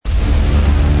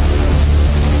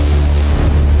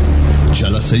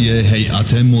جلسه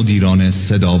هیئت مدیران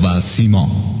صدا و سیما.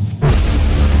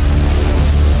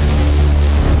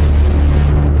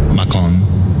 مکان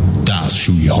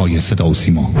دستشویی‌های صدا و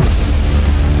سیما.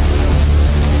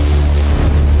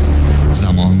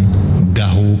 زمان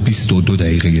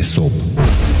 10:22 صبح.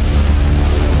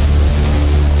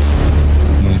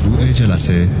 موضوع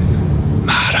جلسه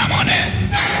محرمانه.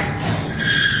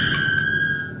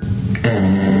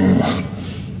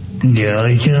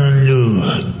 جانلو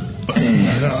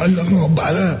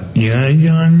بله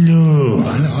جانلو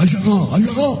بله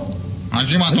آقا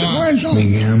حاجی ماتون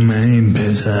میگم من این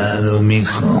پسر رو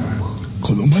میخوام.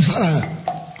 کدوم پسره؟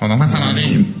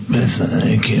 این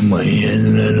پسره که با یه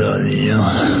دونه رادیو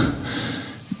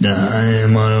دهن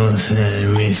ما رو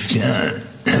سرویس کرد.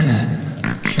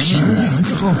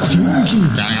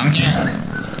 جریان که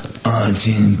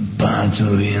آرتین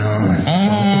پرتویان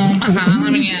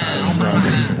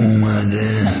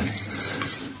اومده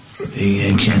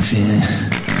دیگه کسی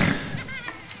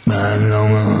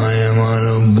برنامه های ما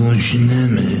رو گوش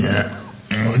نمیده.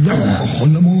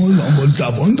 خودمون لامبل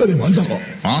جوان داریم آقا.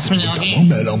 راست میگی آقی؟ جوان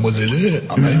به لامبل دیده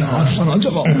اما این حادثان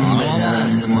آقا به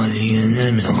درد ما دیگه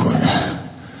نمیخوره.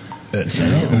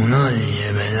 اونا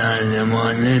دیگه به درد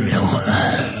ما نمیخوره.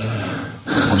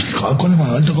 خب چیکار کنیم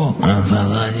آقا؟ من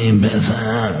فقط این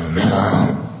پسر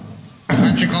میخوام.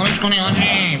 چیکارش کنی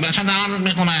آجی؟ بچه درد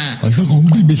میکنه. آقا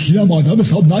میگی بشیرم آدم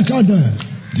حساب نکرده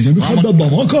دیگه میخواد به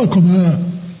بابا کار کنه.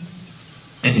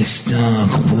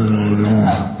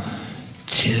 استغفرالله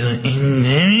چرا این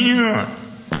نمیاد؟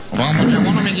 لامبل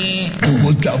جوانو میگی؟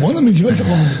 لامبل جوانو میگی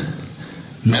آقا.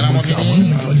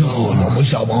 لامبل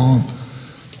جوان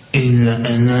الا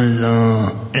انا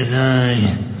الله الهی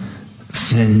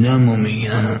سندمو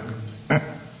میگم.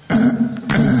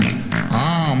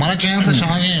 مالا جنسش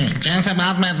آجی، جنس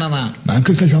بعد مد دادم. من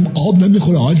که کشم آب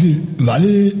نمیخوره آجی،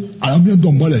 ولی الان میاد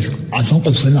دنبالش. اصلا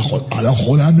قصه نخور، الان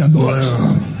خودم میاد دنبالش.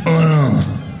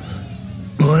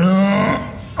 برو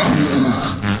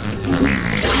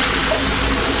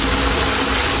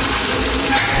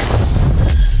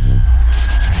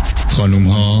خانوم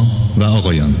ها و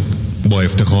آقایان، با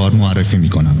افتخار معرفی می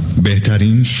کنم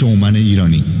بهترین شومن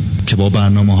ایرانی که با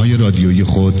برنامه‌های رادیویی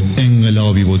خود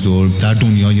انقلابی بزرگ در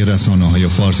دنیای رسانه‌های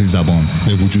فارسی زبان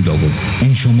به وجود آورد.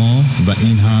 این شما و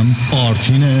این هم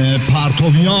آرتین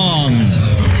پرتویان.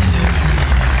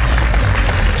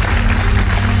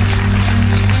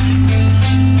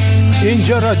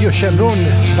 اینجا رادیو شمرون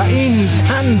و این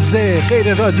طنز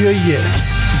غیر رادیویی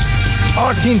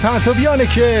آرتین پرتویانه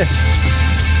که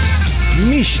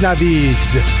میشنوید.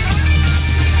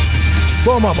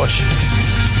 با ما باشید.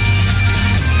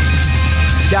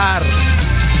 در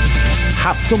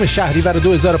 7 شهریور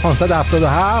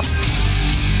 2577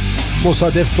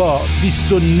 مصادف با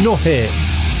 29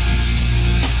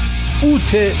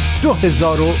 اوت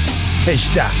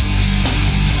 2018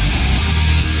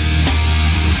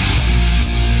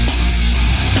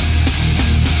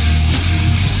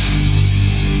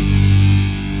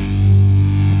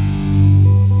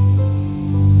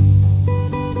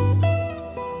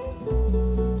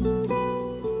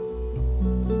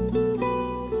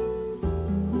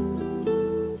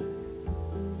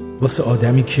 واسه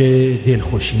آدمی که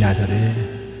دلخوشی نداره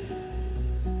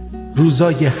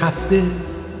روزای هفته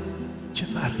چه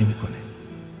فرقی میکنه؟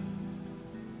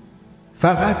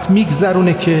 فقط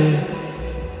میگذرونه که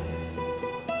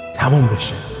تموم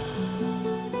بشه.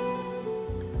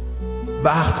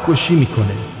 وقت کشی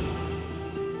میکنه.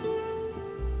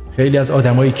 خیلی از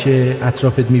آدمایی که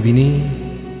اطرافت میبینی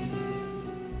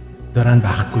دارن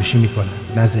وقت کشی میکنن،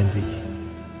 نه زندگی.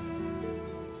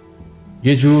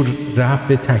 یه جور رفع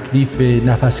به تکلیف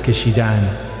نفس کشیدن،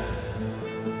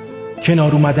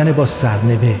 کنار اومدن با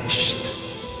سرنوشت.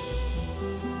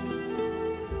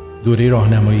 دوره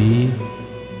راهنمایی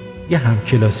یه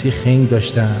همکلاسی خنگ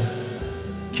داشتم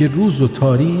که روز و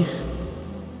تاریخ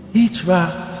هیچ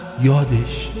وقت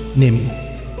یادش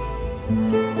نمیاد.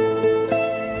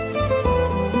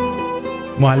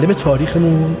 معلم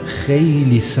تاریخمون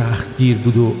خیلی سخت گیر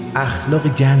بود و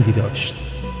اخلاق گندی داشت.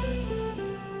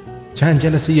 چند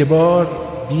جلسه یه بار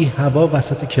بی هوا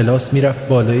وسط کلاس میرفت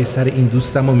بالای سر این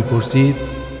دوستم و میپرسید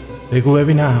بگو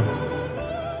ببینم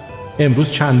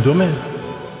امروز چندمه؟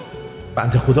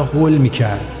 بنده خدا هول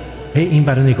میکرد، هی این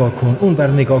برا نگاه کن اون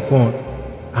برا نگاه کن،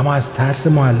 اما از ترس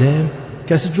معلم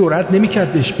کسی جرئت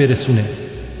نمیکرد بهش برسونه.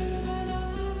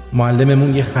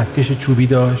 معلممون یه خطکش چوبی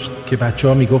داشت که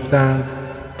بچه‌ها میگفتن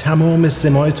تمام 3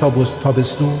 ماه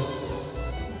تابستون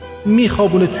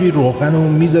میخوابونه توی روغن و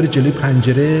میذاره جلوی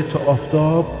پنجره تا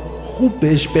آفتاب خوب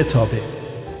بهش بتابه.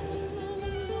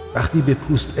 وقتی به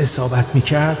پوست اصابت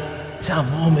میکرد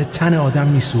تمام تن آدم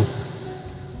میسوخت.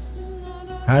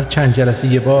 هر چند جلسه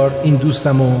یه بار این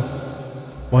دوستمو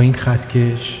با این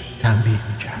خطکش تنبیه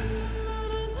میکرد.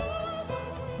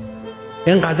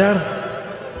 اینقدر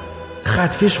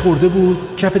خطکش خورده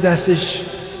بود کف دستش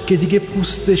که دیگه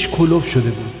پوستش کلوف شده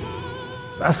بود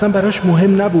و اصلا براش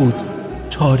مهم نبود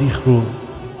تاریخ رو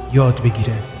یاد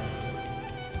بگیره.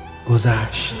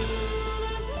 گذشت.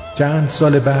 چند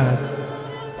سال بعد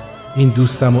این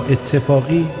دوستم رو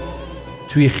اتفاقی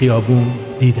توی خیابون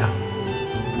دیدم.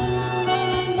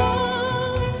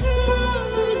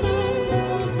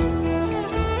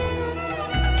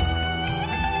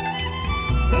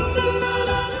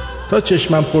 تا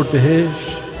چشمم خورد بهش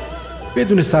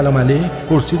بدون سلام علیک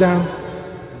پرسیدم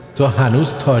تا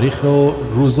هنوز تاریخ و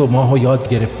روز و ماه رو یاد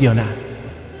گرفتی یا نه؟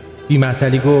 بی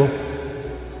معطلی گفت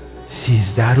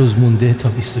 13 روز مونده تا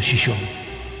 26م.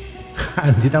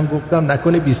 خندیدم گفتم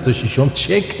نکنه 26م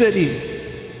چک داری؟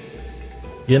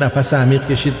 یه نفس عمیق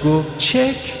کشید گفت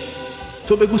چک؟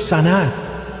 تو بگو سند،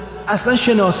 اصلا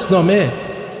شناسنامه.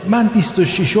 من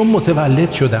 26م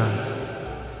متولد شدم.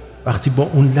 وقتی با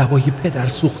اون لبای پدر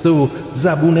سوخته و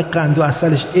زبون قند و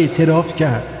عسلش اعتراف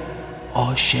کرد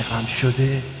عاشقم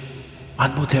شده،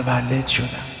 من متولد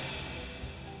شدم.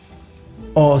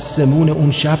 آسمون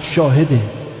اون شب شاهده،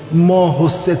 ماه و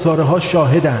ستاره ها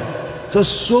شاهدن. تا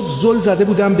صبح زل زده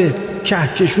بودم به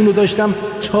کهکشون و داشتم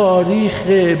تاریخ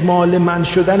مال من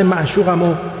شدن معشوقم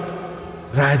و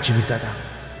رج می زدم.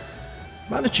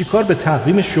 منو چیکار به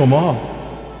تقویم شما؟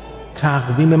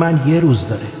 تقویم من یه روز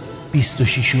داره،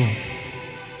 26م.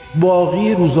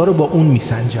 باقی روزا رو با اون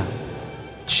میسنجم.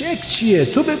 چک چیه؟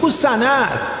 تو بگو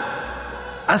سند،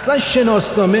 اصلا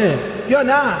شناسنامه یا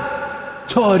نه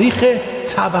تاریخ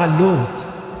تولد.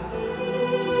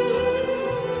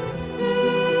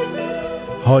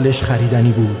 حالش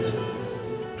خریدنی بود.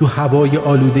 تو هوای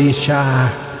آلوده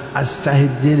شهر از ته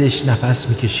دلش نفس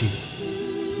میکشید.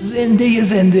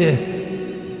 زنده.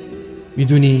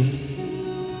 میدونی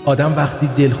آدم وقتی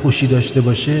دلخوشی داشته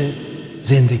باشه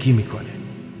زندگی میکنه.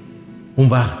 اون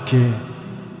وقت که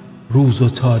روز و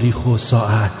تاریخ و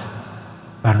ساعت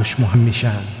براش مهم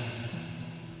میشن،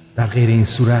 در غیر این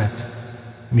صورت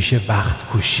میشه وقت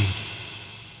کشی.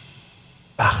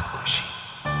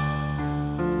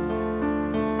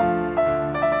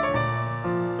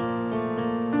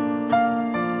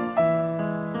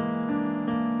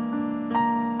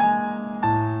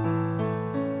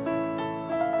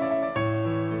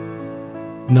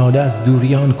 ناله از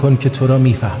دوریان کن که تو را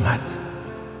میفهمد.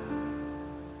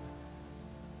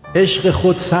 عشق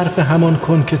خود صرف همان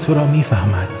کن که تو را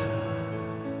میفهمد.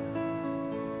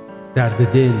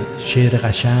 درد دل، شعر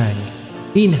قشنگ،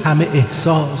 این همه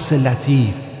احساس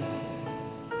لطیف،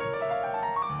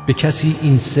 به کسی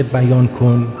این سه بیان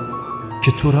کن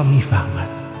که تو را میفهمد.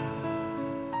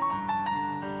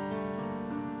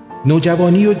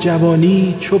 نوجوانی و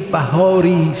جوانی چو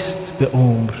بهاری است به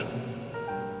عمر،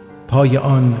 پای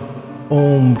آن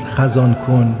عمر خزان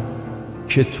کن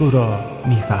که تو را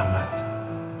میفهمد.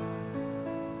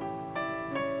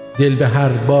 دل به هر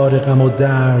بار غم و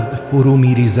درد فرو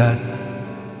میریزد،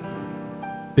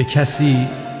 به کسی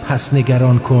پس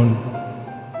نگران کن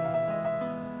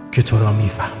که تو را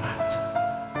میفهمد.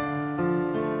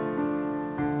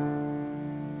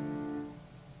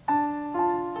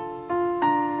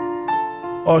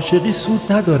 عاشقی سود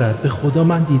ندارد، به خدا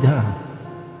من دیدم.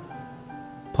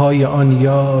 پای آن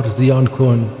یار زیان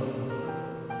کن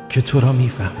که تو را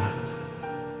میفهمد.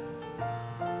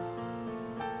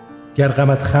 گر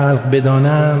غمت خلق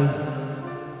بدانند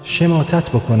شماتت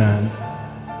بکنند،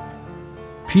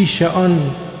 پیش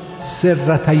آن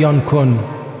سرت عیان کن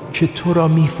که تو را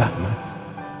میفهمد.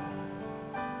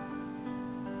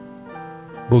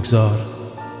 بگذار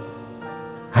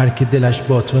هر که دلش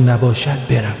با تو نباشد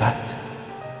برود.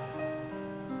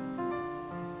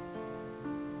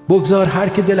 بگذار هر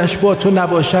که دلش با تو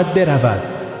نباشد برود.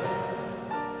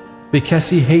 به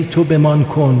کسی هی تو بمان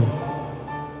کن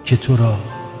که تو را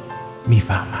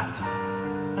میفهمد.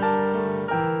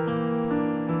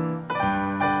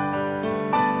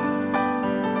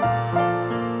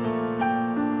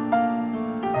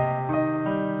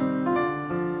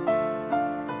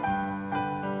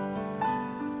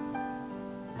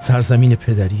 سرزمین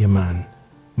پدری من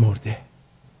مرده.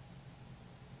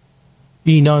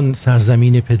 اینان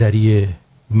سرزمین پدری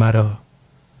مرا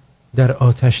در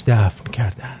آتش دفن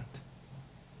کردند.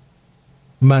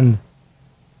 من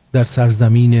در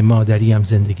سرزمین مادریم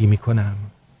زندگی می کنم،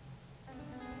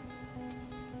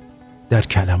 در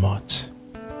کلمات.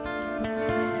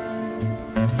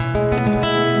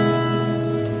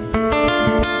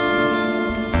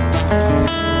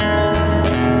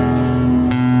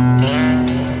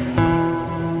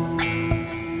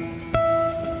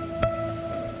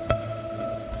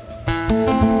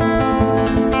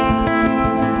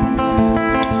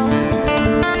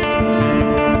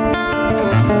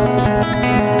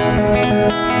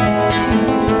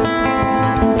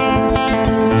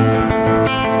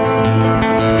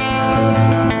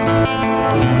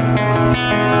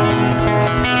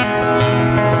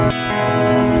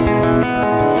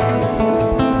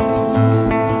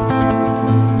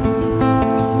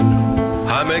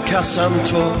 کسم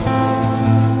تو،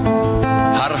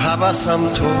 هر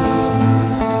هوسم تو،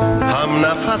 هم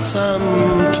نفسم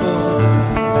تو،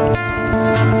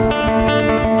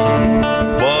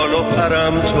 بال و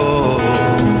پرم تو،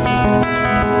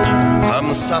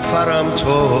 هم سفرم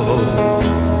تو،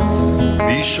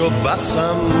 بیش و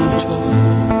بسم تو،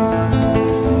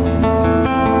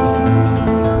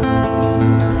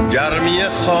 گرمی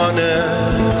خانه،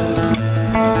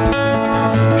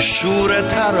 شور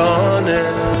ترانه،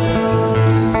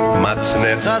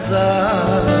 متن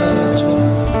غزل تو،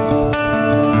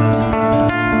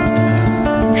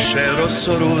 شعر و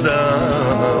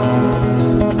سرودم،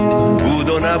 بود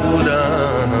و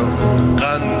نبودم،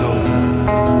 قند و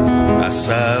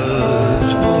عسل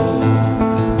تو،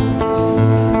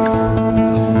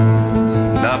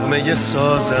 نغمه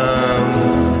سازم،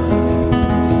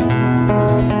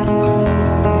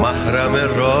 محرم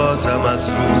رازم از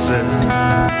روز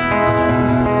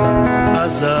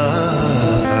ازل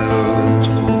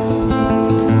تو،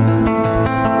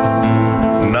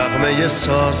 نغمه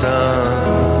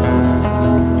سازم،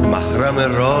 محرم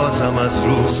رازم از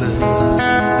روز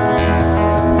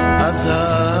ازل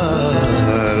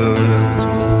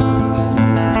تو.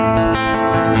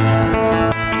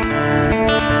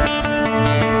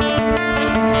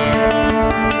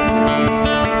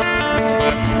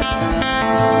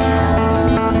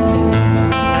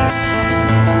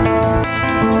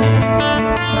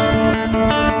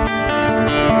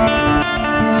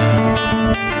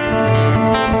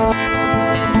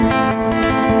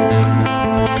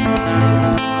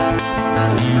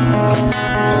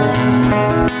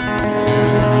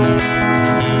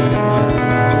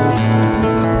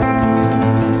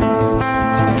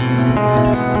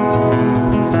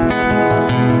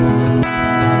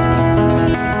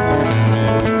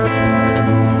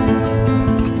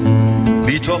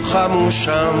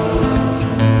 خموشم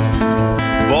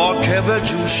با که به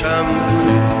جوشم،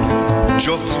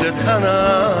 جفت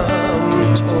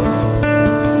تنم تو،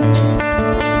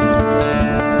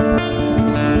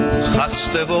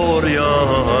 خسته و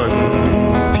عریان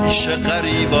پیش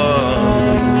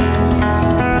غریبان،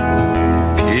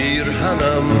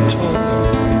 پیرهنم تو،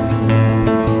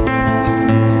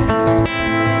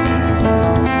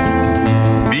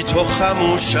 بی تو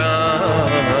خموشم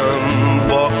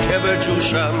با که به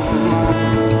جوشم،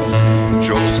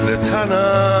 جفت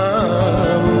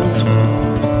تنم تو،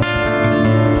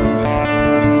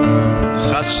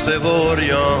 خسته و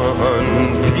عریان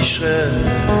پیش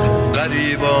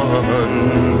غریبان،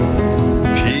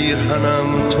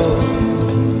 پیرهنم تو،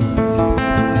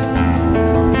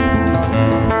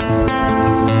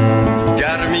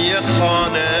 گرمی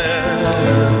خانه،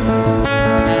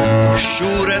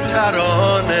 شور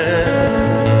ترانه،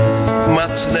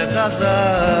 متن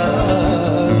غزل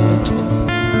تو،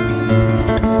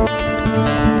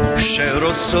 شعر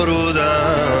و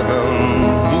سرودم،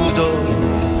 بود و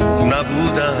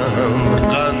نبودم،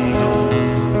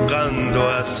 قند و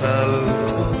عسل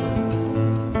تو.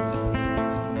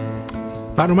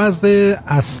 برنامه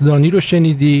اصلانی رو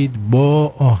شنیدید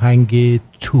با آهنگ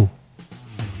تو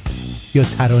یا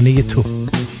ترانه تو.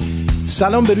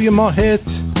 سلام به روی ماهت،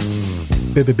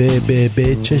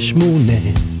 به چشمونه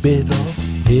برا،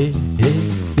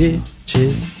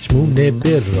 چشمونه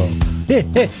برا،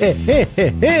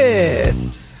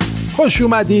 خوش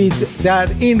اومدید در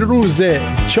این روز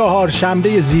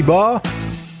چهارشنبه زیبا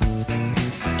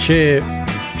که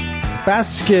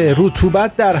بس که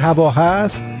رطوبت در هوا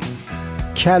هست،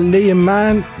 کله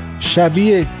من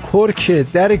شبیه کرک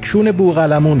در کون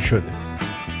بوقلمون شده.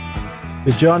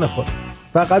 به جان خود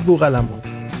فقط بوقلمون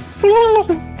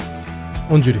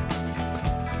اونجوری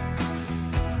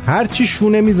هرچی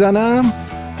شونه میزنم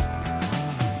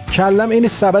کلم این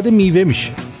سبد میوه میشه.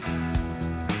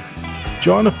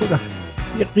 جان خودم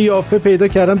یه قیافه پیدا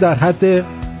کردم در حد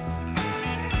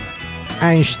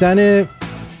اینشتن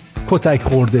کتک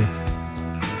خورده.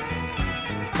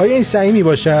 آیا این صحیح می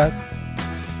باشد؟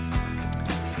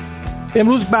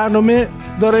 امروز برنامه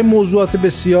داره موضوعات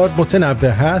بسیار متنوع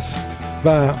هست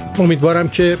و امیدوارم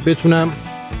که بتونم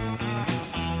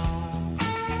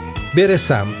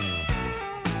برسم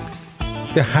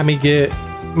به همه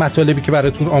مطالبی که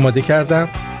براتون آماده کردم.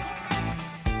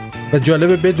 و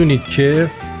جالبه بدونید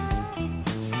که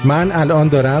من الان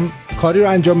دارم کاری رو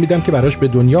انجام میدم که براش به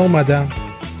دنیا اومدم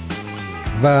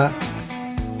و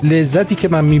لذتی که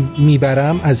من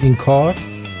میبرم از این کار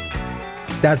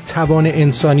در توان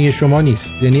انسانی شما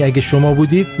نیست. یعنی اگه شما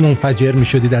بودید منفجر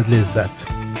میشدید از لذت.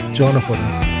 جان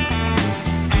خودم.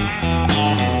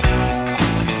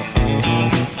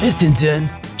 حسین جان،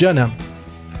 جانم،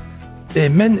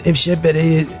 من امشب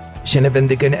برای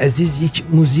شنوندگان عزیز یک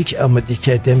موزیک آماده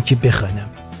کردم که بخوانم.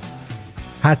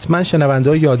 حتما شنونده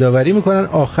ها یادآوری میکنن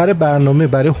آخر برنامه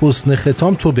برای حسن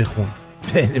ختام تو بخون.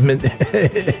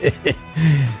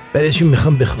 برایشون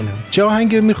میخوام بخونم. چه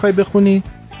آهنگ میخوای بخونی؟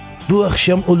 بو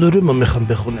اخشام اولورو میخوام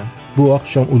بخونم. بو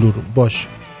اخشام اولورو. باش.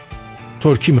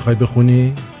 ترکی میخوای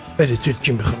بخونی؟ برای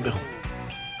ترکی میخوام بخونم.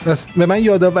 بس به من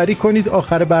یادآوری کنید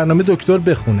آخر برنامه دکتر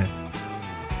بخونه.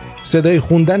 صدای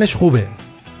خوندنش خوبه،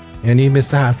 یعنی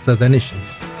مثل حرف زدنش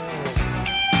نیست.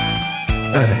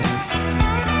 آره.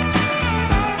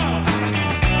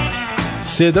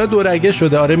 صدا دورگه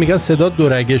شده. آره میگن صدا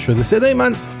دورگه شده. صدای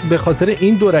من به خاطر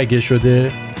این دورگه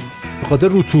شده، به خاطر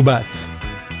رطوبت.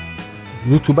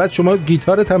 شما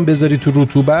گیتارت هم بذاری تو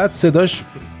رطوبت صداش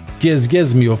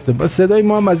گزگز میفته. با صدای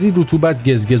ما هم از این رطوبت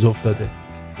گزگز افتاده.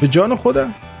 به جان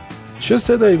خودم چه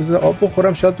صدایی؟ بذار آب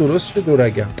بخورم شاید درست شه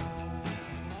دورگم.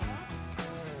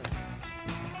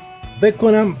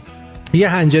 بکنم یه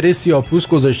حنجره سیاه‌پوست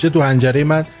گذاشته تو حنجره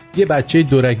من، یه بچه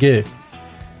دورگه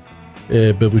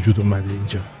به وجود اومده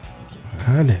اینجا.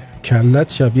 بله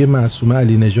کلت شبیه معصومه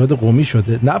علی نژاد قمی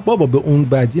شده. نه بابا به اون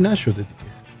بدی نشده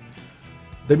دیگه.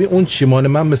 ببین اون چی مال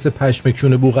من مثل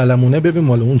پشمکشون بوقلمونه. ببین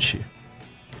مال اون چیه.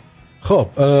 خب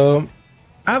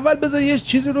اول بذار یه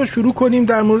چیزی رو شروع کنیم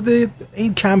در مورد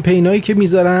این کمپینایی که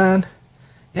میذارن.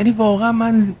 یعنی واقعا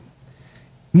من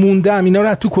موندم اینا رو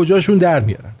از تو کجاشون در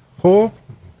میارن. خب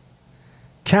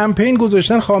کمپین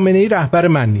گذاشتن خامنه‌ای رهبر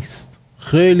من نیست.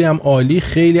 خیلی هم عالی،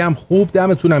 خیلی هم خوب،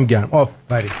 دمتونم گرم،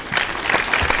 آفرین.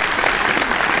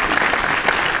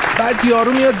 بعد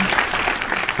یارو میاد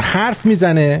حرف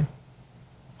میزنه.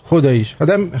 خداییش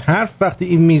آدم حرف وقتی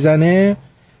این میزنه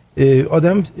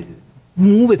آدم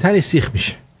مو به تن سیخ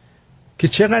میشه که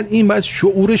چقدر این باید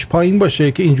شعورش پایین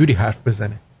باشه که اینجوری حرف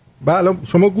بزنه. بله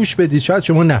شما گوش بدید، شاید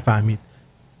شما نفهمید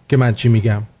که من چی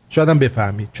میگم، شاید هم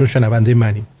بفهمید چون شنونده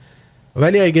منیم،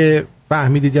 ولی اگه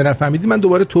فهمیدید یا نفهمیدید من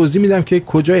دوباره توضیح میدم که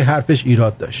کجای حرفش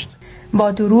ایراد داشت.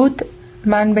 با درود،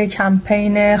 من به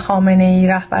کمپین خامنه‌ای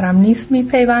رهبرم نیست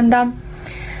میپیوندم،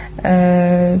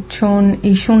 چون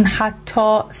ایشون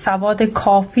حتی سواد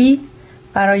کافی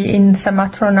برای این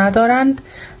سمت رو ندارند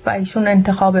و ایشون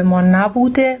انتخاب ما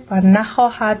نبوده و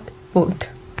نخواهد بود.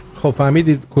 خب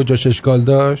فهمیدید کجاش اشکال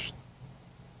داشت؟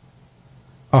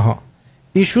 آها،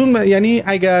 ایشون یعنی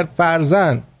اگر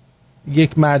فرضاً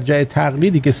یک مرجع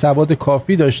تقلیدی که سواد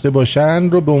کافی داشته باشن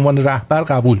رو به عنوان رهبر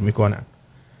قبول میکنن.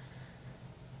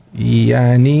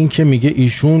 یعنی این که میگه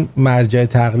ایشون مرجع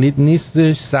تقلید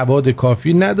نیستش، سواد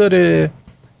کافی نداره،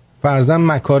 فرضاً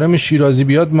مکارم شیرازی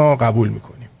بیاد ما قبول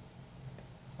میکنیم.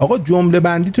 آقا جمله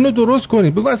بندیتون رو درست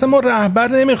کنید. بگو اصلا ما رهبر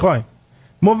نمیخوایم،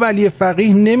 ما ولی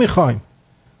فقیه نمیخوایم،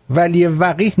 ولی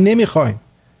وقیه نمیخوایم،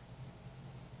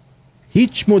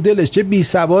 هیچ مدلش، چه بی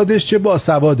سوادش چه با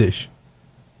سوادش.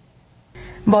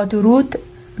 با درود،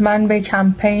 من به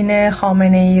کمپین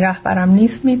خامنه‌ای رهبرم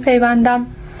نیست میپیوندم،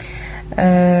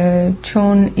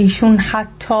 چون ایشون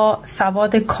حتی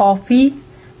سواد کافی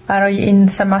برای این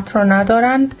سمت رو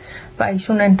ندارند و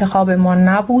ایشون انتخاب ما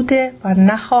نبوده و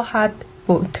نخواهد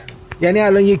بود. یعنی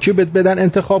الان یکی بهت بدن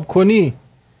انتخاب کنی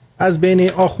از بین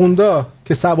آخوندا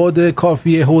که سواد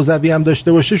کافی حوزوی هم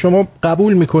داشته باشه، شما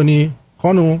قبول میکنی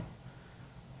خانوم؟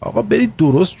 آقا برید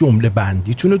درست جمله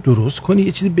بندیتون رو درست کنی،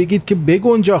 یه چیزی بگید که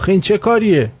بگنجه. آخه این چه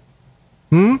کاریه؟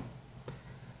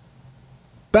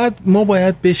 بعد ما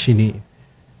باید بشینیم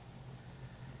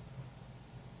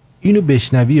اینو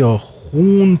بشنوی یا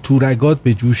خون تو رگات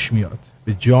به جوش میاد.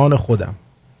 به جان خودم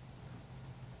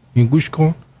این گوش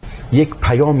کن. یک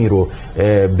پیامی رو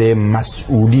به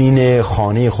مسئولین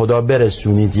خانه خدا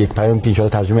برسونید، یک پیام که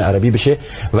انشاءالله ترجمه عربی بشه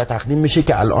و تقدیم بشه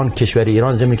که الان کشور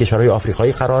ایران ضمن کشورهای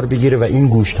آفریقایی قرار بگیره و این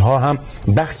گوشت ها هم،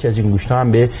 بخش از این گوشت ها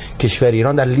هم به کشور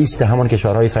ایران در لیست همان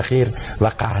کشورهای فقیر و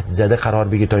قحط زده قرار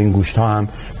بگیره تا این گوشت ها هم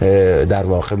در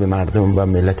واقع به مردم و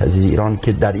ملت عزیز ایران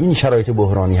که در این شرایط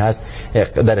بحرانی هست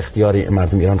در اختیار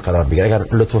مردم ایران قرار بگیره. اگر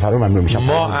لطف فرمایید ممنون میشم.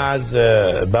 ما از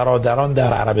برادران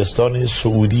در عربستان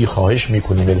سعودی خواهش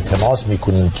میکنیم، التماس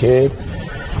میکنیم که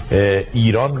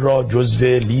ایران را جزو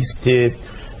لیست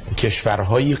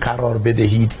کشورهایی قرار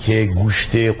بدهید که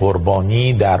گوشت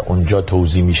قربانی در اونجا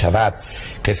توزیع می شود.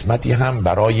 قسمتی هم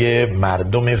برای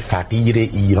مردم فقیر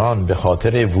ایران به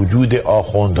خاطر وجود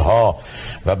آخوندها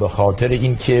و به خاطر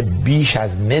اینکه بیش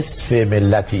از نصف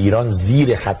ملت ایران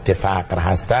زیر خط فقر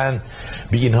هستند،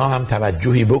 به اینها هم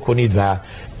توجهی بکنید و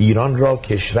ایران را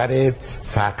کشور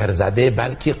فقر زده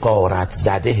بلکه غارت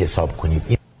زده حساب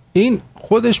کنید. این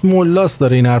خودش ملاست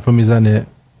داره این حرفو میزنه،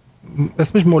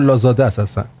 اسمش ملازاده است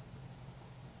اصلا،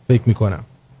 فکر میکنم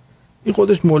این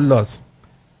خودش ملاست.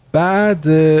 بعد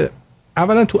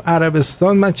اولا تو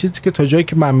عربستان من چیزی که تا جایی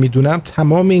که من میدونم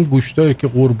تمام این گوشتایی که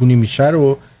قربونی میشه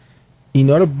رو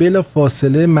اینا رو بلا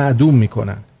فاصله معدوم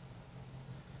میکنن.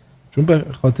 چون به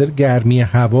خاطر گرمی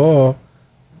هوا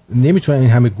نمیتونن این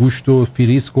همه گوشت رو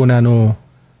فریز کنن و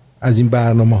از این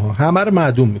برنامه ها همه رو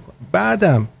معدوم میکنن.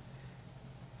 بعدم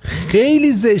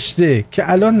خیلی زشته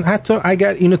که الان حتی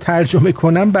اگر اینو ترجمه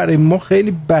کنم برای ما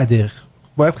خیلی بده،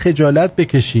 باید خجالت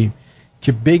بکشیم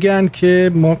که بگن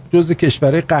که ما جز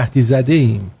کشورهای قحطی زده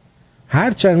ایم.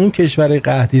 هرچند اون کشورهای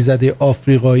قحطی زده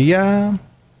آفریقایی هم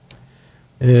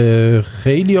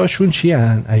خیلی هاشون چی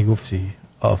هن؟ ای گفتی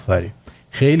آفرین.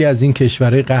 خیلی از این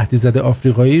کشورهای قحطی زده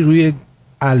آفریقایی روی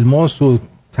الماس و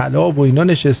طلا و اینا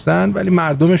نشستن، ولی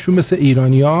مردمشون مثل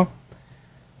ایرانیا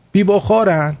بی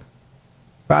بخارن،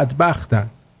 بدبختن،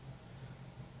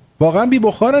 واقعا بی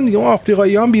بخارن دیگه. اون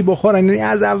آفریقایی هم بی بخارن، یعنی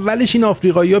از اولش این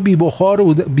آفریقایی ها بی بخار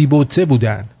و بی بوته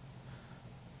بودن.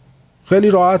 خیلی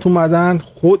راحت اومدن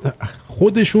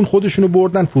خودشونو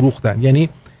بردن فروختن. یعنی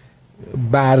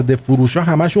برد فروش ها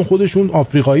همشون خودشون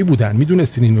آفریقایی بودن.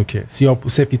 میدونستین اینو که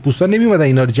سفید پوستا نمیومدن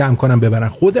اینا رو جمع کنن ببرن،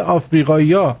 خود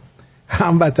آفریقایی ها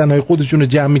هموطنای خودشون رو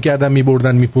جمع میکردن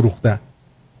میبردن میفروختن.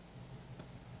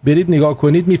 برید نگاه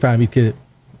کنید میفهمید که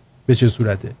به چه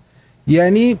صورته.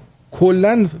 یعنی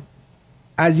کلن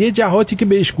از یه جهاتی که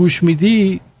بهش گوش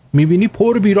میدی میبینی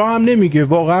پر بیرا هم نمیگه.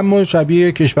 واقعا ما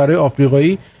شبیه کشورهای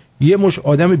آفریقایی یه مش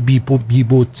آدم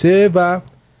بیبوته و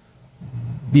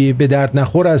به درد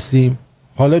نخور هستیم.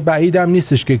 حالا بعید هم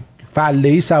نیستش که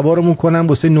فله‌ای سوارمون کنن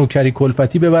واسه نوکری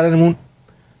کلفتی ببرنمون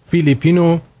فیلیپین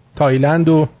و تایلند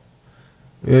و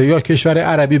یا کشور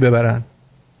عربی ببرن.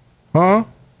 ها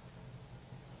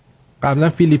قبلا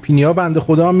فیلیپینیا بنده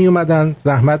خدا می اومدن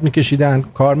زحمت میکشیدن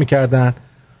کار میکردن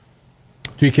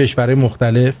توی کشورهای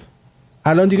مختلف.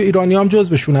 الان دیگه ایرانی هم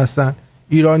جزوشون هستن.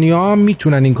 ایرانی هم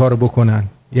میتونن این کارو بکنن.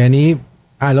 یعنی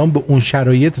الان به اون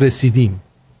شرایط رسیدیم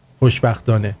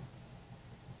خوشبختانه.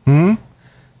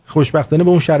 خوشبختانه به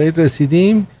اون شرایط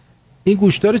رسیدیم. این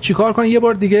گوشتارو چیکار کنن؟ یه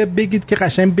بار دیگه بگید که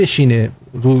قشنگ بشینه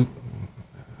رو.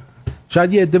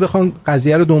 شاید یه عده بخوان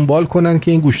قضیه رو دنبال کنن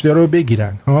که این گوشتارو رو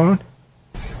بگیرن. ها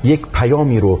یک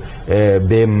پیامی رو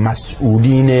به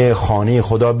مسئولین خانه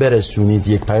خدا برسونید،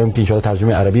 یک پیام که انشاءالله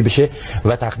ترجمه عربی بشه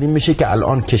و تقدیم بشه که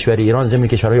الان کشور ایران ضمن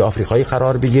کشورهای آفریقایی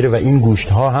قرار بگیره و این گوشت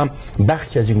ها هم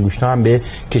بخش از این گوشت ها هم به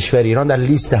کشور ایران در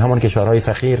لیست همان کشورهای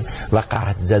فقیر و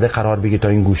قحط زده قرار بگیره تا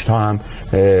این گوشت ها هم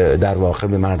در واقع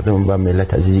به مردم و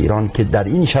ملت عزیز ایران که در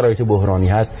این شرایط بحرانی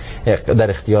هست در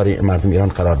اختیار مردم ایران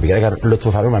قرار بگیره. اگر لطف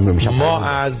فرمایید ممنون میشم. ما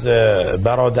از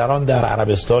برادران در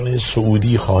عربستان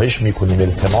سعودی خواهش میکنیم،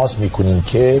 التماس میکنیم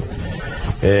که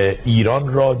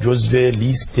ایران را جزو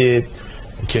لیست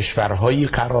کشورهایی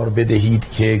قرار بدهید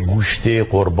که گوشت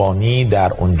قربانی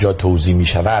در اونجا توزیع می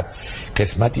شود.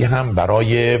 قسمتی هم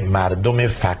برای مردم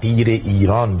فقیر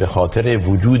ایران به خاطر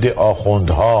وجود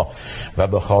آخوندها و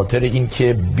به خاطر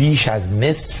اینکه بیش از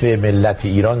نصف ملت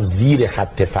ایران زیر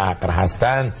خط فقر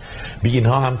هستند، به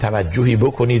اینها هم توجهی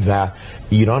بکنید و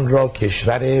ایران را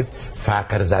کشور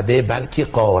فقر زده بلکه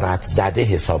غارت زده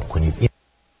حساب کنید.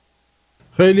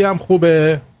 خیلی هم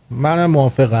خوبه. منم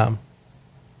موافقم.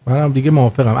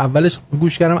 اولش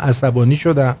گوش کردم عصبانی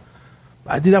شدم،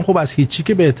 بعد دیدم خب از هیچی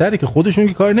که بهتره که خودشون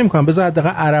که کاری نمیکنن، بذار حداقل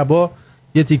عربا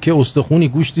یه تیکه استخونی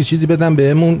گوشتی چیزی بدن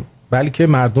بهمون، بلکه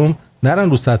مردم نرن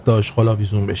رو سطح آشغال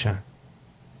آویزون بشن.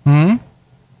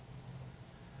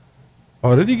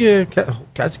 آره دیگه،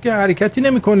 کسی که حرکتی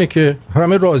نمیکنه که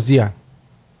همه راضی‌ان.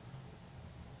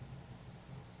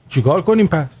 چیکار کنیم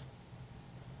پس؟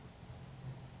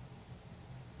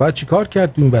 باید چیکار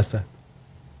کرد تو این وسط؟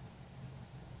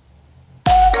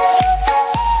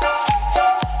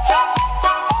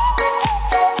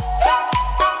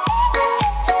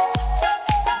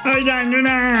 آی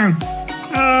دندونم،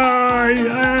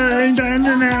 آی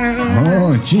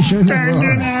دندونم. چی شده؟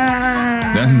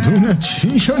 دندونت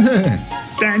چی شده؟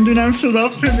 دندونم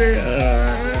سوراخ شده.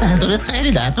 دندونت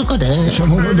خیلی درد میکنه.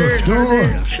 شما رو دکتر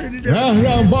راه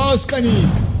را باز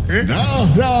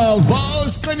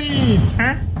کنید.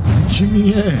 چی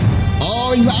میگه؟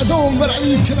 آی مردم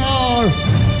بروید کنار،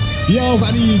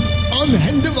 بیاورید آن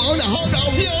هندوانه ها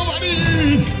را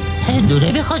بیاورید.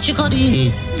 هندونه میخواد چی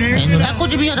کنید؟ هندونه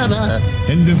کجا بیارم؟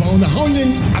 هندوانه های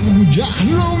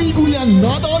ابوجهل را میگویند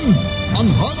نادان.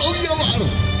 آنها را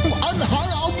بیاورید.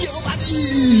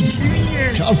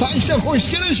 4-5 تا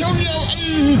خوشگلش را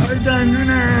بیاورید.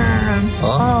 دندونم.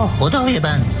 خدای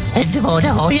من،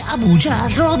 هندوانه های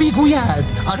ابوجهل را میگوید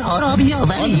آنها را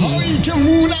بیاورید. آنهایی که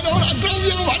مو ندارد را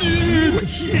بیاورید.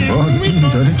 این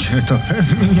داره چرت و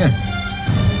پرت میگه.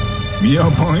 بیا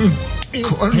پایین.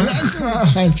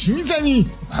 چی میزنی؟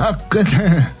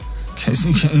 حقته.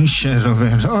 کسی که این شعر و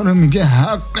ورا رو میگه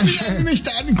حقشه.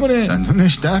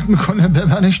 دندونش درد میکنه.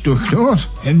 ببرش دکتر.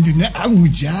 هندونه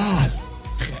ابوجهل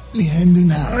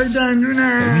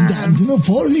ببین دندونو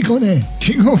پر میکنه.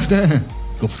 کی گفته؟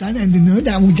 گفتن دندونو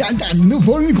دموجن دندونو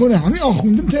پر میکنه. همین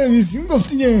آخوندم تلویزیون گفت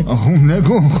دیگه. آخونده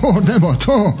گو خورده با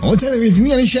تو. تلویزیون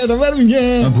یعنی شرور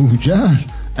میگه. ابوجهل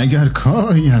اگر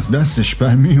کاری از دستش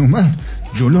برمی اومد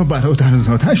جلو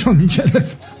برادرزادش رو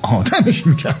میگرفت، آدمش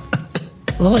میکرد.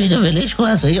 بابا اینو ولش کن،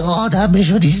 اصلا یه آدم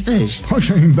بشو نیستش.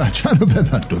 پاشو این بچه رو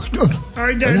ببر دکتر.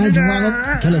 بلند من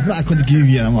تلفن اکاد گیر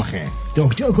بیارم آخه.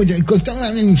 دکتر کجایی؟ گفتم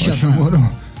من نمیشم. شما رو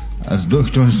از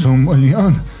دکتر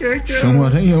سنبالیان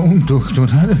شماره اون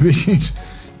دکتره رو بگیر.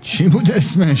 چی بود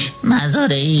اسمش؟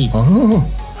 مزارعی. آه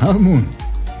همون.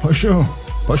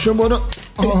 پاشو برو.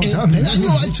 آدم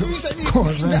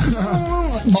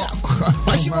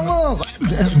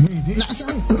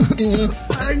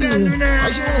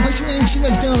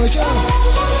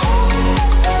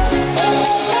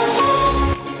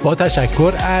با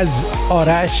تشکر از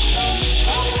آرش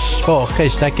با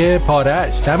خشتک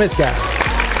پارش. دمت گرم.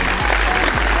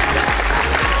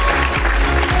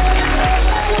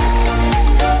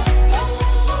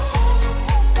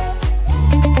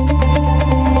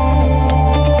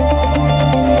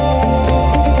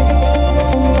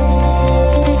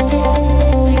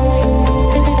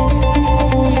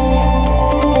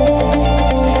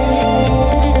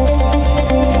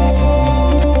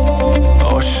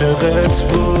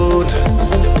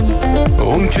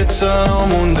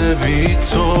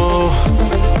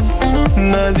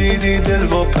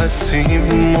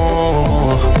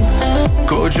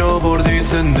 کجا بردی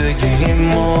زندگی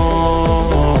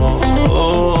ما؟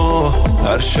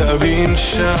 هر شب این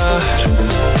شهر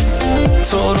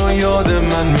تو رو یاد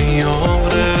من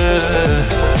میاره،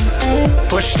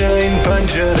 پشت این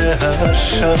پنجره هر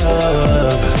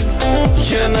شب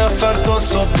یه نفر تا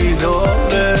صبح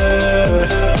بیداره.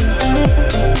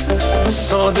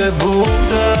 ساده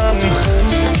بودم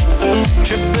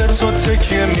که به تو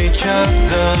تکیه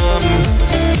میکردم،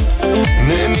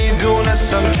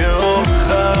 نمیدونستم که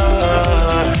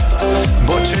آخر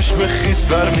با چشم خیس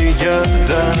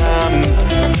برمیگردم.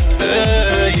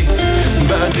 ای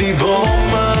بعدی با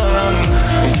من،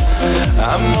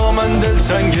 اما من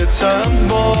دلتنگتم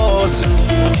باز،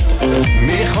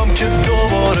 میخوام که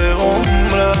دوباره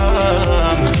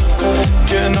عمرم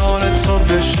کنار تو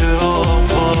بشه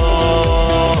آواز.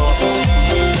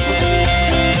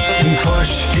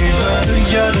 کاشکی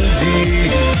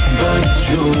برگردی،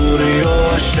 بدجوری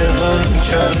عاشقم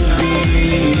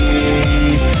کردی،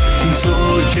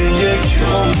 تو که یک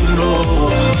عمر رو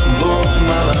با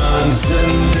من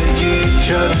زندگی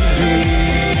کردی.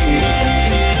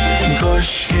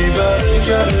 کاشکی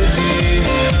برگردی،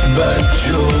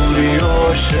 بدجوری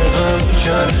عاشقم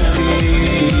کردی،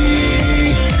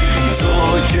 تو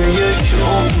که یک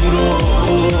عمر رو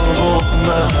با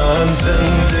من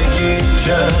زندگی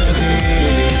کردی.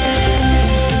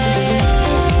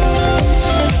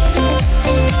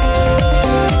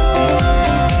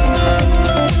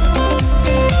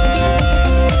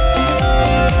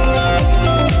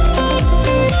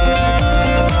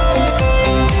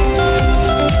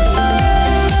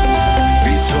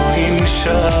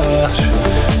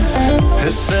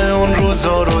 حس اون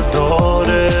روزا رو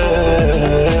داره،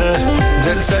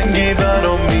 دلتنگی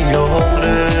برام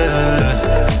میاره،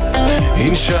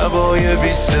 این شبای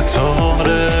بی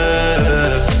ستاره.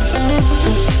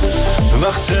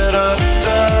 وقت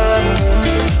رفتن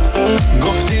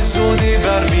گفتی زودی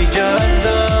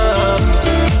برمیگردم،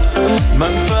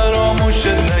 من فراموشت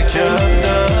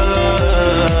نکردم،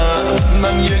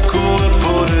 من یه کوه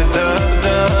پر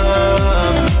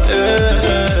دردم،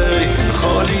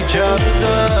 خالی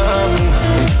کردم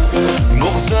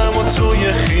بغزم و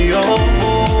توی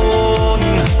خیابون،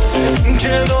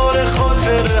 کنار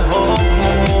خاطره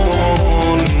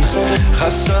هامون،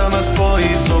 خستم از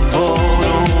پاییز و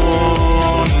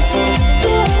بارون.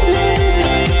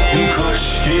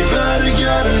 کاشکی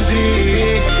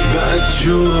برگردی،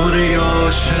 بدجوری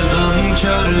عاشقم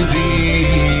کردی،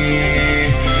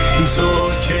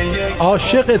 تو که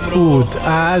عاشقت بود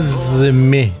از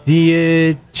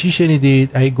مهدی. چی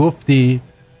شنیدید؟ ای گفتی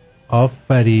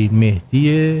آفرین،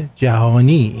 مهدی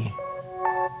جهانی.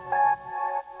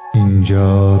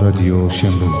 اینجا رادیو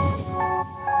شمرون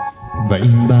و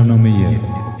این برنامه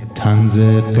طنز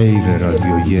غیر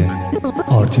رادیویی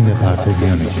آرتین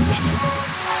پرتویانه که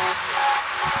میشنید.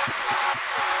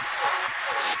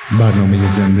 برنامه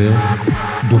زنده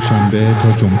دوشنبه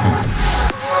تا جمعه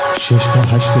 6 تا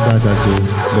 8 بعد از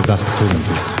ظهر به وقت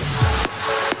تورنتو.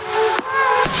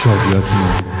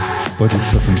 شادیاتون با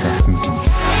دوستاتون تقسیم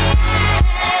کنید.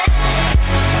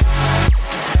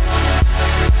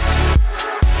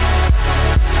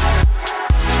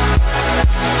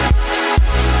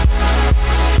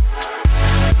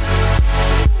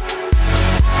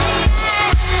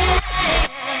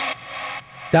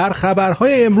 در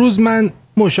خبرهای امروز من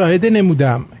مشاهده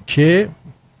نمودم که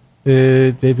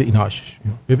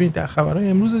ببین در خبرهای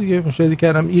امروز دیگه مشاهده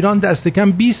کردم ایران دست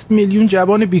کم 20 میلیون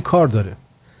جوان بیکار داره.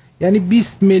 یعنی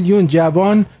 20 میلیون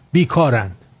جوان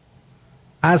بیکارند.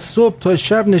 از صبح تا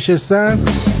شب نشستن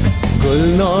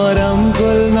گلنارم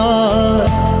گلنار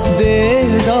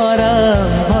دل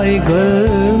دارم های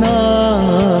گلنار.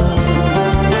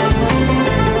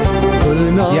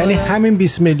 یعنی همین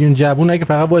 20 میلیون جوان اگه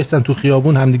فقط وایستن تو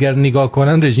خیابون همدیگر نگاه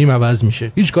کنن رژیم عوض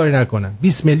میشه، هیچ کاری نکنن.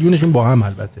 20 میلیونشون با هم.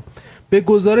 البته به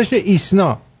گزارش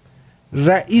ایسنا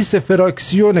رئیس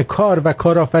فراکسیون کار و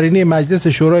کارآفرینی مجلس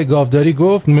شورای گاوداری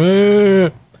گفت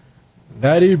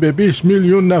قریب 20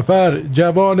 میلیون نفر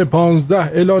جوان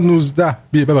 15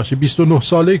 الی 29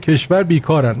 ساله کشور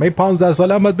بیکارن. من 15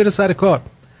 ساله هم باید بره سر کار.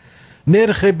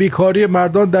 نرخ بیکاری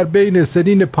مردان در بین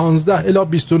سنین 15 الی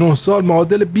 29 سال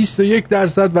معادل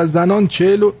 21% و زنان 40%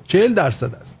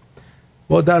 است.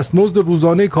 با دستمزد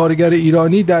روزانه کارگر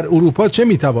ایرانی در اروپا چه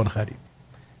میتوان خرید؟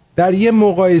 در یک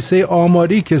مقایسه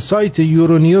آماری که سایت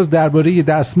یورونیوز درباره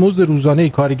دستمزد روزانه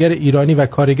کارگر ایرانی و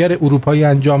کارگر اروپایی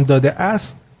انجام داده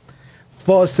است،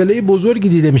 فاصله بزرگی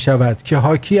دیده می شود که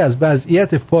حاکی از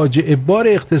وضعیت فاجعه بار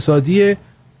اقتصادی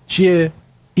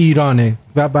ایرانه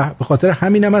و به خاطر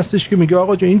همین هم هستش که میگه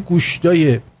آقا جا این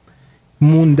گوشتای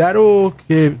مونده رو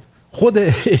که خود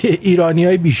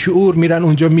ایرانیای بیشعور میرن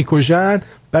اونجا میکشن،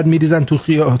 بعد میریزن تو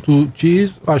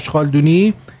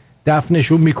آشغالدونی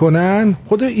دفنشون میکنن.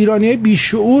 خود ایرانیای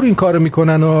بیشعور این کارو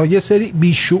میکنن و یه سری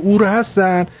بیشعور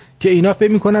هستن که اینا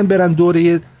فکر میکنن برن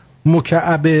دوره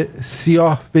مکعب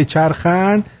سیاه به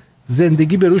چرخن،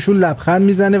 زندگی به روشون لبخند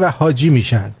میزنه و حاجی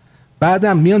میشن.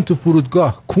 بعدم میان تو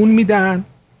فرودگاه کون میدن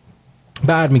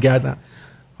برمیگردن.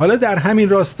 حالا در همین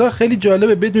راستا خیلی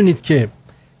جالبه بدونید که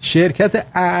شرکت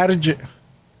ارج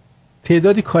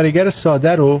تعدادی کارگر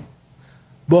ساده رو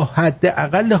با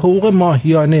حداقل حقوق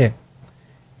ماهیانه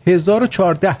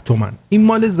 1014 تومان، این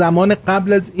مال زمان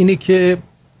قبل از اینه که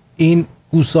این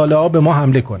گوساله ها به ما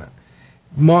حمله کنن،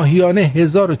 ماهیانه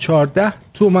 1014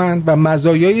 تومان و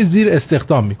مزایای زیر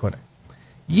استخدام میکنه.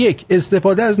 1.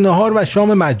 استفاده از نهار و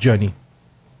شام مجانی،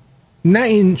 نه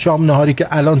این شام نهاری که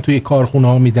الان توی کارخونه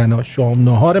ها میدن، شام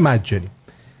نهار مجانی.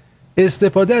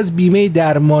 استفاده از بیمه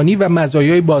درمانی و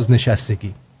مزایای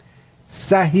بازنشستگی.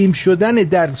 سهیم شدن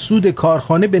در سود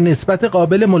کارخانه به نسبت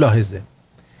قابل ملاحظه.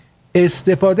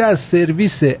 استفاده از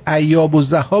سرویس عیاب و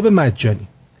ذهاب مجانی.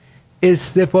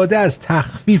 استفاده از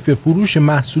تخفیف فروش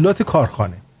محصولات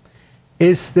کارخانه.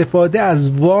 استفاده از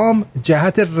وام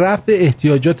جهت رفع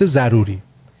احتیاجات ضروری.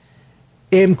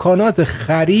 امکانات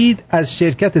خرید از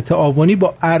شرکت تعاونی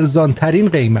با ارزانترین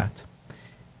قیمت.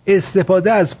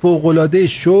 استفاده از فوق‌العاده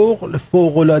شغل،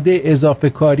 فوق‌العاده اضافه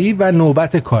کاری و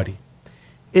نوبت کاری.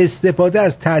 استفاده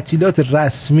از تعطیلات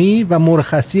رسمی و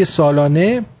مرخصی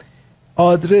سالانه.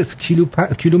 آدرس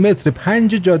کیلومتر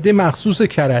 5 جاده مخصوص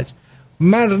کرج.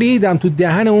 من ریدم تو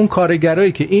دهن اون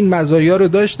کارگرایی که این مزایا رو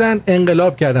داشتن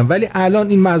انقلاب کردن ولی الان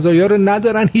این مزایا رو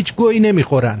ندارن، هیچ گویی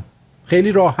نمیخورن.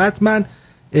 خیلی راحت من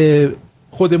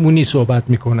خودمونی صحبت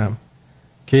میکنم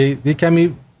که یه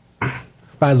کمی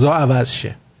فضا عوض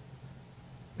شه.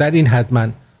 در این حد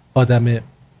من آدم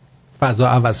فضا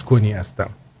عوض کنی هستم.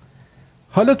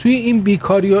 حالا توی این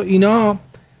بیکاری و اینا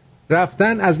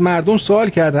رفتن از مردم سوال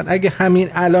کردن اگه همین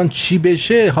الان چی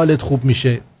بشه حالت خوب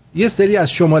میشه. یه سری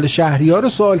از شمال شهری ها رو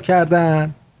سوال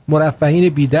کردن،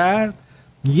 مرفهین بیدرد.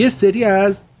 یه سری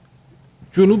از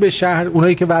جنوب شهر،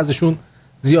 اونایی که وضعشون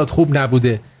زیاد خوب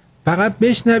نبوده. فقط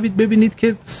بشنوید ببینید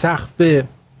که سقف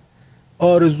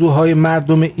آرزوهای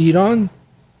مردم ایران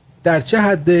در چه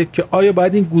حده که آیا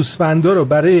باید این گوسفندا رو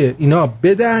برای اینا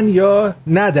بدن یا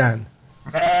ندن.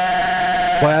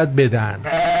 باید بدن.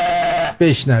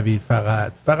 بشنوید،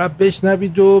 فقط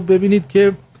بشنوید و ببینید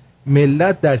که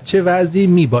ملت در چه وضعی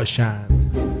می باشند.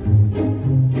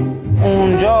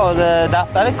 اونجا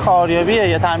دفتر کاریابیه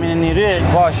یا تامین نیروی؟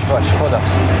 باش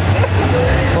خداحافظ.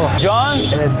 جان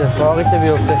اتفاقی که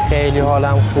بیفته خیلی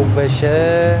حالم خوب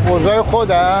بشه. موضوع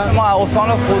خودم ما استان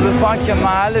خوزستان که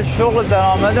محل شغل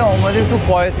درآمد اومدیم تو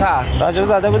پایتخت. راجع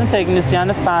زده بودیم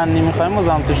تکنسین فنی می‌خوایم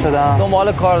مزاحمت شدم.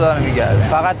 دنبال کار داره میگرده.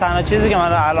 فقط تنها چیزی که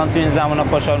من الان تو این زمانه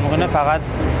خوشحال می‌کنه فقط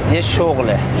یه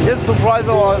شغله. یه سورپرایز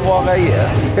واقعیه.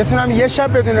 بتونم یه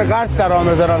شب بدون قرض سرام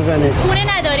بذارم زمین.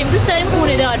 خونه نداریم، دوست داریم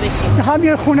خونه دار بشیم. می‌خوام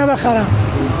یه خونه بخرم.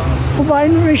 خب با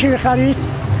این میشه بخرید؟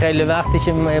 خیلی وقتی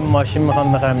که ماشین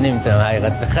میخوام بخرم نمیتونم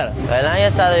حقیقت بخرم. فعلا یه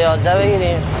 111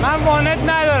 بگیریم. من وانت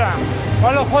ندارم،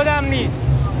 حالا خودم نیست.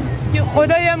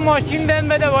 خدا یه ماشین بهم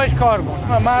بده باش کار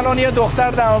کنم. من الان یه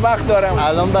دختر دم وقت دارم.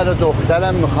 الان برای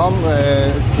دخترم میخوام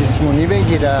سیسمونی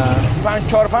بگیرم.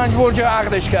 4-5 برج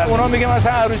عقدش کرد. اونا میگه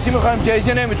مثلا عروسی میخوایم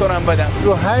جایزه نمیتونم بدم.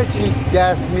 رو هر چی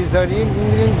دست میذاریم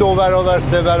میبینیم 2 برابر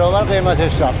 3 برابر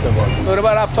قیمتش رفته بالا. دور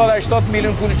بر 70-80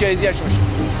 میلیون پول جایزه‌اش میشه.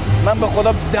 من به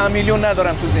خدا 10 میلیون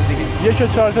ندارم تو زندگی.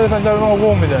 1,450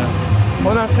 قوم میدم.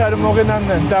 اونم سر موقع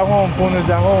نمیدن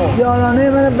 10-15 یارانه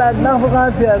من بدبخت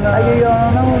قطع کردن. اگه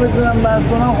یارانه رو بتونم بس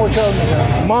کنم خوشحال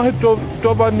میشم. ماه 2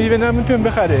 بار میبینم میتونم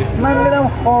بخره. من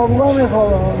میرم خوابگاه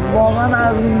میخوابم. واقعا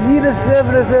از زیر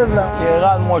صفرم.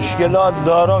 اینقدر مشکلات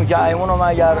دارم که ایمونو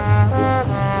مگر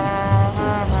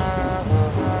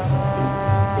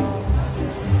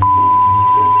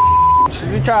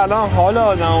چیزی که الان حال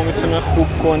آدمو میتونه خوب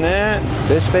کنه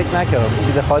بهش فکر نکردم.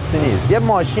 چیز خاصی نیست. یه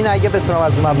ماشین اگه بتونم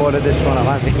از اون واردش کنم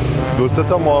همین. 2-3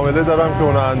 تا معامله دارم که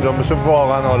اون انجام بشه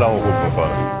واقعا حالمو خوب میکنه.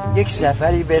 یک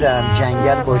سفری برم،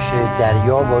 جنگل باشه،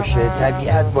 دریا باشه،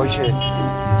 طبیعت باشه،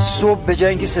 صبح به جای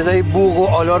اینکه صدای بوق و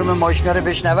آلارم ماشینا رو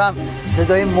بشنوم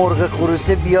صدای مرغ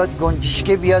خروسه بیاد،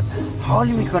 گنجشکه بیاد، حال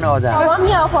میکنه آدم. بابام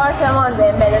یه آپارتمان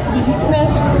بهم بده 200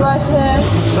 متر باشه.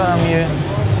 دوست دارم یه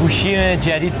گوشی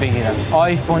جدید بگیرم،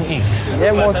 آیفون ایکس.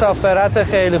 یه مسافرت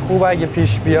خیلی خوب اگه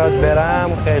پیش بیاد برم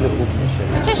خیلی خوب میشه.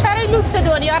 کشورهای لوکس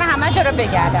دنیا رو همه جا رو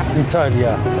بگردم.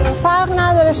 ایتالیا فرق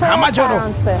نداره، شاید همه جا رو.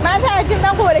 فرانسه. من ترجیح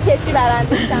میدم قوره کشتی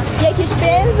برندشم. یکیش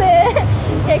بنزه،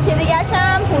 یکی دیگه‌ش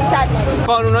هم 500 میلیون.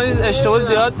 قانونای اشتباه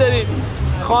زیاد داریم.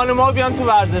 خانم‌ها بیان تو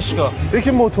ورزشگاه.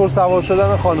 یکی موتور سوار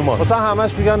شدن خانم‌ها. مثلا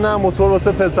همش میگن نه موتور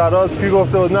واسه پسراست. کی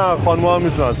گفته نه خانم‌ها هم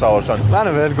میتونن سوار شن.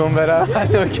 منو ولگم برم.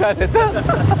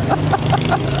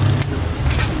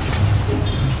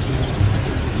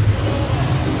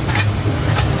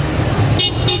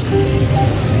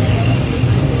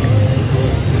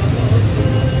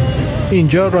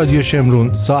 اینجا رادیو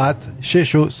شمرون، ساعت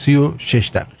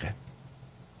 6:36.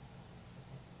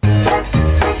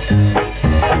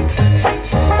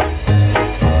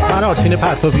 من آرتین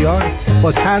پرتویان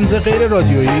با طنز غیر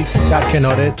رادیویی در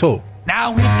کنار تو.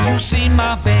 Now if you see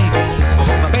my baby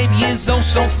is oh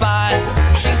so fine.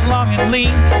 She's long and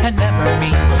lean and never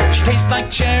mean. She tastes like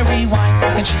cherry wine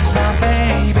and she's my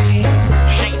baby.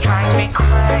 She drives me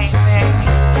crazy.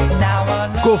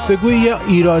 گفتگوی یه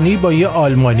ایرانی با یه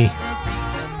آلمانی.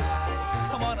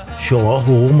 شما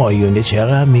حقوق مایونه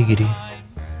چقدر میگیری؟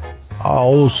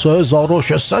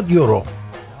 3600 یورو.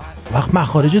 وقت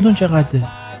مخارجتون چقدره؟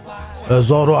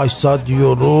 1800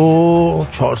 یورو،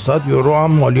 400 یورو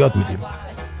هم مالیات میدیم.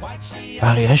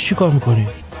 بقیهش چی کار میکنی؟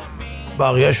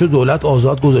 بقیهش رو دولت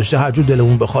آزاد گذاشته هر جور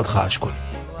دلمون بخواد خرج کنیم.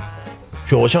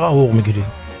 شما چقدر حقوق میگیرید؟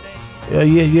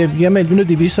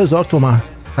 1,200,000 تومان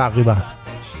تقریبا.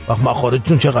 وقت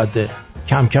مخارجتون چقدره؟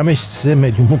 کم کمش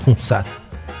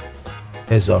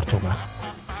 3,500,000 تومان.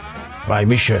 وای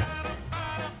میشه.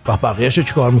 وقت بقیهش رو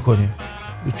چی کار میکنیم؟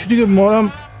 چی دیگه، ما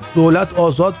هم دولت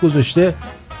آزاد گذاشته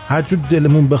هر جور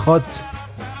دلمون بخواد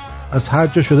از هر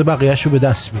جا شده بقیه‌شو به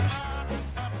دست میاریم.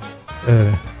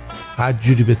 هر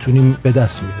جوری بتونیم به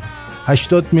دست میاریم.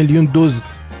 80 میلیون دزد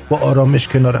با آرامش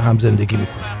کنار هم زندگی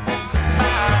میکنیم.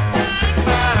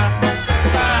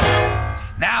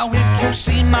 Now if you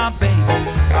see my baby,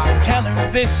 tell her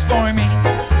this for me.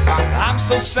 I'm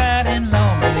so sad and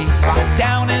lonely,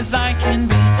 down as I can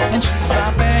be, and she's my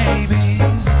baby.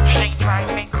 She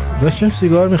drives me. داشتم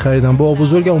سیگار میخریدم، با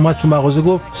بزرگم اومد تو مغازه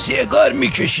گفت سیگار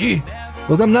میکشی؟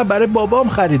 گفتم نه برای بابام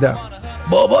خریدم.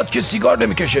 بابات که سیگار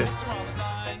نمیکشه.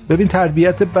 ببین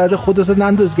تربیت بعد خودت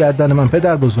ننداز گردن من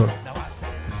پدر بزرگ.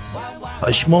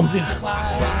 پشمام ریخت.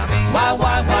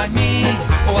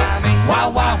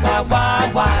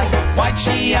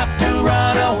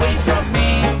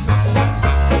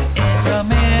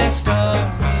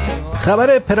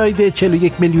 خبر پراید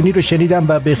 41 میلیونی رو شنیدم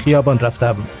و به خیابان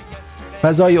رفتم.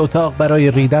 فضای اتاق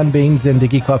برای ریدن به این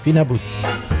زندگی کافی نبود.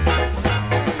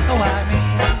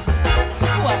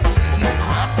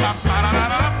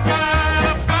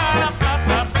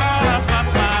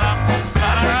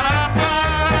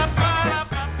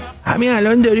 همین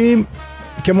الان داریم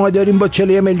که ما داریم با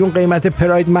 41 میلیون قیمت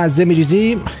پراید مزه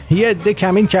میریزیم. یه عده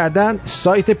کمین کردن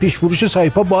سایت پیشفروش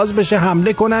سایپا باز بشه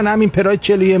حمله کنن همین پراید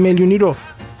 41 میلیونی رو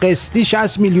قسطی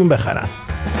 60 میلیون بخرن.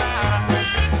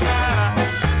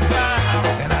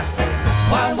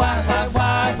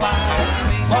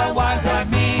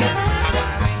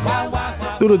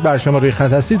 درود بر شما، روی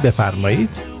خط هستید، بفرمایید.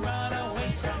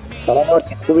 سلام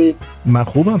آرتین، خوبی؟ من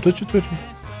خوبم، تو چطوری؟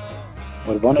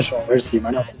 قربان شما، مرسی.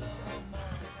 منم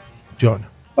جان.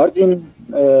 آرتین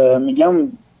میگم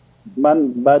من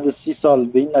بعد 30 سال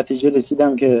به این نتیجه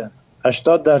رسیدم که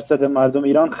 80% مردم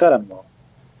ایران خرن ما.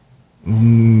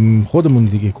 خودمون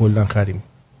دیگه کلا خریم.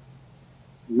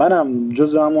 منم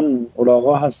جز همون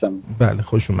الاغا هستم. بله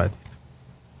خوش اومدید.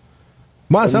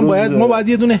 ما اصلا باید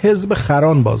یه دونه حزب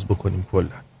خران باز بکنیم کلا.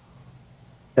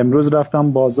 امروز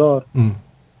رفتم بازار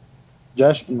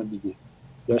جشن دیگه،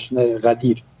 جشن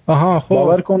قدیر. آها خب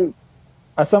باور کن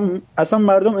اصلا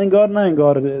مردم انگار نه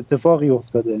انگار اتفاقی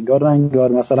افتاده، انگار نه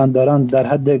انگار مثلا دارن در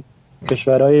حد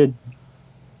کشورهای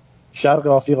شرق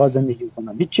آفریقا زندگی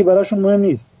میکنن، هیچی براشون مهم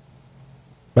نیست.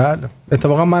 بله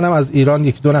اتفاقا منم از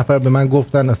ایران 1-2 نفر به من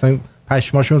گفتن اصلا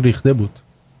پشماشون ریخته بود.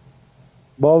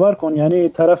 باور کن یعنی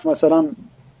طرف مثلا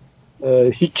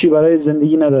هیچی برای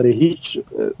زندگی نداره، هیچ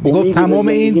میگفت تمام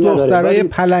این دخترای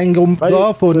پلنگ و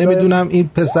گاف و نمیدونم این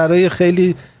پسرای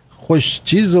خیلی خوش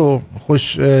چیز و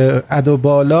خوش ادا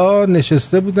بالا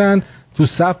نشسته بودن تو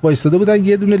صف وایساده بودن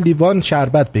یه دونه لیوان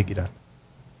شربت بگیرن.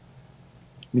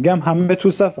 میگم همه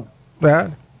تو صفن. بله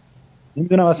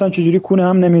نمیدونم اصلا چجوری کونه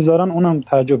هم نمیذارن، اونم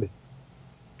تعجبه.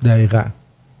 دقیقاً.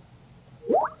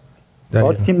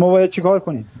 آرتین ما باید چیکار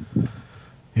کنیم؟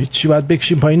 هیچی، باید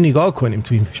بکشیم پایین نگاه کنیم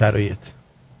تو این شرایط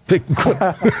فکر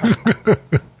میکنم.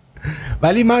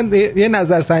 ولی من یه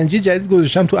نظرسنجی جدید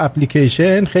گذاشتم تو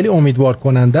اپلیکیشن، خیلی امیدوار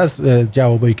کننده است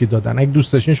جوابایی که دادن. اگه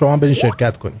دوست داشتین شما برین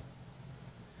شرکت کنین.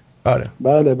 آره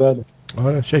بله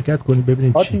آره شرکت کنین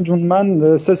ببینید چی. آرتین جون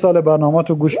من 3 سال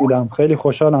برنامه‌تو گوش میدم، خیلی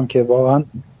خوشحالم که واقعا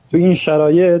تو این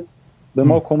شرایط به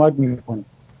ما کمک میکنی.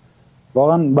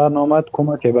 واقعا برنامه‌ت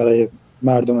کمکه برای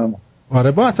مردم ما.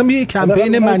 آره با اصلا یه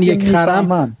کمپین من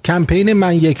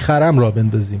یک خرم را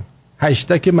بندازیم.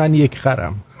 هشتگ من یک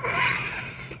خرم.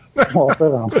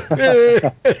 موافقم. 100%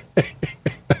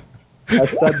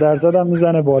 هم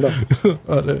میزنه بالا.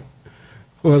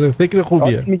 آره فکر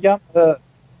خوبیه. میگم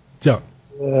جان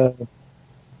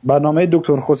برنامه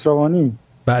دکتر خسروانی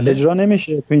بله اجرا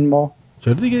نمیشه تو این ماه؟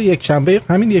 چرا دیگه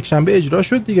همین یک شنبه اجرا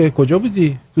شد دیگه. کجا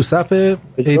بودی؟ تو صف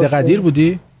عید قدیر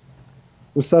بودی؟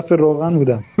 تو صف روغن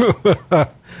بودم.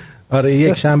 آره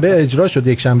یک شنبه اجرا شد،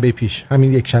 یک شنبه پیش،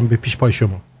 همین یک شنبه پیش پای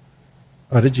شما.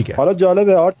 آره جیگر. حالا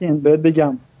جالبه آرتین بهت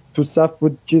بگم، تو صف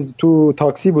تو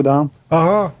تاکسی بودم.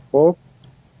 آها خب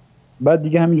بعد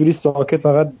دیگه همینجوری ساکت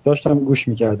فقط داشتم گوش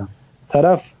میکردم.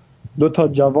 طرف 2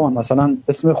 جوان مثلا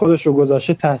اسم خودش رو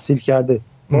گذاشته تحصیل کرده،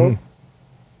 خب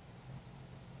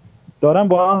دارم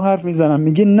با هم حرف میزنم،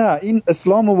 میگه نه این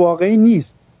اسلام واقعی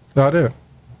نیست. آره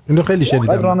اینو خیلی شنیدم.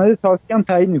 بعد راننده تاکسی هم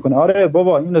تایید میکنه آره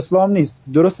بابا این اسلام نیست،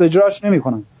 درست اجراش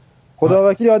نمیکنن. خدا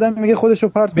وکیلی آدم میگه خودشو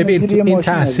پرت کنه زیر یه ماشین. این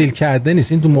تحصیل کرده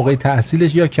نیست، این تو موقع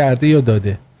تحصیلش یا کرده یا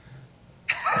داده.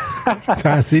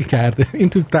 تحصیل کرده، این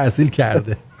تو تحصیل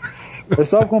کرده.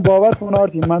 حساب کن باور کن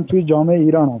آرتین من توی جامعه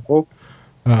ایرانم، خب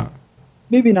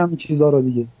میبینم این چیزا رو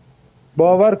دیگه.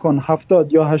 باور کن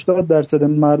 70 یا 80%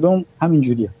 مردم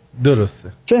همینجوریه. درسته.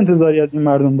 چه انتظاری از این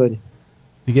مردم داری؟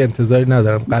 دیگه انتظاری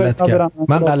ندارم. غلط کردم.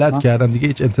 من غلط کردم دیگه،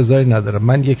 هیچ انتظاری ندارم.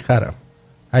 من یک خرم.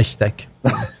 هشتگ.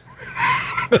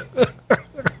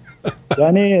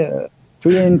 یعنی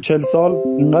توی این 40 سال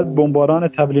اینقدر بمباران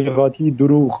تبلیغاتی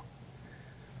دروغ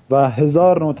و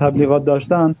 1000 نوع تبلیغات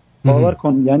داشتن، باور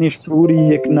کن یعنی شعوری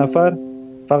یک نفر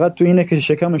فقط تو اینه که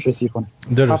شکمش رو سیر کنه.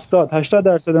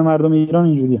 70-80% مردم ایران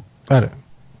اینجوریه. آره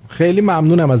خیلی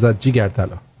ممنونم ازت جیگر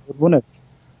طلا. قربونت.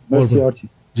 مرسی آرتی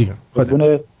جیگر.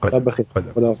 قربونت. شب بخیر.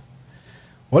 خدا.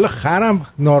 والا خرم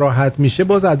ناراحت میشه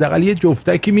باز حداقل یه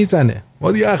جفتکی میزنه.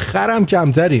 ما دیگه خرم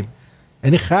کمتریم.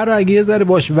 یعنی خر رو اگه یه ذره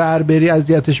باش ور بری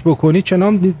اذیتش بکنی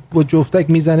چنان با جفتک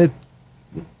میزنه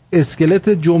اسکلت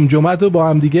جمجمت رو با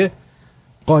هم دیگه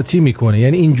قاطی میکنه.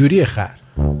 یعنی اینجوری خر.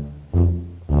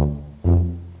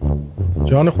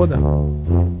 جان خودم.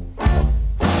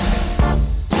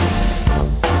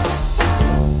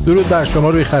 درود بر شما،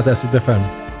 روی خط هستید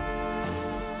بفرمایید.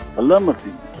 الله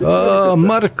مرسی.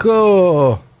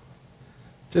 مارکو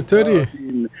چطوری؟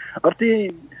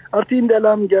 آرتین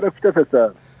دلم گرفته پسر.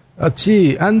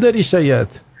 چی؟ اندری شاید؟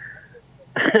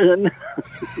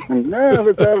 نه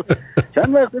پسر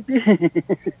چند وقت پیش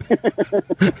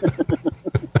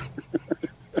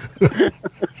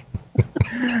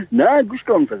نه گوش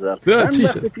کن پسر، چند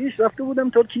وقت پیش رفته بودم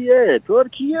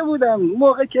ترکیه بودم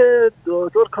موقع که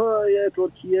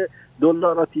ترکیه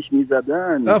دلار آتیش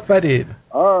میزدن. آفرین.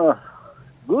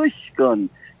 گوش کن،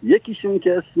 یکیشون که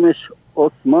اسمش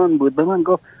عثمان بود به من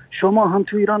گفت شما هم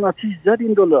تو ایران آتیش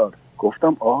زدین دلار؟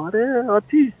 گفتم آره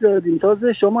آتیش زدیم،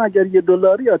 تازه شما اگر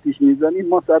 $1 آتیش میزنید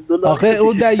ما $100. آخه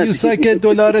اون دیوسا که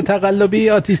دلار تقلبی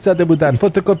آتیش زده بودن،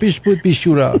 فتوکپیش بود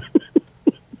بیشورا.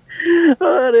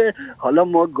 آره حالا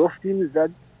ما گفتیم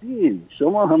زدیم،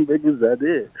 شما هم بگو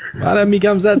زده. منم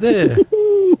میگم زده.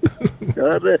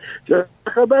 آره چه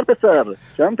خبر پسر؟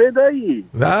 کم پیدایی؟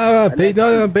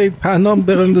 پیدا پهنام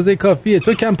به اندازه کافیه.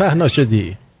 تو کم پهنا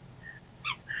شدی.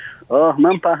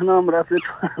 من پهنام رفت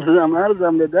تو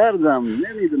ارزم به درزم.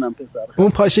 نمیدونم پسر. اون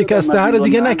پا شکسته رو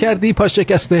دیگه نکردی؟ پا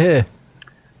شکسته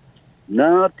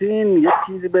نه تین یک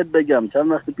چیزی بهت بگم.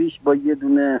 چند وقت پیش با یه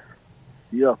دونه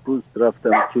سیاه پوست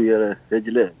رفتم توی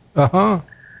رجله.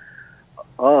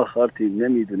 آها خارتین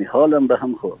نمیدونی حالم به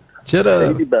هم خورد. چرا؟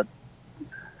 خیلی بد.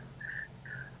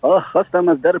 خواستم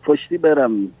از در پشتی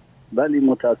برم ولی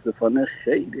متاسفانه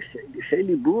خیلی خیلی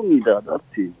خیلی بو میداد.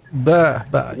 به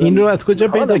این رو از کجا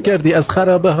پیدا کردی؟ از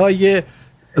خرابه های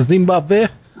زیمبابوه؟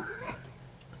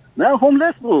 نه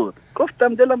هوملس بود.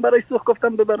 گفتم دلم برای سوخت،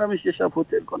 گفتم ببرمش یه شب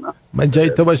هتل کنم. من جای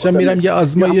تو باشم میرم یه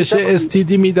آزمایش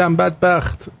STD میدم.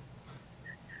 بدبخت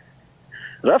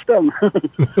رفتم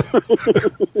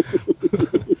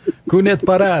کونت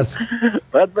پاره است.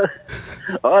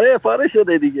 آره پاره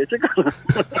شده دیگه چه کنم.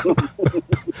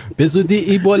 به زودی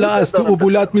ایبولا از تو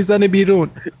عبولات میزنه بیرون.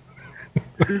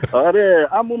 آره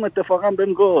عموم اتفاقا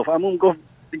بهم گفت. عموم گفت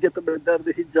دیگه تو به درد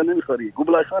هیچ جا نمیخوری.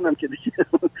 گوبلای خانم که دیگه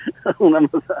اونم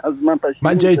از من پشیمون.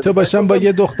 من جای تو باشم با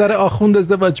یه دختر آخوند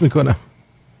ازدواج میکنم.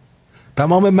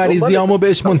 تمام مریضیامو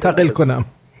بهش منتقل کنم.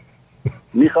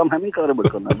 میخوام همین کارو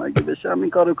بکنم. اگه بشه همین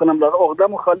کارو کنم. لاغه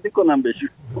عقده‌مو خالی کنم بهش.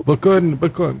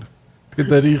 بکن که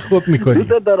داری خوب میکنی.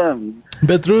 دوست دارم.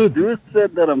 بدرود. دوست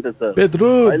دارم پسر.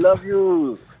 بدرود. I love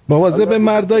you. مواظب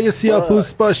مردای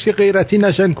سیاه‌پوست باش که غیرتی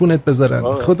نشن کونت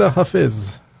بذارن. خدا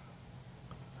حافظ.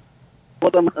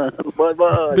 بای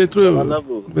بای.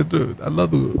 بدرود. الله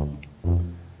بو.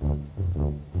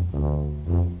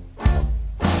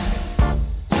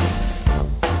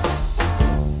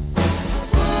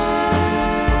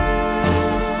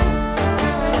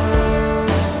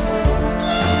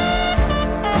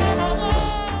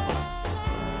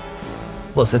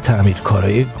 واسه تعمیر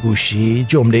کارهای گوشی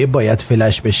جمله باید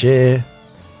فلش بشه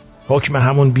حکم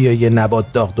همون بیا یه نبات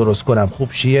داغ درست کنم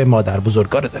خوب شیه مادر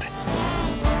بزرگاره داره.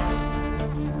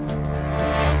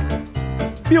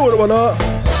 بیا برو بالا.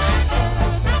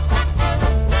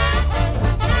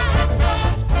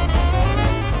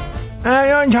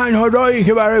 الان تنها راهی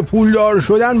که برای پولدار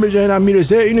شدن به ذهنم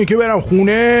میرسه اینه که برم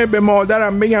خونه به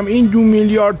مادرم بگم این 2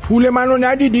 میلیارد پول منو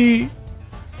ندیدی؟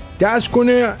 دست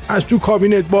کنه از تو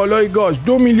کابینت بالای گاز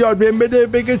 2 میلیارد بهم بده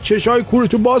بگه چشای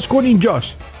کورتو باز کن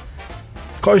اینجاست.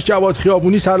 کاش جواد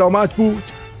خیابونی سلامت بود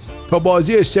تا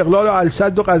بازی استقلال و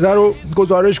الصد و قزر رو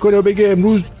گزارش کنه و بگه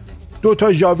امروز 2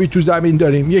 تا ژاوی تو زمین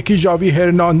داریم. یکی ژاوی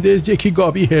هرناندز یکی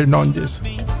گابی هرناندز.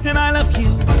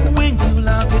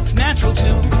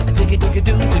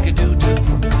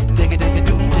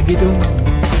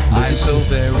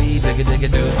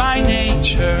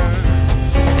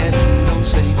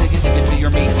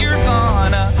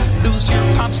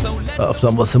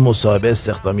 رفتم واسه مصاحبه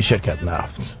استخدامی شرکت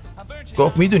نفت.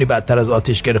 گفت میدونی بدتر از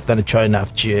آتش گرفتن چای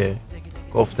نفت چیه؟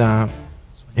 گفتم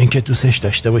اینکه دوستش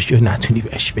داشته باشی و نتونی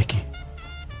بهش بگی.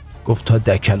 گفت تا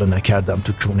دکلو نکردم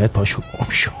تو کونت پاشو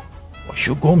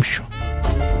گم شو.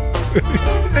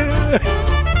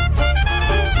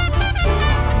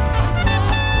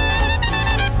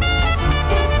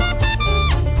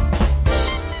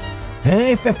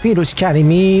 حیف فیروز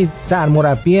کریمی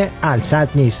سرمربی الصد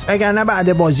نیست، وگرنه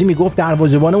بعد بازی میگفت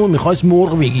دروازه‌بانمون میخواست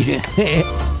مرغ بگیره.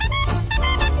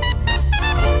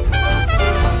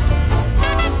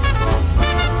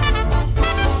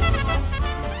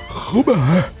 خوبه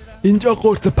اینجا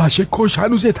قرص پشه کش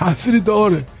هنوز یه تأثیری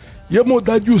داره. یه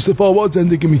مدت یوسف آباد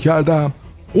زندگی میکردم.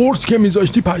 قرص که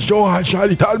میذاشتی پشه ها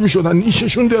حشری تر میشدن،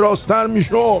 نیششون درازتر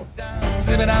میشد.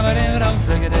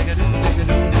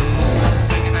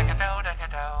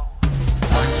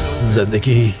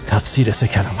 زندگی تفسیر 3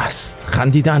 کلمه است: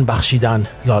 خندیدن، بخشیدن،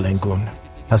 لالنگون.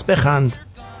 پس بخند،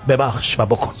 ببخش و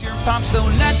بکن.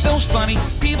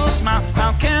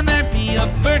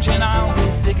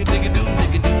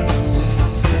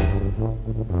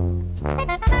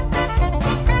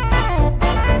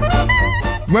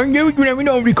 من نمیدونم این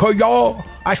آمریکایی‌ها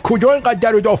از کجا اینقدر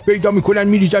در و داف پیدا میکنن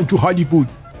میریزن تو هالیوود.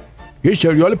 یه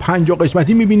سریال 50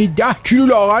 قسمتی میبینی 10 کیلو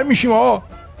لاغر میشیم ها.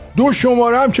 2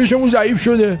 شماره هم چشمون ضعیف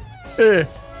شده.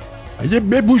 اگه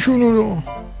بپوشون اونو.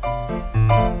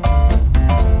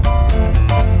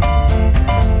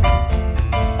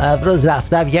 ابروز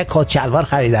رفتم یه کت شلوار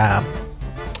خریدم.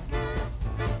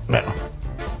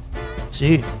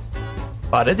 چی؟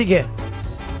 آره دیگه.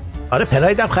 آره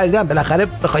پراید هم خریدم. بالاخره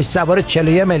بخوای سوار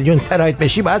 41 میلیون پراید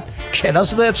بشی باید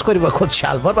کلاس رو حفظ کنی، با کت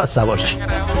شلوار باید سوار شی.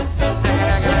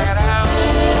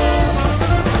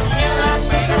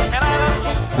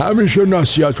 همیشه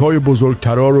نصیحت‌های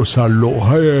بزرگترا رو سر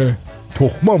لوحه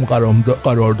تخمام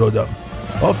قرار دادم.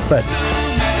 آفرین.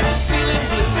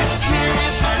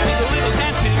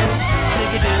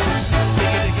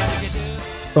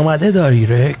 اومده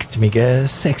دایرکت میگه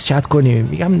سکس چت کنیم،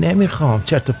 میگم نمیخوام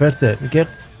چرت و پرته، میگه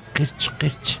قرچ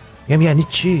قرچ، میگم یعنی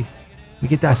چی؟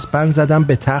 میگه دستبند زدم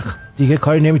به تخت دیگه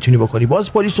کاری نمیتونی بکنی.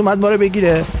 باز پلیس اومد ما رو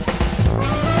بگیره.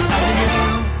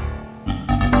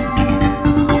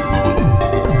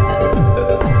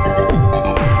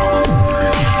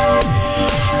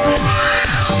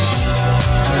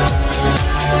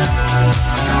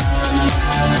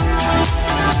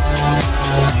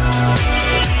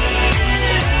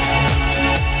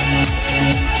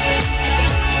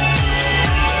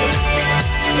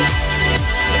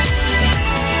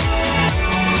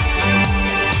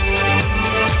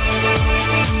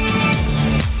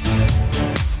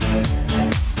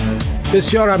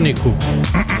 بسیار هم نیکو.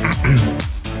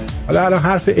 حالا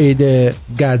حرف عید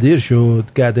گدیر شد،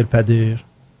 گدر پدر.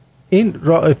 این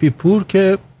رائفی پور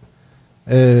که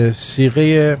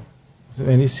صیغه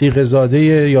یعنی صیغه زاده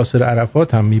یاسر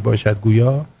عرفات هم می باشد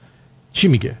گویا، چی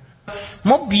میگه؟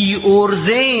 ما بی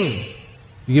ارزه‌ایم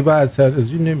دیگه بعد سر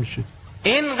از این نمیشه،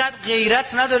 اینقدر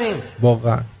غیرت نداریم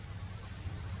واقعا.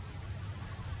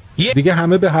 دیگه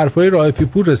همه به حرفای رائفی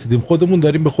پور رسیدیم، خودمون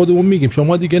داریم به خودمون میگیم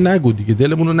شما دیگه نگو دیگه،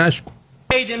 دلمونو نشکن.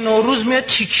 عید نوروز میاد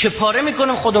تیکه پاره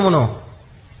میکنیم خودمونو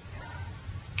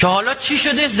که حالا چی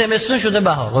شده؟ زمستون شده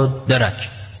بهار، درک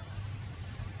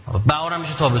بهار هم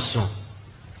میشه تابستون.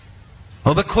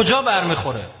 و به کجا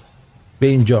برمیخوره؟ به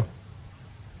اینجا.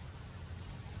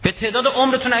 به تعداد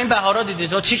عمرتون این بهارا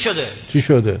دیدید چی شده؟ چی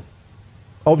شده؟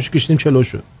 آبش کشتیم چلو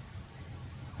شد.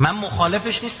 من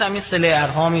مخالفش نیستم این سله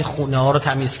ارهام، این خونه ها رو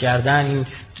تمیز کردن،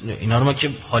 اینا رو ما که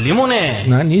حالیمونه.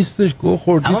 نه نیستش، گو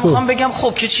خوردی تو. اما میخوام بگم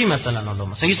خب که چی مثلا حالا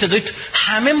مثلا یه صدای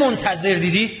همه منتظر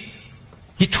دیدی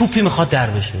یه توپی میخواد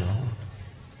در بشه،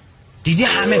 دیدی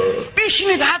همه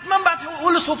بشینید حتما بعد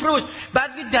اول سفره باش، بعد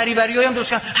دریوریایی هم درست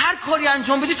کردن، هر کاری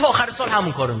انجام بدی تا آخر سال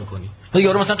همون کارو میکنی.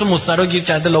 یارو مثلا تو مسترا گیر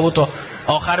کرده لابد تا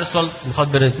آخر سال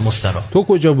میخواد بره مسترا. تو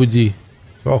کجا بودی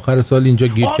تا آخر سال اینجا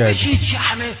گیر کردی؟ چی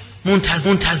همه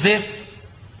منتظر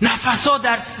نفسا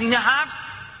در سینه حبس،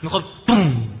 میخواد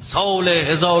بوم سال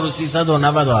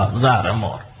 1397 زهر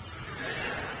مار.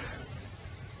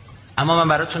 اما من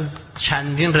براتون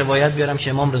چندین روایت بیارم که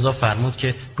امام رضا فرمود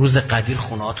که روز قدیر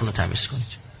خونه‌هاتون رو تمیز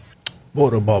کنید.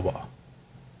 برو بابا.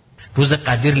 روز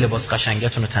قدیر لباس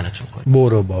قشنگتون رو تنتون کنید.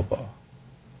 برو بابا.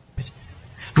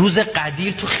 روز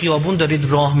قدیر تو خیابون دارید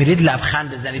راه میرید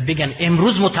لبخند بزنید بگن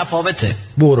امروز متفاوته.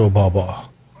 برو بابا.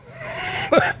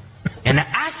 یعنی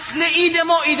اصل عید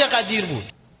ما عید قدیر بود.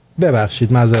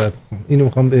 ببخشید معذرت، اینو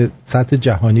میخوام به سطح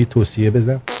جهانی توصیه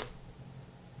بزنم.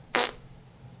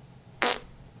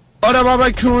 آره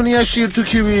بابا کونی شیر تو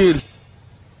کیویل.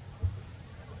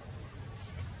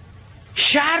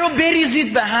 شهر رو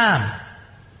بریزید به هم.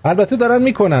 البته دارن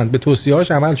میکنن، به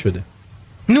توصیه‌هاش عمل شده.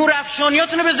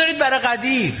 نورافشانیاتون رو بذارید برای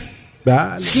قدیر.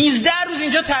 بله. 13 روز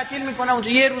اینجا تعطیل میکنن، اونجا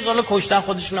یه روز حالا کشتن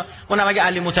خودشونا. اونم اگه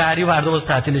علی مطهری و هر دو باز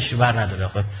تعطیلش بر نداره.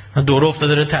 آخه دوره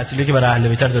افتاده داره تعطیلی که برای اهل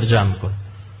بیت داره جمع میکنه.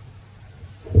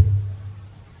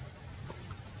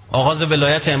 آغاز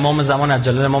ولایت امام زمان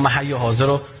عجل امام حی و حاضر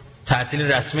رو تعطیل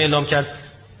رسمی اعلام کرد.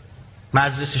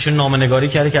 مجلسشون نامه‌نگاری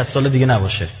کرده که از سال دیگه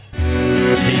نباشه.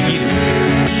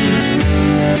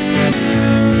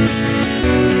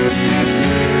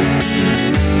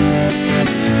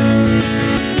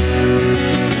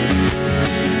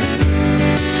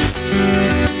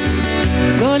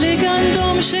 گل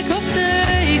گندم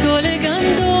شکفته گل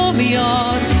گندم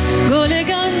یار، گل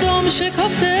گندم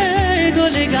شکفته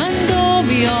گل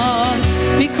گندم یار،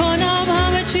 میکنم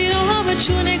همه چی رو همه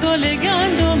چونه گل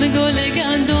گندم گل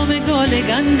گندم گل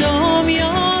گندم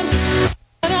یار،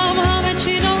 میکنم همه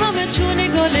چی رو همه چونه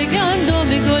گل گندم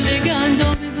گل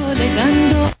گندم گل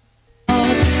گندم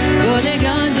گل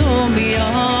گندم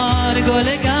یار،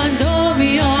 گل گندم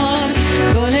یار،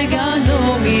 گل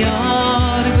گندم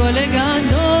یار، گل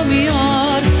گندم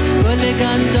یار، گل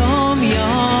گندم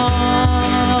یار.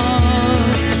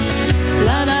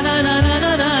 لا لا لا لا لا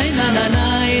لا لا لا لا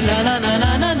لا لا لا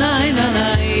لا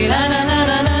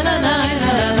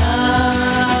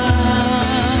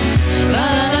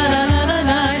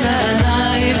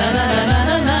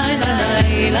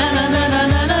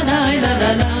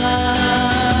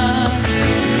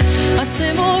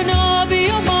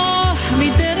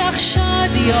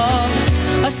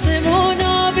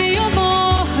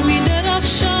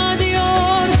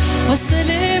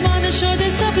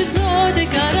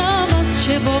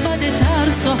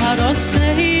ترس و هراس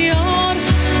یار،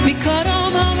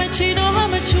 میکارم همه چی رو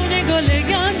همه چونه گل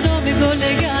گندم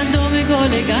گل گندم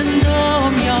گل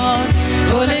گندم یار،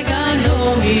 گل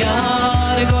گندم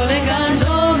یار، گل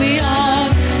گندم یار،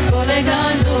 گل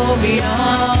گندم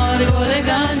یار، گل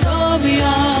گندم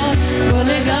یار،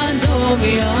 گل گندم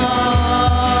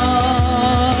یار.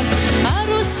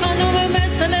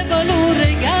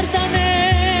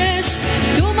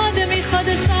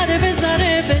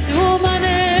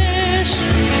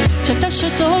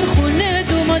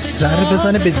 سر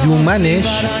بزنه به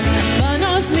دومنش.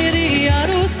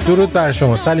 درود بر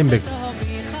شما. سلیم بگو.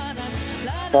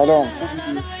 سلام.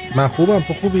 من خوبم،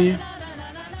 تو خوبی؟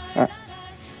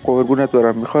 قربونت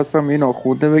برم. میخواستم این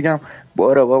آخونده بگم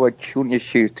بارا بابا کون یه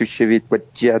شیر تو شوید با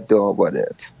جد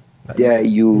آبادت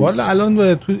دیوز. والا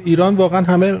الان تو ایران واقعا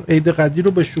همه عید قدیر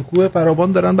رو به شکوه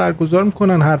فراوان دارن برگزار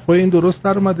میکنن. حرفای این درست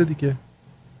در اومده دیگه.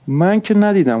 من که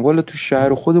ندیدم والا، تو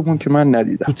شهر خودمون که من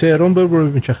ندیدم. تو تهران برو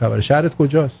ببین چه خبره. شهرت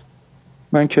کجاست؟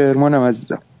 من کرمانم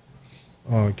عزیزم.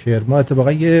 کرمان.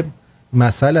 اتفاقا یه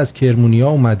مسئله از کرمونیا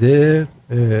اومده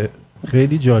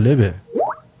خیلی جالبه.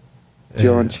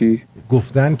 جان چی؟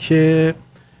 گفتن که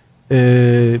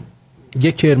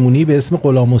یه کرمونی به اسم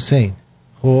غلام حسین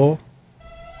خب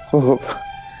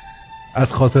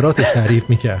از خاطراتش تعریف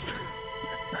میکرد.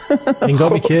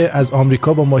 هنگامی که از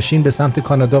آمریکا با ماشین به سمت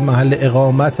کانادا محل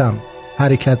اقامتم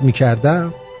حرکت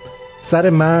میکردم، سر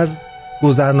مرز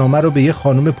گذرنامه رو به یه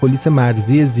خانم پلیس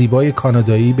مرزی زیبای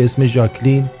کانادایی به اسم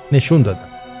ژاکلین نشون دادم.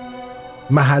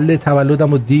 محل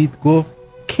تولدم رو دید، گفت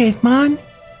کرمان؟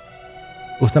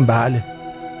 گفتم بله.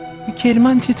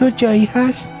 کرمان چطور جایی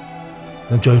هست؟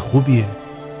 جای خوبیه.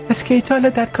 از کی تا حالا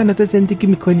در کانادا زندگی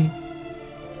میکنی؟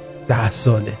 10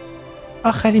 ساله.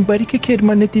 آخرین باری که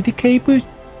کرمان دیدی کی بود؟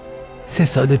 3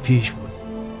 سال پیش بود.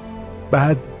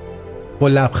 بعد با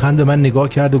لبخند به من نگاه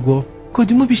کرد و گفت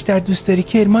کدومو بیشتر دوست داری،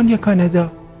 کرمان یا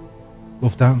کانادا؟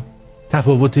 گفتم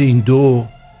تفاوت این دو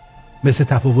مثل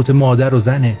تفاوت مادر و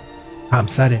زنه.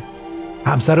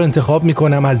 همسر رو انتخاب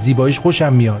میکنم، از زیباییش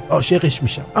خوشم میاد، عاشقش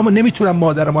میشم، اما نمیتونم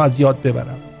مادرمو از یاد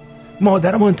ببرم.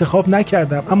 مادرمو انتخاب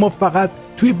نکردم اما فقط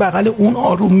توی بغل اون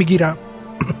آروم میگیرم.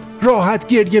 راحت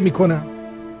گریه میکنم.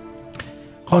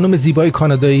 خانم زیبای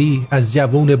کانادایی از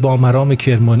جوان با مرام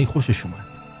کرمانی خوشش اومد.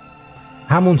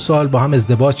 همون سال با هم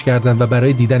ازدواج کردن و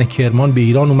برای دیدن کرمان به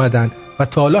ایران اومدن و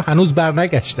تا حالا هنوز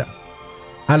برنگشتن.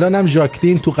 الانم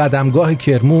ژاکلین تو قدمگاه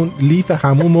کرمون لیف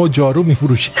حموم و جارو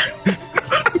میفروشه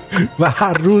و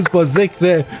هر روز با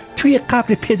ذکر توی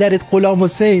قبر پدرت غلام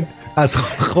حسین از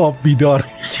خواب بیدار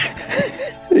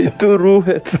میشه. تو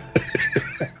روحت.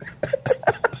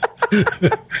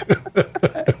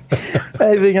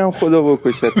 ای بگم خدا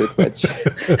بکشتت بچه.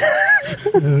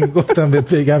 گفتم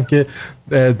بهت بگم که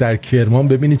در کرمان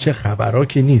ببینی چه خبرها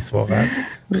که نیست واقعا.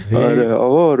 آره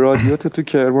آقا رادیوت تو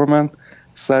کرمان من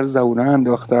سر زبونه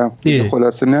انداختم.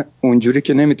 خلاصه نه اونجوری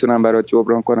که نمیتونم برات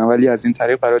جبران کنم ولی از این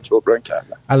طریق برات جبران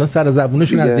کردم. الان سر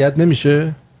زبونشون اذیت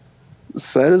نمیشه؟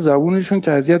 سر زبونشون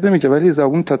که اذیت نمیشه ولی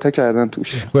زبون تاتا کردن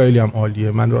توش. خیلی هم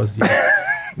عالیه، من راضیم.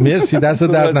 مرسی، دست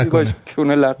درد نکنه.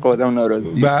 چونه لق آدم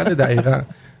ناراضی. بله دقیقاً.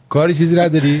 کاری چیزی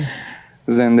نداری؟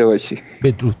 زنده باشی.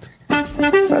 بدرود.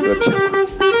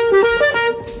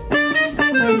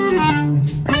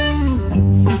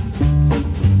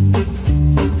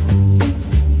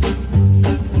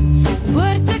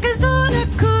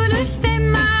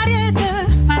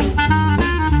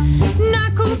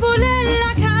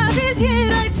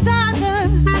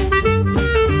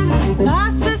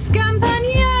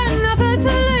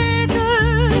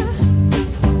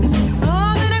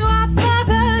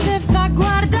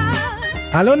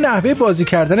 الان نحوه بازی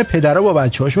کردن پدرها با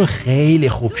بچه‌هاشون خیلی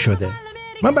خوب شده.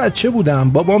 من بچه بودم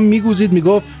بابام میگوزید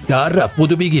میگفت در رفت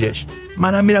بودو بگیرش.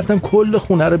 منم میرفتم کل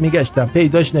خونه رو میگشتم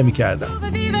پیداش نمیکردم.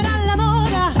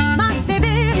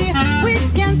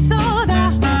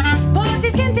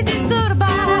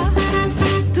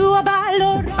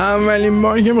 اولین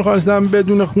بار که میخواستم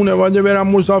بدون خانواده برم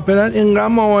مسافرت اینقدر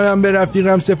مامانم به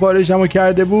رفیقم سفارشمو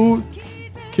کرده بود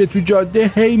که تو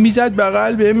جاده هی میزد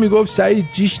بغل بهم میگفت سعید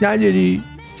جیش نداری؟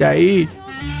 سعید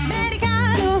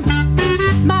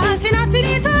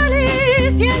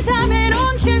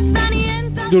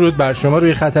درود بر شما،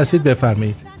 روی خط هستید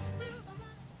بفرمایید.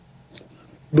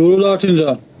 درود آرتین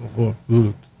جان.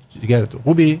 درود جیگرتون.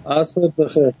 خوبی؟ عصرت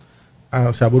بخیر.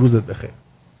 شب و روزت بخیر.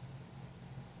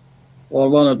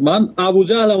 قربانت. من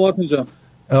ابوجهل آرتین جان.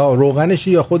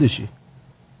 روغنشی یا خودشی؟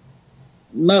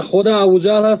 نه خود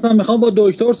ابوجهل هستم. میخوام با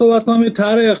دکتر صحبت کنم، یه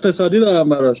طرح اقتصادی دارم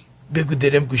براش. بگو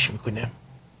دلم گوش میکنم.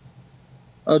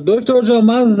 دکتر جان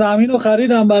من زمین رو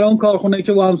خریدم برای اون کارخونه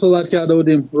که با هم صحبت کرده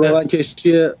بودیم، روغن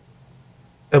کشتی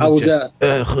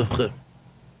ابوجهل. خوب.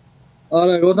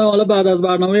 آره گفتم حالا بعد از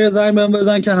برنامه یه زنگ بهم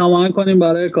بزن که هماهنگ کنیم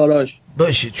برای کاراش.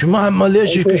 باشه چون ما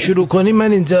حمالیاشو که شروع کنیم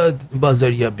من اینجا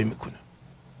بازاریابی میکنم.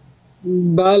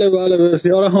 بله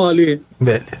بسیار عالی.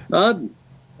 بله. بعد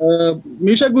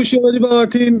میشه گوشی بدی به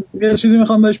آرتین؟ یه چیزی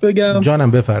میخوام بهش بگم.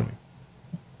 جانم بفرمایید.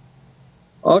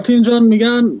 آرتین جان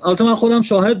میگن، البته من خودم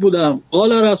شاهد بودم،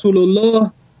 قال رسول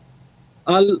الله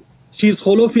چیز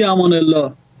خلو فی امان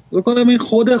الله. بکنم این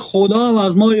خود خدا هم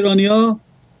از ما ایرانی‌ها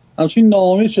همچین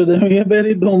ناامید شده میگه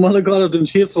برید دنبال کارتون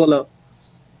چیز خلا.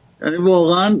 یعنی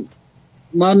واقعا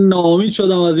من ناامید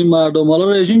شدم از این مردم.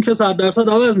 حالا رژیم که 100%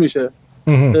 عوض میشه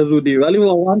به زودی، ولی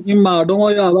واقعا این مردم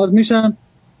آیا عوض میشن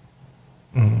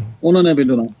اونو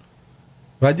نمیدونم.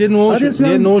 بعد یه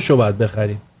نوشو باید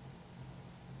بخریم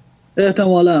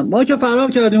احتمالا. ما که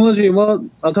فرار کردیم حاجی، ما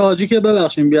حاجی که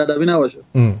ببخشیم بیادبی نباشه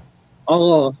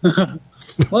آقا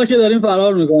ما که داریم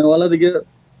فرار میکنیم والا دیگه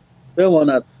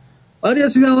بماند. ولی یه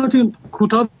چیزی هم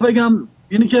کوتاه بگم،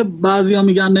 اینی که بعضیا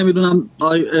میگن نمیدونم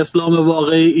اسلام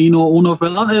واقعی اینو اونو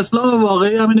فلان، اسلام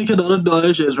واقعی هم اینه که داره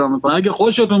داعش اجرا میکنه. اگه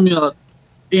خوشتون میاد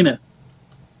اینه.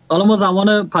 حالا ما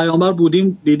زمان پیامبر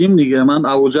بودیم دیدیم دیگه، من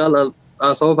ابوجهل از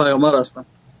اصحاب پیامبر هستم.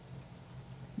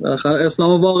 بالاخره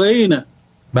اسلام واقعی اینه.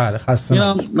 بله خسته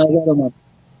اینم نظر من.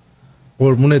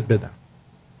 قربونت بدم.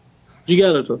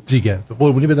 جیگرتو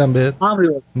قربونی بدم بهت.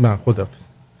 من خداحافظ.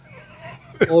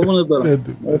 قربونت برم.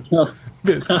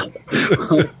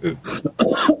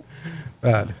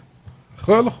 بله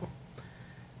خیلی خوب.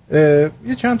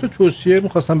 یه چند تا توصیه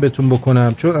میخواستم بهتون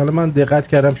بکنم، چون الان من دقت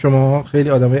کردم شما خیلی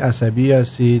آدمای عصبی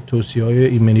هستید، توصیه‌های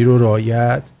ایمنی رو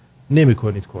رعایت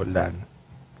نمی‌کنید کلاً.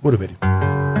 برو بریم.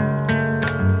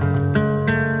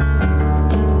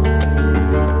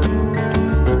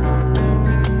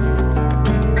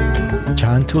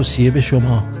 چند توصیه به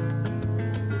شما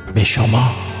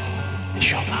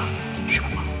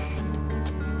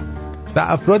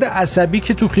به افراد عصبی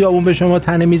که تو خیابون به شما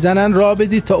تنه میزنن راه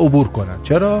بدید تا عبور کنن.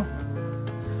 چرا؟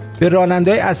 به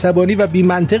راننده‌های عصبانی و بی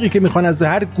منطقی که میخوان از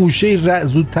هر گوشه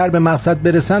زودتر به مقصد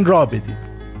برسن راه بدید.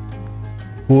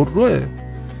 بروه.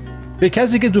 به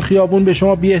کسی که تو خیابون به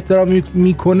شما بی احترامی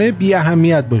میکنه بی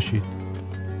اهمیت باشید.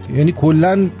 یعنی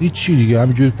کلاً هیچ چی دیگه،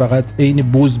 همینجوری فقط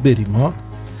عین بز بریم ها.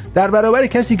 در برابر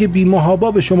کسی که بی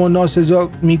محابا به شما ناسزا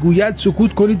میگوید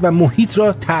سکوت کنید و محیط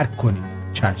را ترک کنید.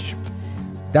 چشم.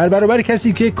 در برابر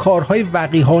کسی که کارهای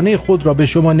وقیحانه خود را به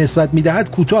شما نسبت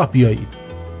میدهد کوتاه بیایید.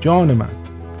 جان من.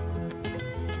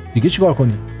 دیگه چیکار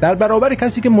کنید؟ در برابر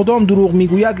کسی که مدام دروغ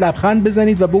میگوید لبخند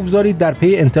بزنید و بگذارید در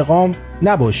پی انتقام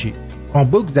نباشید.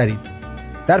 بگذارید.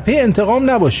 در پی انتقام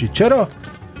نباشید. چرا؟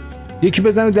 یکی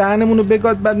بزنه دهنمون رو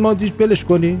بگاد بعد ما دیش بلش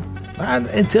کنیم؟ من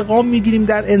انتقام میگیریم.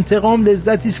 در انتقام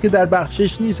لذتی است که در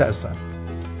بخشش نیست اصلا.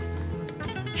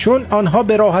 چون آنها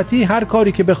به راحتی هر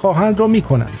کاری که بخواهند را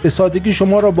میکنند. به سادگی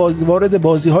شما را وارد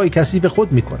بازی‌های کثیف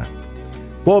خود میکنند.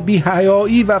 با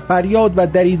بی‌حیایی و فریاد و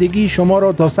دریدگی شما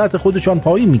را تا سطح خودشان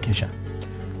پایین میکشند.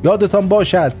 یادتان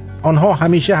باشد آنها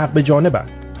همیشه حق به جانبند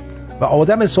و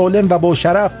آدم سالم و با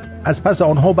شرف از پس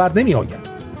آنها بر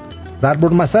نمیآید. ضرب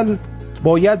المثل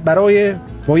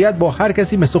باید با هر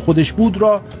کسی مثل خودش بود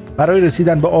را برای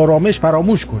رسیدن به آرامش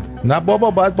فراموش کنید. نه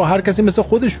بابا، باید با هر کسی مثل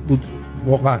خودش بود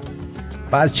واقعا.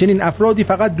 و از چنین افرادی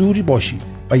فقط دوری باشید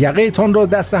و یقه‌تان را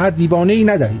دست هر دیوانه‌ای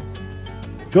ندهید.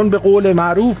 چون به قول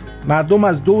معروف مردم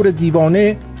از دور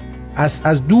دیوانه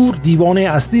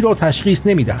اصلی را تشخیص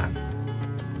نمی‌دهند.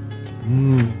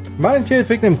 من که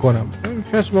فکر نمی‌کنم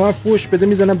کسی به من فوش بده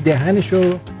میزنم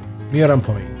دهنشو میارم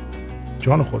پایین.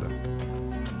 جان خودم.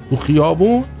 تو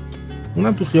خیابون،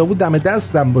 اونم تو خیابون دم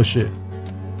دستم باشه،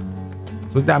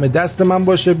 تو دم دست من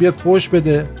باشه بیاد فوش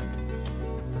بده.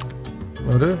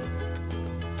 آره.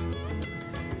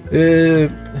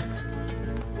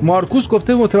 مارکوس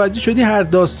گفته متوجه شدی هر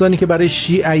داستانی که برای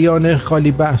شیعیان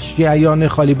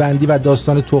خالی بندی و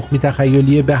داستان تخمی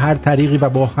تخیلیه به هر طریقی و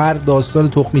با هر داستان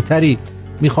تخمی تری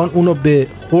میخوان اونو به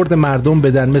خورد مردم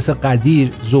بدن، مثل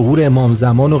قدیر، ظهور امام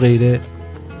زمان و غیره.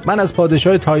 من از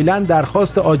پادشاه تایلند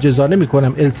درخواست عاجزانه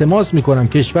میکنم، التماس میکنم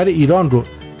کشور ایران رو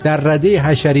در رده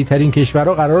حشری ترین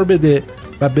کشورها قرار بده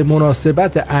و به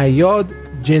مناسبت اعیاد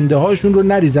جنده هاشون رو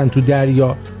نریزن تو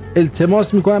دریا.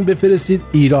 التماس میکنم بفرستید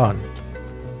ایران.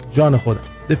 جان خودم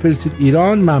بفرستید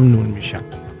ایران، ممنون میشم.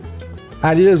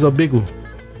 علیرضا بگو.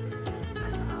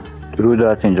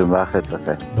 درود اینجا، وقتت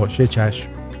بخیر باشه. چشم.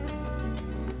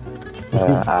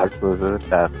 عرض بزرگ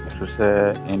در خصوص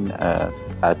این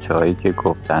بچه‌هایی که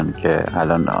گفتن که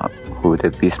الان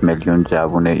حدود 20 میلیون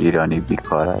جوان ایرانی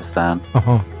بیکار هستن.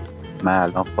 من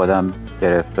الان خودم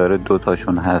گرفتار 2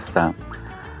 تاشون هستم.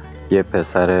 یه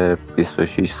پسر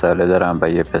 26 ساله دارم و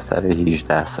یه پسر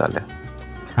 18 ساله.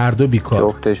 هر دو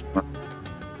بیکار.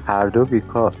 هر دو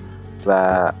بیکار.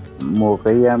 و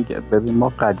موقعی هم که ببین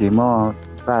ما قدیما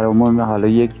برامون حالا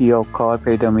یکی یا کار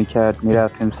پیدا میکرد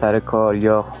میرفتیم سر کار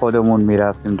یا خودمون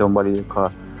میرفتیم دنبال یه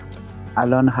کار.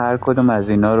 الان هر کدوم از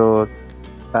اینا رو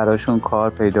براشون کار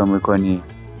پیدا میکنی،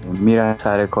 میرن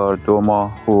سر کار، 2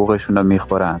 ماه حقوقشون رو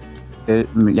میخورن.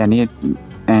 یعنی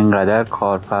انقدر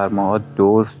کارفرماها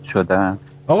دزد شدن.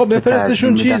 آقا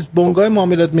بفرستشون چیز بنگاه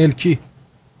معاملات ملکی.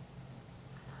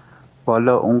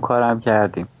 والا اون کارم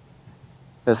کردیم.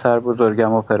 پسر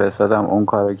بزرگم رو فرستادم اون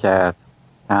کارو کرد.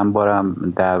 چند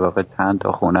بارم در واقع چند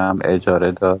تا خونم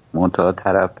اجاره داد، منتها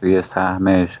طرف توی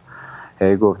سهمش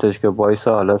هی گفتش که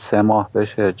وایسا حالا 3 ماه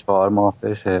بشه 4 ماه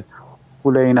بشه،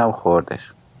 پول اینم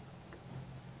خوردش.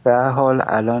 به هر حال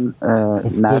الان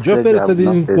کجا فرستادی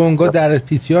این بونگا در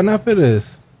پیتیا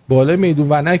نفرست، بالای میدون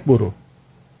ونک برو.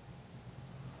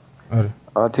 آره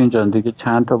آرتین جان دیگه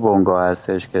چند تا بونگا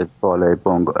هستش که بالای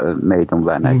میدون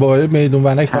ونک، بالای میدون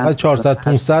ونک فقط 400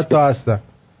 500 تا هستن،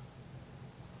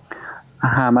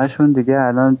 همشون دیگه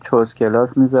الان چوز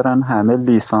کلاس میذارن، همه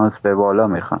لیسانس به بالا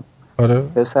میخوان. آره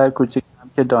پسر کوچیکم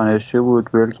که دانشجو بود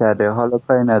ول کرده، حالا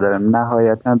کاری ندارم،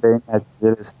 نهایتا به این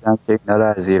نتیجه رسیدم که اینا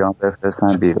رو از ایران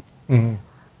بفرستن بیرون.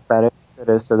 برای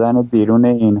فرستادن بیرون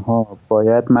اینها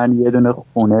باید من یه دونه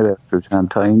خونه بفروشم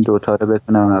تا این دوتا رو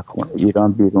بتونم از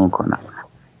ایران بیرون کنم.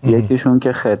 یکیشون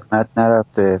که خدمت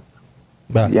نرفته،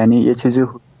 یعنی یه چیزی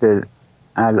حدود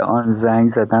الان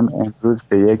زنگ زدم امروز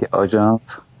به یک آژانس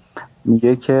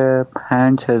میگه که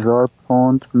 5000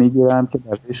 پوند میگیرم که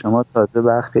برای شما تازه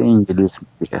وقت انگلیس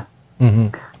میگیره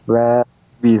و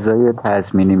ویزای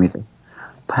تضمینی میده.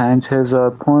 5000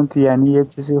 پوند یعنی یه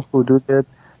چیزی حدود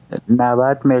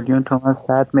 90 میلیون تومان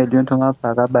 100 میلیون تومان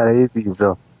فقط برای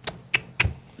ویزا.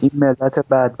 این ملت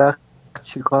بدبخت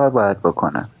چی کار باید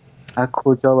بکنن؟ از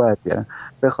کجا باید بیارن؟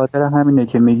 به خاطر همینه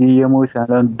که میگی یه موش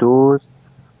الان دوست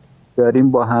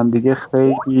داریم با هم دیگه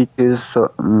خیلی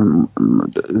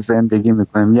زندگی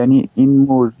میکنیم، یعنی این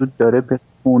موضوع داره به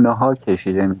خونه ها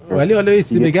کشیده میشه. ولی حالا یه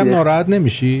چیزی بگم ناراحت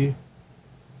نمیشی؟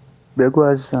 بگو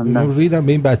عزیزم. ریدم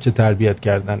به این بچه تربیت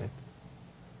کردنه.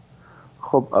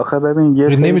 خب آخه ببین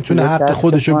یه نمیتونه حق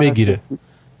خودشو بگیره،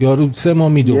 یارو 3 ماه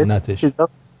میدونتش.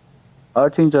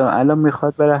 آرتین جان الان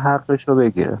میخواد بره حقشو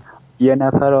بگیره، یه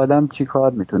نفر آدم چی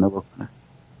کار میتونه بکنه؟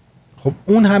 خب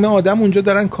اون همه آدم اونجا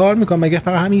دارن کار میکنن، مگه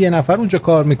فقط همین یه نفر اونجا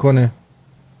کار میکنه؟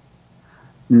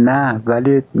 نه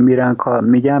ولی میرن کار.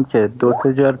 میگم که 2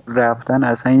 جا رفتن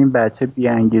اصلا این بچه بی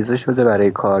انگیزه شده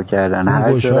برای کار کردن،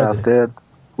 هر جا رفته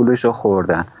پولشو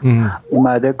خوردن.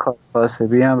 اومده کار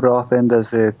کاسبی هم راه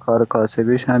بندازه، کار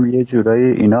کاسبیش هم یه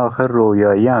جورایی اینا آخر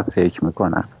رویایی هم فکر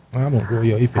میکنن.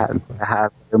 رویایی فکر میکنن. هر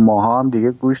ماها هم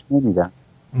دیگه گوش نمیدن.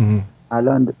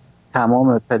 الان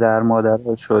تمام پدر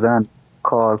مادر شدن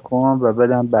کار کن و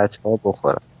بدن بچه ها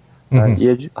بخورن.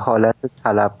 یه حالت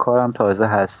طلبکارم تازه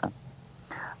هستن.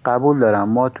 قبول دارم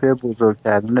ما توی بزرگ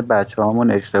کردن بچه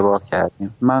هامون اشتباه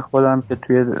کردیم. من خودم که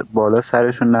توی بالا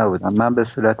سرشون نبودم، من به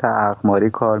صورت اقماری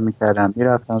کار میکردم،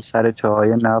 میرفتم سر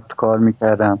چاهای نفت کار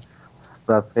میکردم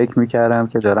و فکر میکردم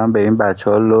که دارم به این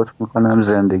بچه ها لطف میکنم،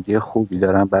 زندگی خوبی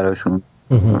دارم براشون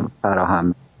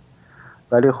فراهم،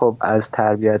 ولی خب از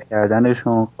تربیت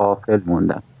کردنشون غافل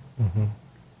موندم.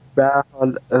 به هر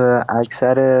حال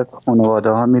اکثر خانواده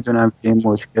ها میدونم که این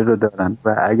مشکل رو دارن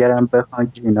و اگرم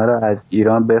بخوان که اینا رو از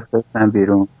ایران بفرستن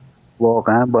بیرون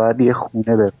واقعا باید یه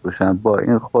خونه بفروشن. با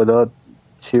این خدا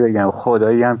چی بگم،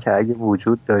 خدایی هم که اگه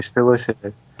وجود داشته باشه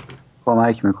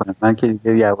کمک میکنه. من که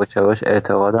دیگه یواش یواش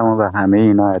اعتقادم و همه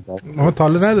اینا از دست. ما تا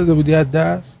حالا نداده بودی از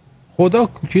دست؟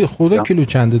 خدا کیلو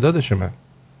چنده دادشه من.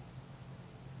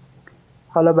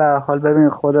 حالا به هر حال ببین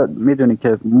خدا میدونی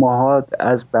که ماها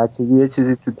از بچگی یه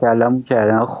چیزی تو کلمون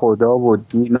کردن، خدا و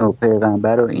دین و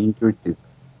پیغمبر و اینجور چیز.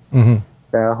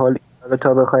 به هر حال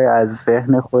تا بخوای از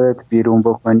ذهن خودت بیرون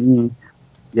بکنی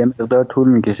یه مقدار طول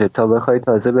میکشه تا بخوای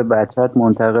تازه به بچت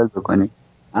منتقل بکنی.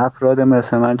 افراد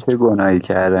مثل من چه گناهی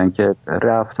کردن که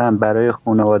رفتن برای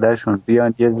خانوادهشون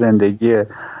بیان یه زندگی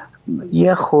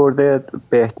یه خورده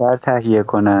بهتر تهیه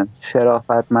کنن،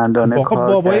 شرافتمندانه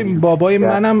کار. بابای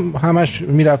منم همش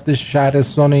میرفته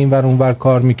شهرستان این ور اون ور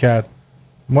کار میکرد،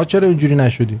 ما چرا اینجوری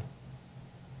نشدیم؟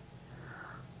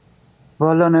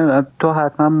 والا تو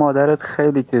حتما مادرت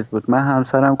خیلی چیز بود، من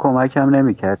همسرم کمکم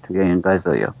نمیکرد توی این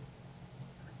قضایا.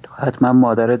 تو حتما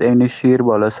مادرت عین شیر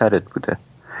بالا سرت بوده.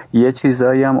 یه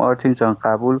چیزایی هم آرتین جان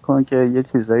قبول کن که یه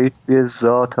چیزایی توی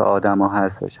ذات آدم ها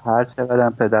هستش، هر چقدر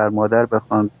پدر مادر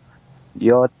بخوان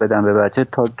یاد بدن به بچه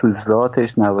تا تو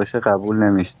ذاتش نباشه قبول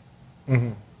نمیشه.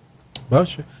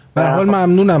 باشه به هر حال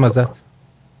ممنونم ازت.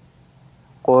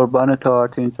 قربان تو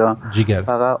آرتین جان. جیگر.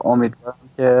 فقط امیدوارم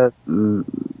که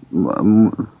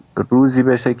روزی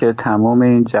بشه که تمام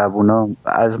این جوونا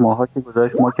از ماها که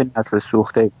گذاشت، ما که نسل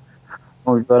سوخته،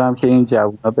 امیدوارم که این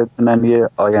جوونا بتونن یه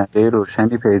آینده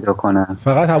روشنی پیدا کنن.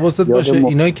 فقط حواست باشه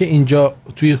اینایی که اینجا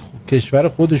توی کشور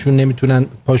خودشون نمیتونن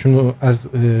پاشون از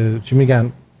چی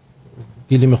میگن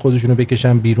گلیم خودشونو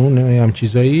بکشن بیرون، هم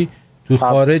چیزایی تو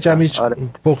خارج هم هیچ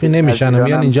پخی نمیشن،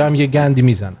 میان اینجا هم یه گندی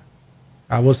میزنن.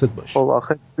 حواست باشه. خب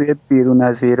آخه توی بیرون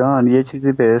از ایران یه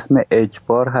چیزی به اسم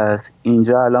اجبار هست.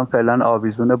 اینجا الان فعلا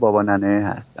آویزون بابا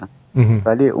ننه هستن،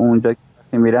 ولی اونجا که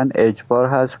وقتی میرن اجبار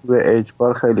هست، به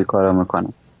اجبار خیلی کارا میکنن.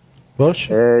 باش.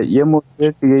 یه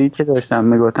موضوع دیگه ای که داشتم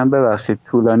میگفتم، ببخشید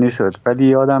طولانی شد، ولی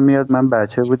یادم میاد من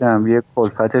بچه بودم یه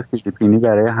کلفت فیلیپینی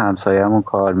برای همسایه‌مون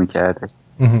کار میکرده.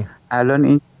 الان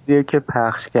این چیزیه که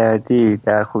پخش کردی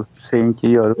در خصوص این که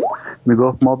یارو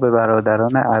میگفت ما به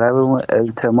برادران عربمون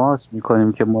التماس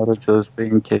میکنیم که ما رو جزو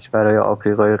این کشورهای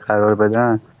آفریقایی قرار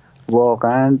بدن،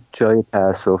 واقعا جای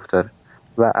تأسف داره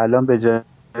و الان به جایی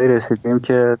رسیدیم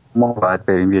که ما باید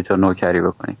بریم یه جا نوکری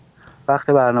بکنیم. وقت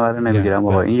برنامه رو نمیگیرم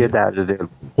آقا، این یه درد دل.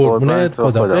 قربونت،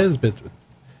 خدافظ. بدرود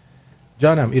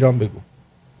جانم. ایران بگو.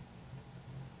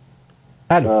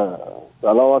 الو.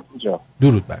 سلامت جان.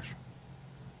 درود بر شما.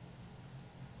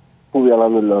 خوبی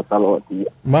الحمدلله. سلامتی.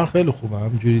 من خیلی خوبم،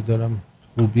 همجوری دارم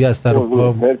خوبی از طرف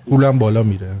پولم بالا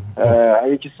میره.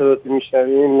 اگه که صدات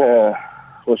میشنوین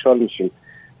خوشحال میشیم.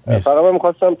 فقط من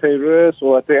میخواستم پیرو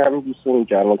صحبت همین دوستمون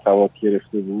که الان تماس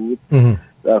گرفته بود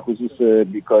در خصوص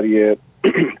بیکاری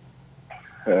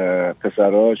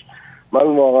پسراش،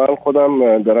 من واقعا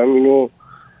خودم دارم اینو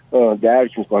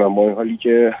درک میکنم، با این حالی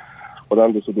که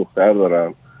خودم 2 دختر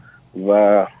دارم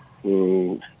و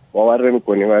باور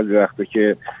نمیکنیم بعضی وقتا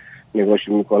که نگاهش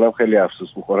میکنم خیلی افسوس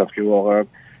میکنم که واقعا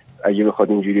اگه بخواد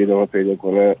اینجوری ادامه پیدا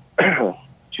کنه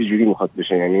چه جوری میخواد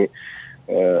بشه. یعنی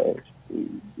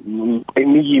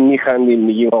میخندیم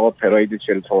میگیم آقا پراید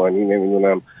 40 تومانی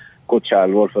نمیدونم کت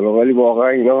شلوار فلان، ولی واقعا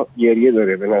اینا گریه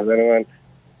داره، به نظر من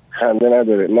خنده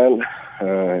نداره. من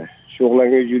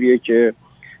شغلم یه جوریه که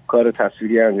کار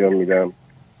تصویری انجام میدم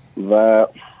و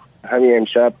همین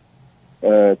امشب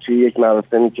توی یک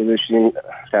مراسمی که داشتیم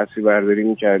تصویر برداری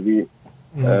میکردی،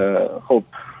 خب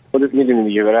خودت میدونی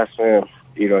دیگه به رسم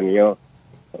ایرانیا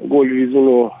گلریزون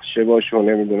و شباش و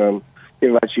نمیدونم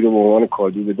یه وچی رو به عنوان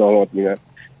کادو به داماد میدن.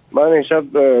 من امشب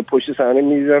پشت صحنه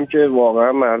میدیدم که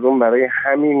واقعا مردم برای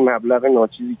همین مبلغ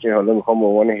ناچیزی که حالا میخوام به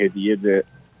عنوان هدیه به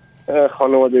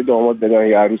خانواده داماد بدن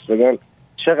یا عروس بدن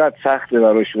چقدر سخته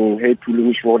براشون، هی پولو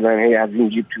میشمردن، هی از این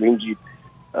جیب تو این جیب.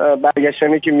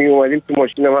 برگشتم که می اومدیم تو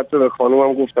ماشینم حتی به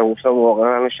خانومم گفتم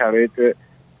واقعا شرایط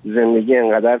زندگی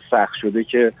انقدر سخت شده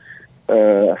که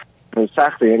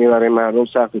سخته، یعنی برای مردم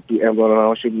سخته تو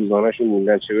امرارهاش روزانه‌شون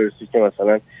موندن، چه برسه که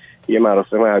مثلا یه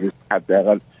مراسم عروسی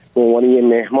حداقل به عنوان یه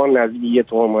مهمان نزدیک 1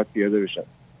 تومن پیاده بشن.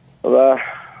 و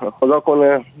خدا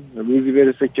کنه روزی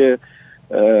برسه که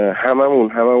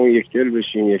هممون یک دل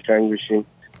بشیم، یک رنگ بشیم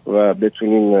و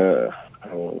بتونیم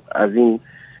از این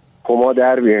کما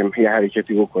در بیایم، یه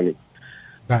حرکتی بکنیم.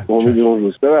 امید اون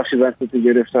روز. ببخشید وقتی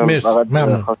گرفتم، فقط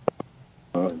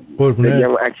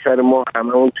بگم اکثر ما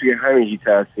هممون توی همین هیت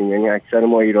هستیم، یعنی اکثر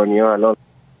ما ایرانی‌ها الان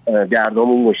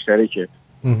دردامون مشترکه.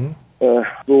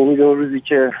 به امید اون روزی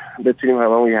که بتونیم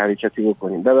هممون یه حرکتی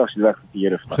بکنیم. ببخشید وقتی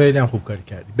گرفتم. خیلی هم خوب کاری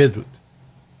کردی. بدرود.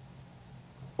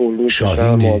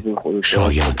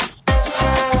 شایان.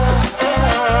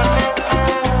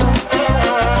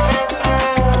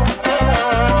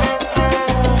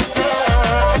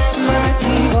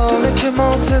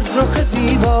 رخ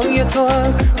زیبای تو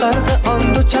هم غرق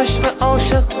آن 2 چشم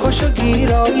عاشق خوش و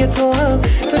گیرای تو هم،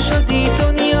 تو شدی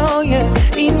دنیای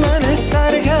این من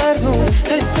سرگردون،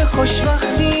 حس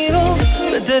خوشبختی رو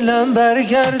به دلم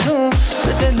برگردون،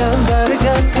 به دلم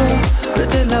برگردون، به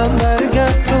دلم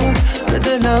برگردون، به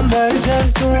دلم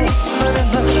برگردون. من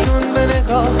مجنون به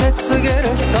نگاهت تو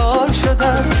گرفتار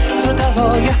شدم، تو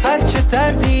دوای هرچه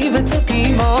دردی به تو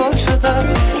بیمار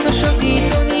شدم، تو شدی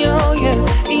دنیای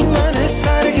این من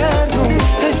سرگردون،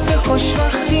 حس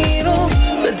خوشبختی رو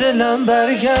به دلم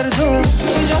برگردون.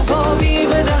 چه جوابی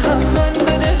بدهم من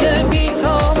به دل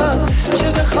بیتابم،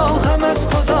 چه بخواهم از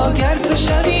خدا گر تو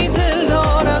شبی دل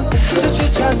دارم، تو چه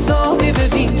جذابی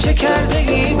ببین چه کرده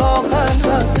ای با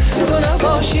قلبم، تو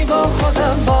نباشی با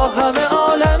خودم با همه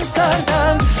عالم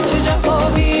سردم. چه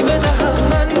جوابی بدهم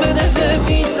من به دل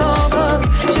بیتابم،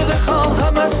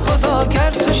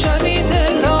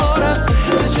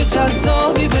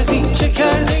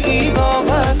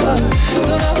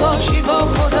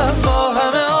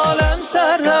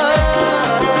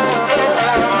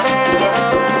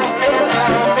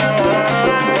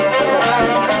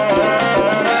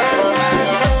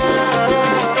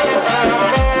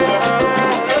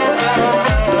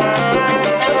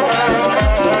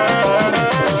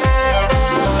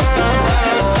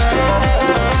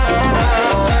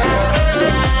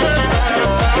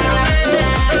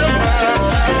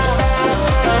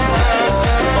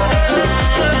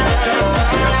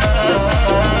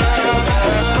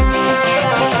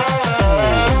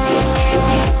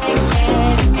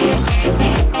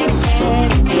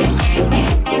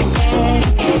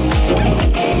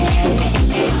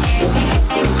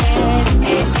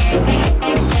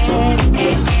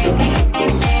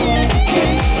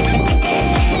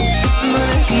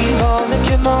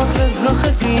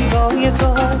 زیبای تو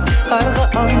هم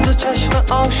غرق آن دو چشم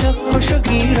عاشق خوش و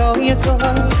گیرای تو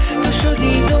هم تو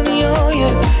شدی دنیای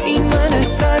این من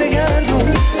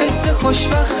سرگردون حس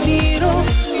خوشبختی رو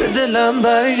به دلم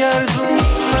برگردون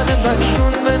من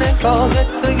مجنون به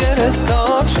نگاهت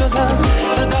گرفتار شدم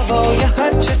تو دوای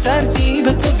هرچه دردی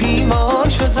به تو بیمار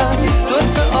شدم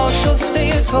زلف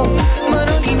آشفته تو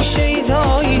منو این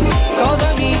شیدایی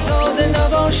کادمی زاده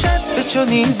نباشد به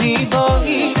چنین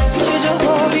زیبایی چه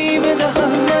جوابی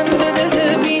بدهم من به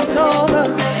دل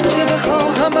بیزارم چه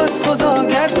بخواهم از خدا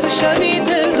گر تو شبی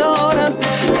دل دارم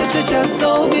تو چه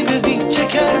جذابی ببین چه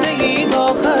کرده ای با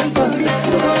قلبم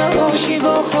تو نباشی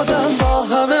با خودم با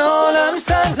همه عالم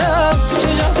سردم چه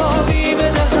جوابی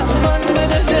بدهم من به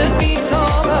دل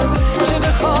بیزارم چه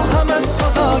بخواهم از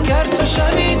خدا گر تو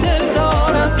شبی دل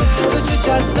دارم تو چه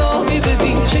جذابی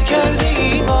ببین چه کرده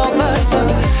ای با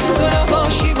قلبم تو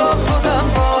نباشی با خودم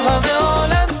با همه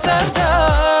عالم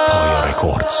سردم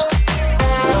رکوردز.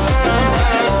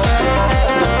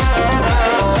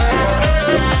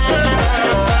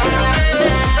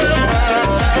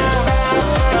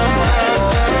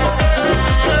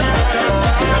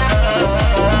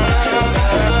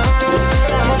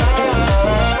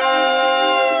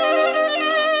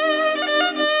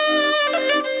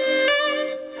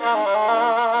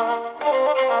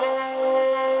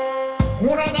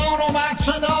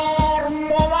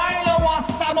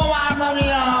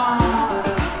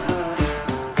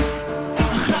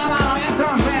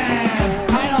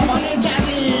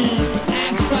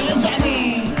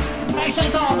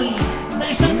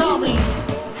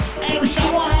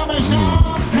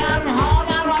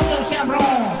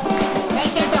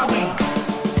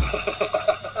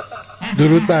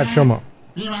 درود بر شما.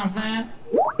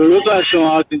 درود بر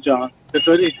شما آتین جان.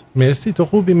 چطوری؟ مرسی، تو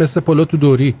خوبی؟ مثل پلو تو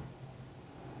دوری.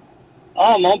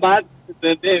 ما بعد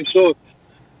زنده شد.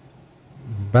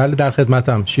 بله در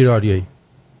خدمتم. شیر آریایی.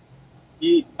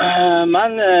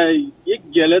 من یک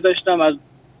گله داشتم از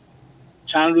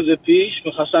چند روز پیش،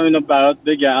 میخواستم اینو برات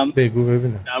بگم. بگو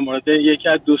ببینم. در مورد یکی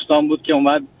از دوستان بود که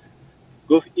اومد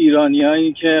گفت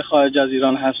ایرانیایی که خارج از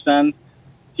ایران هستن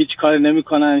هیچ کاری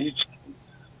نمیکنن، هیچ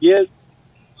یه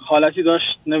حالتی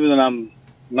داشت نمیدونم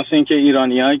مثل اینکه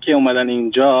ایرانیایی که اومدن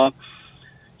اینجا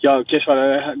یا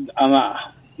کشورهای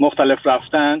مختلف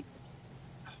رفتن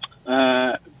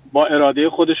با اراده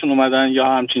خودشون اومدن یا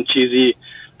همچین چیزی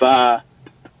و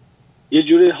یه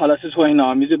جوری حالت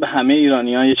توهین‌آمیزی به همه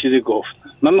ایرانی‌ها یه چیزی گفت.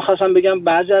 من می‌خواستم بگم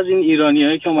بعضی از این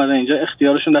ایرانیایی که اومدن اینجا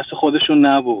اختیارشون دست خودشون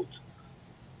نبود،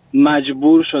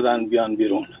 مجبور شدن بیان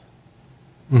بیرون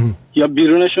یا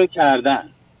بیرونشون کردن.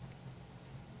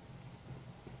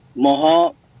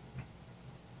 ماها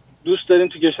دوست داریم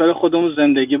تو کشور خودمون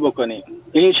زندگی بکنیم.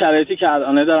 این شرایطی که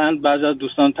الان دارن بعضی از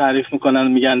دوستان تعریف میکنن،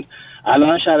 میگن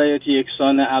الان شرایط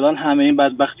یکسانه، الان همه این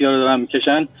بدبختی‌ها رو دارن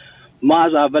میکشن. ما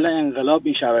از اول انقلاب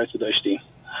این شرایط رو داشتیم.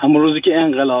 همون روزی که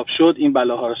انقلاب شد این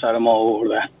بلاها رو سر ما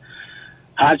آوردن.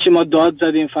 هرچی ما داد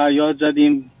زدیم، فریاد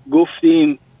زدیم،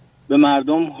 گفتیم، به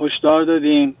مردم هشدار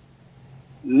دادیم،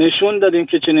 نشون دادیم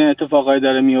که چنین اتفاقایی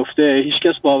داره میفته،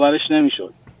 هیچکس باورش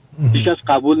نمیشد، هیچکس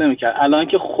قبول نمیکرد. الان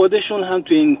که خودشون هم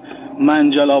تو این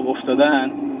منجلاب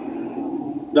افتادن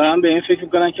دارن به این فکر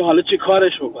میکنن که حالا چی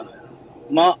کارش بکنن.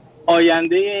 ما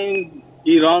آینده این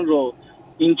ایران رو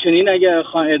این چنین اگر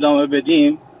بخوایم ادامه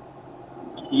بدیم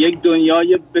یک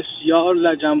دنیای بسیار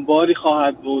لجنباری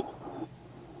خواهد بود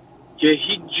که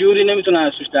هیچ جوری نمیتونه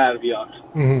ازش در بیاد.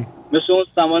 مثل اون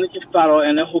زمانی که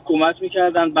فراعنه حکومت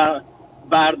میکردن بر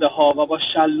برده ها و با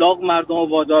شلاق مردم رو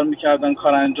وادار میکردن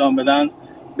کار انجام بدن،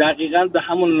 دقیقاً به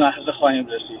همون لحظه خواهیم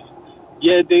رسید.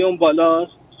 یه عده اون بالا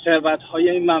ثروت های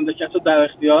این مملکت رو در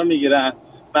اختیار میگیرن،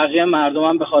 بقیه مردم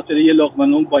هم به خاطر یه لقمه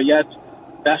نون باید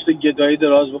دست گدایی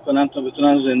دراز بکنن تا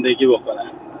بتونن زندگی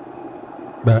بکنن.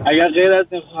 اگر غیر از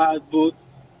این خواهد بود،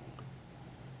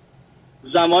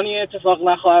 زمانی اتفاق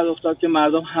نخواهد افتاد که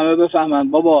مردم همه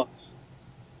بفهمن بابا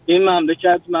این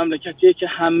مملکتیه که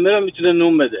همه رو میتونه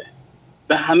نون بده،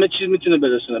 به همه چیز میتونه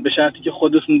برسونه، به شرطی که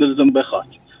خودتون دلتون بخواد،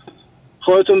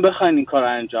 خودتون بخواین این کار رو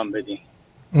انجام بدین.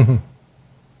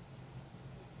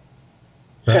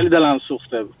 خیلی دلم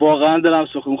سوخته، واقعا دلم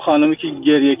سوخته. اون خانمی که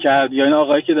گریه کرد یا این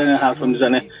آقایی که داره این حرفو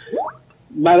میزنه،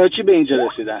 برای چی به اینجا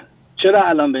رسیدن؟ چرا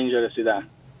الان به اینجا رسیدن؟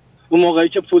 اون موقعی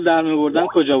که پول در می‌آوردن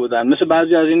کجا بودن؟ مثل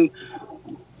بعضی از این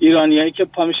ایرانیایی که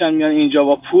پا میشن میان اینجا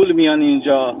با پول میان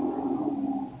اینجا،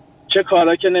 چه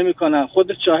کارا که نمی‌کنن.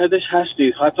 خودت شاهدش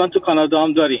هستی، حتما تو کانادا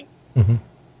هم داریم.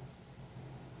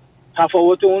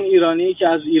 تفاوت اون ایرانی که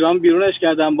از ایران بیرونش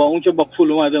کردن با اون که با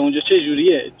پول اومده اونجا چه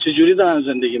جوریه؟ چه جوری دارن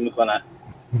زندگی میکنن؟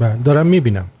 بله دارم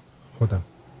میبینم خودم.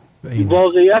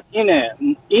 واقعیت اینه،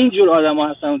 اینجور آدم ها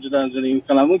هستن اونجا دارن زندگی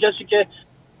میکنن. اون کسی که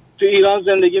تو ایران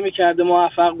زندگی میکرده،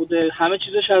 موفق بوده، همه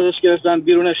چیزش ازش گرفتن،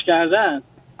 بیرونش کردن،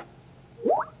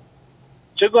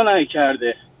 چه گناهی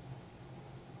کرده؟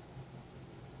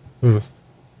 درست.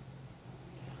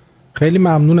 خیلی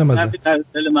ممنونم ازت.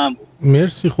 دل من بود.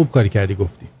 مرسی، خوب کاری کردی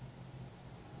گفتی.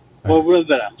 قربونت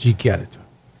برم. جیگرت.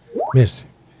 مرسی.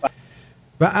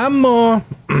 و اما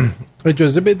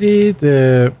اجازه بدید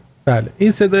بله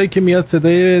این صدایی که میاد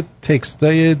صدای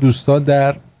تکستای دوستان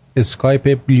در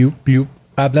اسکایپ بیو.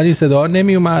 قبلا این صدا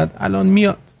نمی اومد، الان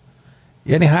میاد.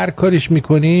 یعنی هر کارش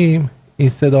میکنیم این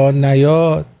صدا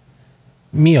نیاد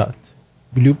میاد.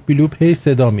 بلوپ هی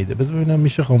صدا میده. بذار ببینم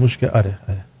میشه خاموش که آره.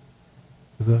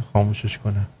 بذار خاموشش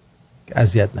کنم که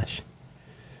اذیت نشه.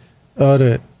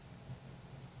 آره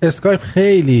اسکایپ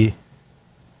خیلی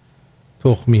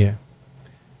تخمیه.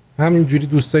 همینجوری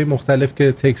دوستای مختلف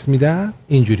که تکست میدن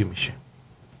اینجوری میشه.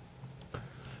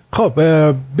 خب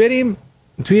بریم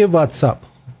توی واتساپ.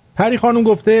 پری خانم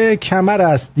گفته کمر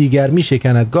است دیگر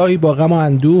میشکند، گاهی با غم و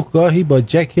اندوه، گاهی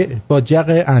با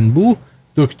جق انبوه.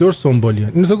 دکتر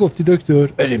سنبولیان. اینو تو گفتی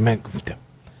دکتر؟ من گفتم.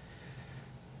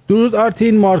 درود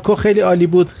آرتین، مارکو خیلی عالی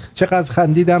بود، چقدر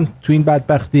خندیدم تو این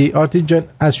بدبختی. آرتین جان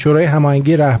از شورای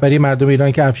هماهنگی رهبری مردم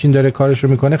ایران که افشین داره کارشو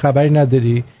میکنه خبری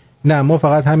نداری؟ نه، ما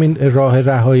فقط همین راه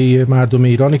رهایی مردم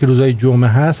ایرانی که روزای جمعه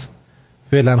هست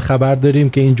فعلا خبر داریم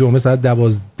که این جمعه ساعت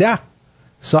 12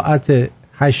 ساعت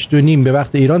 8:30 به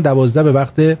وقت ایران، 12 به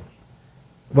وقت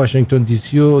واشنگتن دی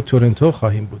سی و تورنتو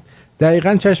خواهیم بود.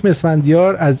 دقیقاً چشم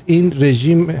اسفندیار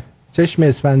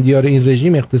این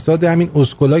رژیم اقتصاد همین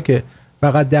اسکولا که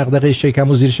فقط دغدغه شکم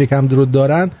و زیر شکم رو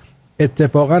دارن،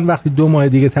 اتفاقاً وقتی 2 ماه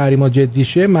دیگه تحریمات جدی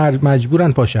شه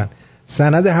مجبورن پاشن.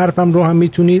 سند حرفم رو هم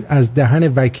میتونید از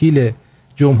دهن وکیل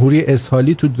جمهوری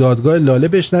اسحالی تو دادگاه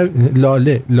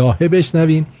لاهه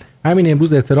بشنوین. همین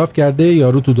امروز اعتراف کرده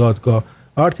یارو تو دادگاه.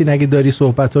 آرتین اگه داری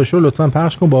صحبتاشو لطفاً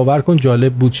پخش کن، باور کن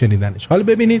جالب بود شنیدنش. حالا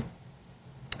ببینید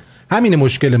همین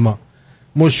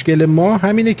مشکل ما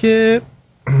همینه که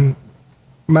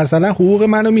مثلا حقوق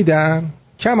منو میدن،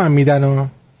 کم هم میدن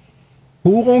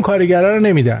حقوق اون کارگره رو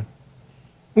نمیدن.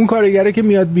 اون کارگره که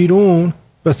میاد بیرون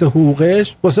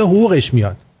واسه حقوقش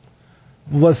میاد،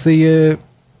 واسه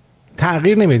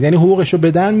تغییر نمیاد، یعنی حقوقشو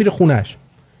بدن میره خونش.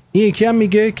 این یکی هم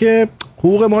میگه که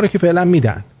حقوق ما رو که فعلا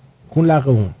میدن کون لغ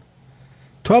اون،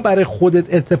 تا برای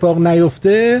خودت اتفاق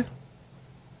نیفته،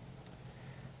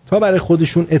 تا برای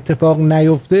خودشون اتفاق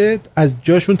نیفته از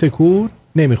جاشون تکون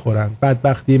نمیخورن.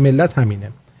 بدبختی ملت همینه.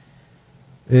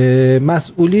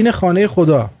 مسئولین خانه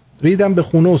خدا ریدم به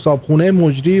خونه و صابخونه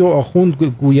مجری و آخوند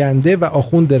گوینده و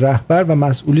آخوند رهبر و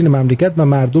مسئولین مملکت و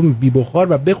مردم بی بخار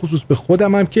و به خصوص به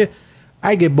خودم هم که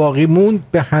اگه باقی موند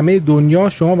به همه دنیا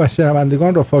شما و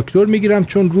شنوندگان را فاکتور میگیرم،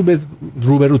 چون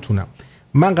روبروتونم.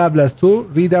 من قبل از تو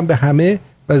ریدم به همه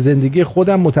و زندگی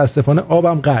خودم متاسفانه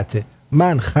آبم قطعه.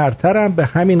 من خرترم به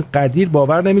همین قدیر،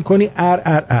 باور نمی کنی.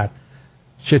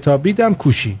 شتابیدم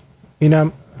کوشی.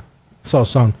 اینم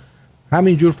ساسان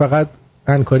همینجور فقط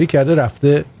انکاری کرده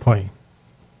رفته پایین.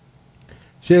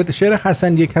 شعر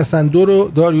حسن 1 حسن 2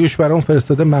 رو داریوش برام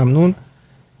فرستاده، ممنون.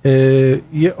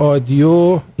 یه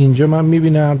آدیو اینجا من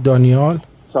میبینم. دانیال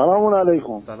سلام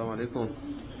علیکم. سلام علیکم.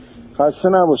 خسته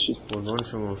نباشید. قربان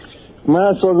شما. من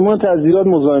از سازمان تزییرات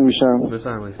مزاحم میشم.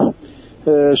 بفرمایید.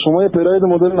 شما یه پراید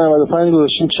مدل 95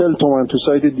 گذاشتین 40 تومن تو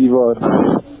سایت دیوار.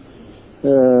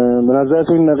 به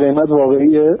نظرتون این قیمت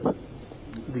واقعیه؟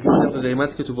 دیگه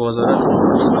قیمتی که تو بازار هست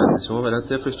شما بلند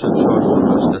 0.44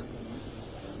 تومن داشتن.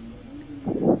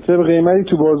 چه قیمتی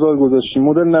تو بازار گذاشتین؟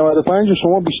 مدل 95 رو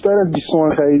شما بیشتر از 20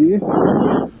 تومن خریدی؟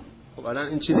 خب الان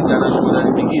این چیزی که الان شما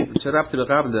دارید میگید چه ربطی به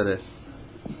قبل داره؟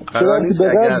 قرار نیست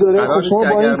اگر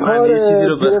من یه چیزی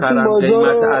رو بخرم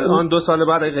قیمت الان 2 سال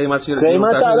بعد قیمتی رو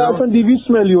قیمت الان اصلا 200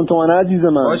 میلیون تومان عزیز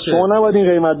من. باشه. شما نباید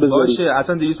این قیمت بذارید. باشه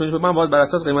اصلا 200 میلیون من باید بر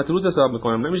اساس قیمت روز حساب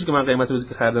میکنم. نمیشه که من قیمت روزی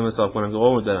که خریدم حساب کنم که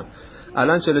قوم دارم.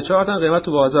 الان 44 تا قیمت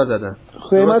تو بازار زدن.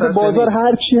 قیمت بازار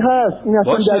هر چی هست این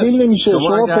اصلا دلیل نمیشه.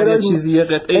 شما اگر چیزی یه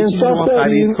قطعه چیزی رو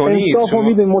خرید کنید، انصاف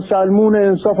میدین، مسلمون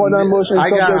انصاف آدم باشه،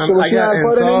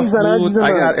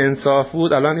 اگر انصاف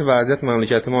بود الان این وضعیت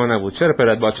مملکت ما نبود. چرا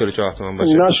پرد با 44 تومن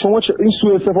باشه؟ نه شما این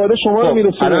سوء استفاده شما رو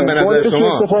میرسونه. الان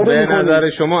به نظر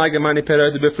شما اگه من این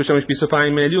پرد بفروشمش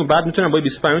 25 میلیون بعد میتونم با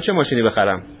 25 چه ماشینی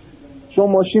بخرم؟ شما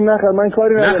ماشین نخر، من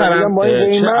کاری ندارم با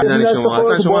این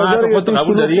قیمت. شما حرف خودت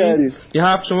قبول داری؟ یه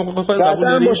حرف شما خودت قبول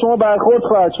داری؟ با شما برخورد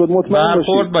خواهد شد، مطمئن باشید.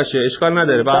 برخورد باشه، اشکال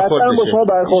نداره، برخورد بشه.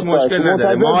 هیچ مشکل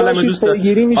نداره. ما حالم دوست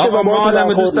دارم. آقا ما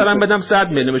حالم دوست دارم بدم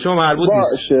 100 میلیون، شما مربوط نیست.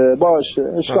 باشه،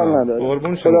 اشکال نداره.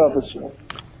 قربون شما.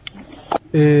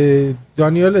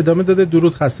 دانیال ادامه داده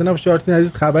درود خسته نباشی آرتین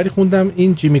عزیز. خبری خوندم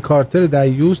این جیمی کارتر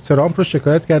دیوز ترامپ رو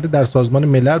شکایت کرده در سازمان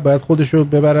ملل باید خودش رو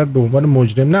ببرد به عنوان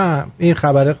مجرم. نه این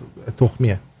خبر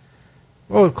تخمیه.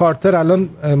 کارتر الان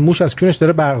موش از کونش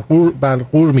داره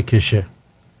بلغور میکشه.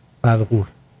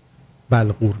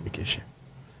 بلغور میکشه.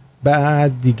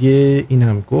 بعد دیگه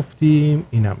اینم گفتیم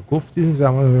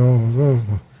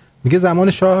میگه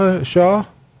زمان شاه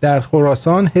در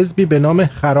خراسان حزبی به نام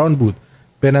خران بود.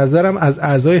 به نظرم از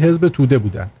اعضای حزب توده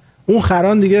بودن. اون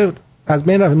خران دیگه از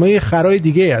بین رفت. ما یه خرای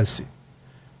دیگه هستیم.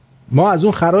 ما از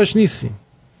اون خراش نیستیم.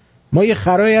 ما یه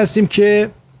خرایی هستیم که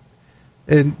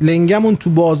لنگمون تو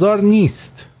بازار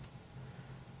نیست.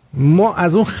 ما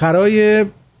از اون خرای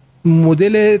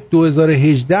مدل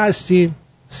 2018 هستیم.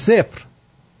 صفر.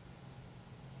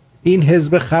 این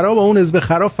حزب خرا با اون حزب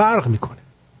خرا فرق میکنه.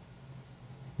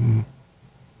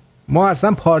 ما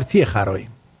اصلا پارتی خراییم.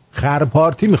 خر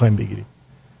پارتی میخوایم بگیریم.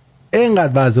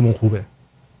 اینقدر وضعمون خوبه.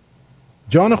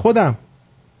 جان خودم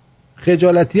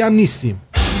خجالتی هم نیستیم.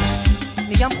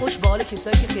 میگم خوش به حال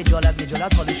کسایی که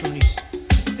خجالت حالشون نیست.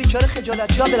 بیچاره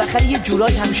خجالتی ها بالاخره یه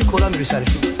جورایی همیشه کلا میره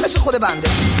سرشون، مثل خود بنده.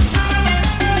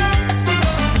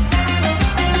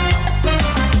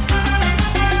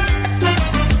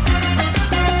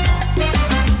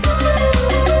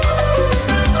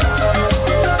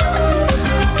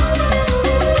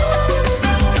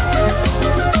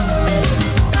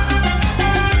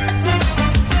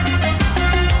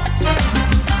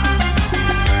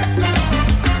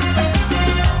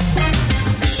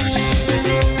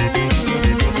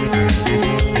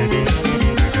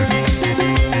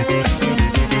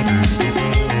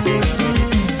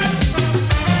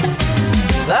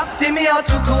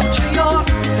 تو کوچه یا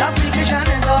زبطی کشن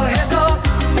هزار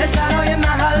پسرهای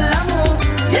محلمون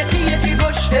یکی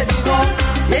پشت دیوار،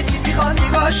 یکی میخواد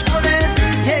نگاش کنه،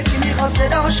 یکی میخواد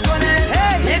صداش کنه،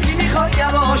 یکی میخواد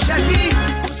یواشکی.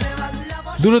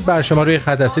 درود بر شما روی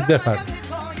خط هستید. بفرمایید.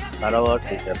 سلام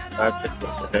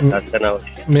خسته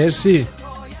نباشید. مرسی.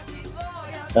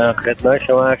 خدمت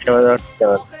شما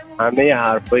همه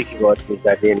حرفایی که باهات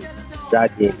میزدیم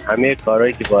زدیم، همه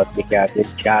کارهایی که باید میکردیم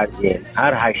کردیم،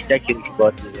 هر هشتکی که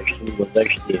باید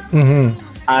گذاشتیم.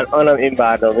 الان هم این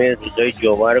برنامه روزای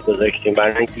جمعه رو گذاشتیم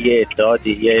برای اینکه یه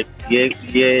اتحادی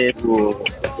یه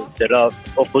اصطلاح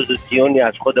اپوزیسیونی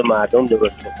از خود مردم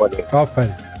درست بکنیم.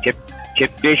 آفرین. که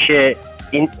بشه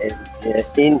این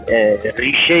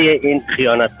ریشه این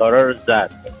خیانتکارا رو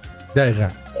زد. دقیقاً.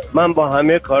 من با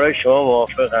همه کارهای شما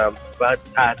موافقم و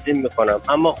تحسین میکنم،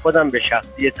 اما خودم به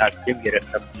شخصی تصمیم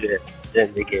گرفتم توی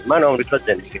زندگی. من آمریکا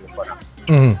زندگی میکنم.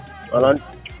 الان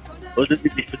حدود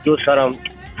 22 سالم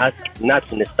هست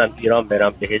نتونستم ایران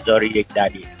برم به 1001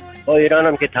 دلیل. با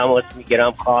ایرانم که تماس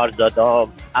میگیرم خواهرزاده‌ام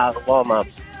اقوامم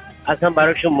اصلا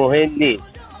براشون مهم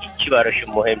نیست. هیچی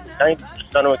براشون مهم نیست. این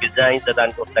دوستانم که زنگ زدن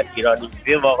گفتن ایرانی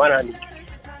توی واقعا همین.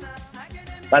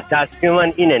 و تصمیم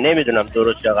من اینه، نمیدونم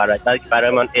درست یا غلط، بلکه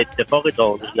برای من اتفاقی تا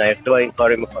اون روز نیفته و این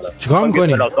کارو میکنم. چیکار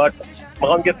میکنی؟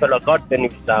 میخوام یه پلاکارد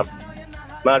بنویسم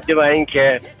مبنی بر این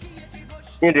که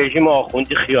این رژیم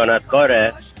آخوندی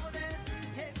خیانتکاره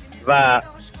و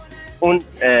اون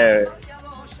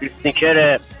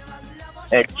استیکر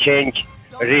چنج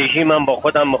رژیم هم با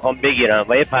خودم میخوام بگیرم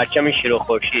و یه پرچم شیر و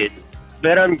خورشید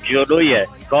برم جلوی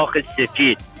کاخ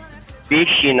سفید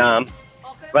بشینم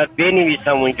و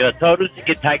بنویسم اونجا تا روزی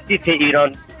که تکلیف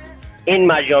ایران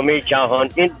این مجامع جهان،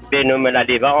 این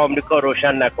بین‌المللی و آمریکا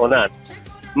روشن نکنن،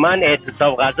 من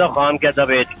اعتصاب غذا خواهم کرد و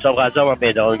به اعتصاب غذا من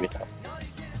ادامه میدم.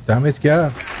 دمت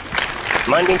گرم.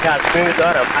 من این تصمیم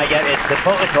دارم اگر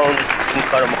اتفاق تا اون این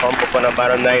کارو میخوام بکنم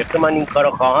برام نیفته، من این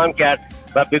کارو خواهم کرد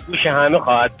و به گوش همه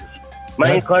خواهد بود.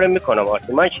 من این کارو میکنم.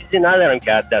 من چیزی ندارم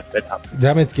که از دست بدم.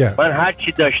 دمت گرم. من هر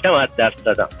چی داشتم از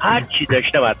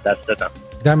دست دادم.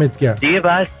 دمت گرم. دیگه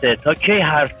بسته. تا کی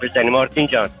حرف بزنیم آرتین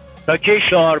جان؟ تا کی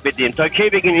شعار بدیم؟ تا کی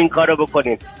بگیم این کارو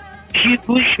بکنیم؟ کی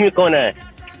گوش میکنه؟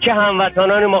 چه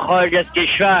هموطنان ما خارج از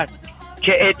کشور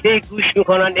که عده‌ای گوش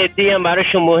میکنن، عده‌ای هم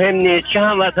براشون مهم نیست. چه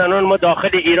هموطنان ما داخل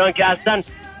ایران که اصلا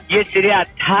یه سری از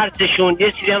طرزشون،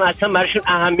 یه سری هم اصلا براشون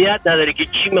اهمیت نداره که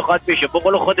چی میخواد بشه. به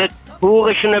قول خودت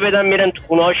حقوقشون رو بدن میرن تو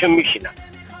خونه‌هاشون میشینن.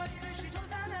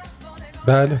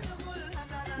 بله.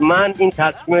 من این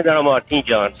تصمیم دارم آرتین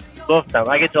جان. گفتم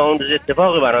اگه تا اون روز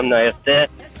اتفاقی برام نیفته،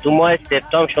 تو ماه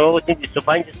سپتامبر شما گفتین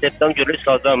 25 سپتامبر جلوی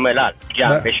سازمان ملل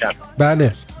جمع بشن.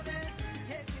 بله.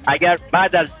 اگر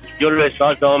بعد از جلوی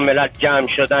سازمان ملل جمع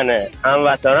شدن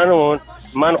هموطنانمون،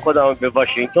 من خودم به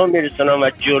واشنگتن میرسونم و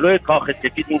جلوی کاخ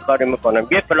سفید این کارو میکنم.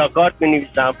 یه پلاکارد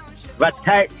مینویسم و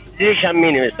زیرش هم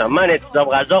مینویسم من اعتصاب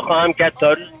غذا خواهم کرد تا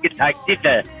روزی که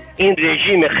تکلیف این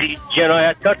رژیم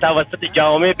جنایتکار توسط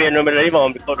جوامع بین‌المللی و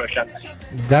آمریکا روشن است.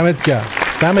 دمت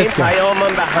گرم. این پیام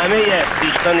من به همه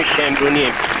دوستان شمرونی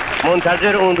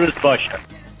منتظر اون روز باشم.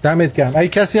 دمت گرم. اگه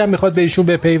کسی هم میخواد به ایشون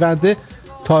بپیونده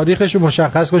تاریخشو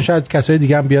مشخص کن، شاید کسای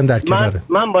دیگه هم بیان در کناره.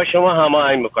 من با شما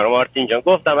هماهنگ میکنم آرتین جان.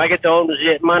 گفتم اگه تا اون روز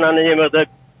من الان یه مقدار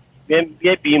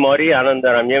یه بیماری الان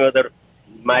دارم، یه مقدار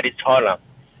مریض حالم،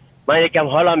 من یکم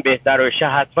حالم بهتر بشه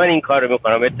حتما این کارو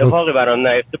میکنم. اتفاقی برام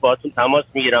نیفته باهاتون تماس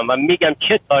میگیرم و میگم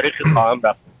چه تاریخی خواهم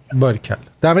رفت. باریکلا.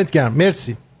 دمت گرم.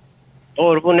 مرسی.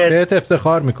 قربونت. بهت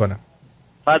افتخار میکنم.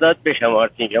 فدات بشم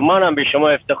آرتین جان. منم به شما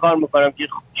افتخار میکنم که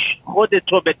خود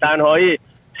تو به تنهایی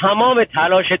تمام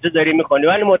تلاشتو داری میکنی،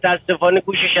 ولی متاسفانه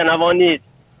گوش شنوا نیست.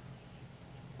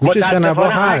 گوش شنوا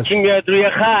هست. هر کی میاد روی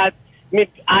خط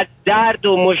از درد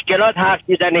و مشکلات حرف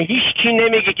میزنه، هیچ کی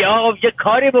نمیگه که آقا یه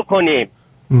کاری بکنیم.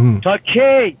 تا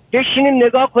کی بشینیم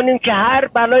نگاه کنیم که هر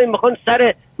بلایی میخوان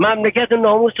سر مملکت و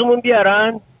ناموسمون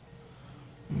بیارن؟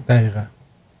 دقیقا.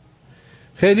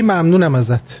 خیلی ممنونم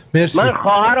ازت. مرسی. من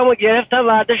خواهرمو گرفتم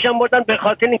ورداشتم بردن به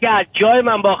خاطر اینکه از جای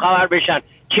من با خبر بشن.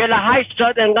 48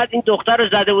 ساعت انقدر این دختر رو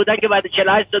زده بودن که بعد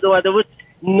 48 ساعت اومده بود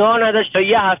نان نداشت تا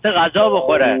یه هفته غذا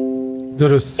بخوره.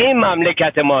 درست. این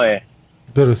مملکت ماه.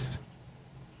 درست.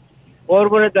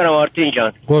 قربونت برم آرتین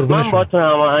جان. من با تو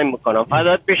هماهنگ میکنم.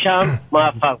 فدات بشم.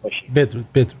 موفق باشی.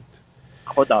 بدرود.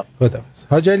 خدا.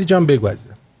 حاج علی جان بگو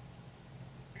عزیزم.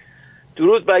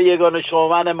 درود بر یگانه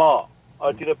شومن ما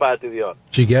آرتین پرتویان.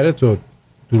 جیگر تو.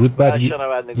 درود بر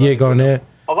یگانه.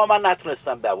 آقا من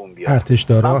نتونستم دووم بیام. ارتش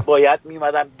دارا. من باید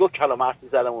میمدم 2 کلمه حرف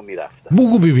میزدم و میرفتم.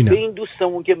 بگو ببینم. به این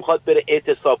دوستمون که میخواد بره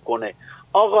اعتصاب کنه،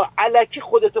 آقا الکی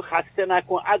خودتو خسته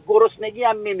نکن، از گرسنگی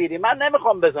هم میمیری. من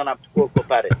نمیخوام بزنم تو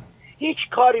کرکوپره. هیچ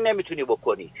کاری نمیتونی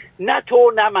بکنی، نه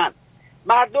تو نه من.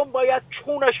 مردم باید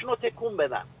چونشون رو تکون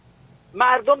بدن.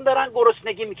 مردم دارن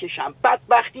گرسنگی میکشن،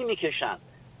 بدبختی میکشن،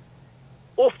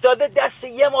 افتاده دست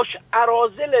یه مش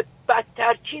اراذل بد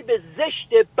ترکیب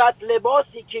زشت بد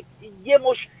لباسی که یه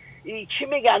مش چی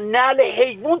میگن نعل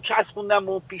حیوان چسبوندن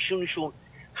به پیشونشون.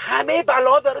 همه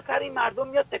بلا داره سر این مردم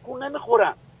میاد، تکون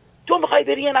نمیخورن. تو میخوای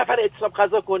بری یه نفر اعتصاب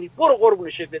قضا کنی، برو قربون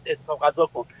شکلت اعتصاب قضا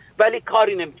کن، ولی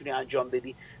کاری نمیتونی انجام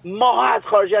بدی. ما از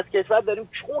خارج از کشور داریم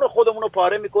چون خودمون رو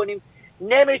پاره میکنیم،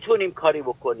 نمیتونیم کاری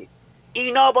بکنیم.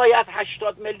 اینا باید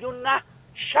 80 میلیون نه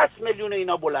 60 میلیون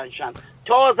اینا بلندشن.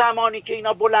 تا زمانی که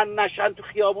اینا بلند نشن تو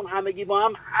خیابون همگی با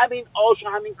هم همین آش و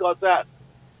همین کاسه است.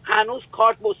 هنوز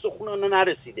کارت به استخونانه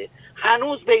نرسیده،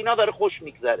 هنوز به اینا داره خوش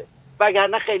میگذره،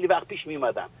 وگرنه خیلی وقت پیش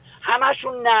میمدن.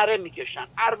 همشون نعره میکشن،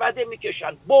 عربده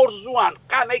میکشن، برزوان،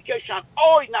 غمه کشن،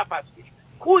 آی نفس کش.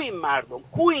 کو این مردم،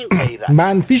 کو این غیرت؟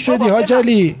 منفی شدی حاج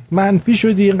علی، منفی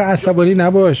شدی، اینقدر عصبانی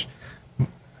نباش.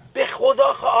 به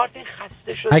خدا آرتین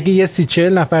خسته شدی. اگه یه 30-40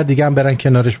 نفر دیگه هم برن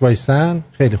کنارش وایسن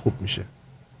خیلی خوب میشه.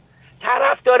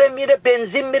 طرف داره میره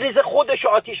بنزین میریزه خودش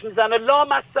آتیش میزنه. لا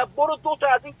مصب، برو 2 تا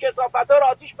از این کثافت‌ها رو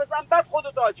آتیش بزن، بعد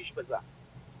خودت آتیش بزن.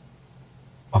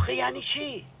 آخه یعنی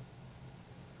چی؟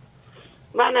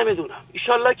 من نمیدونم.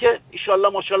 ایشالله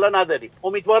ماشالله نداریم.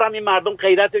 امیدوارم این مردم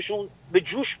غیرتشون به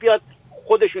جوش بیاد،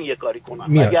 خودشون یه کاری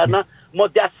کنن، وگرنه ما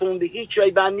دستمون به هیچ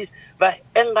جایی بند نیست و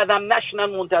اینقدر نشنن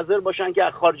منتظر باشن که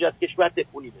از خارج از کشور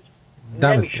تکونی بشه.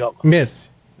 نمیشه آقا. مرسی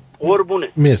قربونه.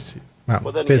 مرسی.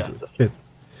 بدرود.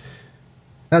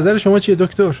 نظر شما چیه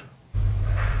دکتر؟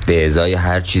 به ازای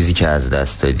هر چیزی که از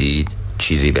دست دادید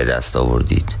چیزی به دست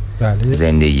آوردید. بله.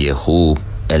 زندگی خوب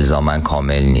الزاماً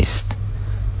کامل نیست.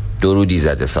 درودی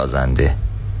زده سازنده.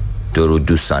 درود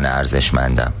دوستان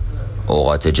ارزشمندم.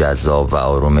 اوقات جذاب و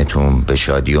آرومتون به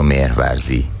شادی و مهر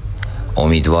ورزی.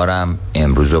 امیدوارم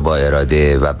امروز با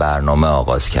اراده و برنامه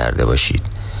آغاز کرده باشید.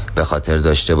 به خاطر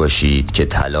داشته باشید که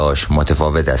تلاش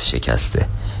متفاوت از شکسته.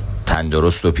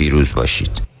 تندرست و پیروز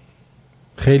باشید.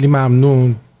 خیلی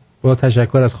ممنون، با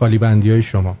تشکر از خالی بندی های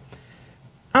شما.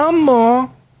 اما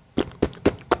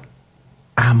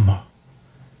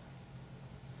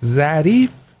ظریف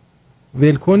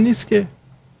ولکن نیست که.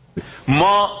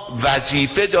 ما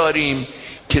وظیفه داریم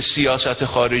که سیاست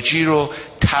خارجی رو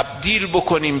تبدیل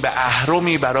بکنیم به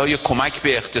اهرمی برای کمک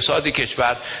به اقتصاد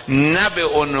کشور، نه به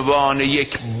عنوان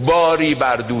یک باری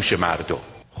بر دوش مردم.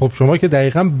 خب شما که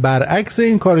دقیقاً برعکس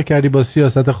این کارو کردی با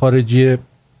سیاست خارجی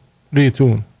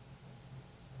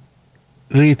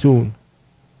ریتون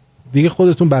دیگه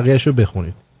خودتون بقیه‌شو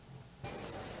بخونید.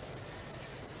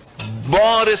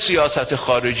 بار سیاست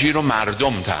خارجی رو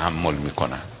مردم تحمل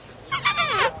میکنن.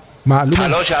 معلومه.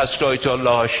 تلاش از آیت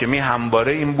الله هاشمی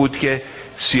همواره این بود که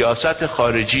سیاست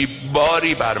خارجی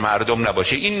باری بر مردم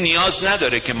نباشه. این نیاز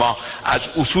نداره که ما از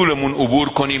اصولمون عبور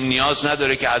کنیم، نیاز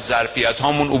نداره که از ظرفیت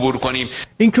هامون عبور کنیم.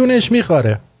 این کونش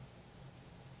میخوره،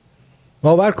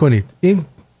 باور کنید. این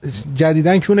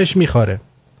جدیدن کونش میخاره.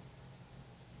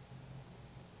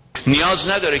 نیاز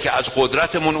نداره که از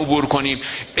قدرتمون عبور کنیم،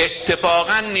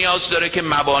 اتفاقا نیاز داره که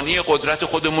مبانی قدرت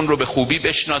خودمون رو به خوبی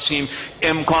بشناسیم،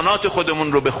 امکانات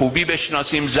خودمون رو به خوبی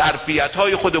بشناسیم،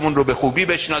 ظرفیت‌های خودمون رو به خوبی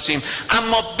بشناسیم،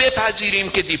 اما بپذیریم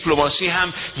که دیپلماسی هم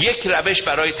یک روش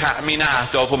برای تأمین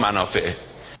اهداف و منافعه.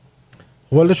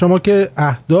 والا شما که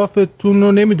اهدافتون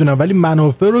رو نمیدونم ولی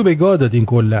منافع رو به گاه دادین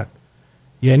کلا.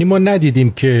 یعنی ما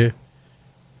ندیدیم که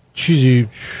چیزی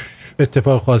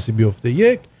اتفاق خاصی بیفته.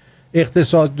 یک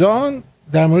اقتصاددان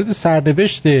در مورد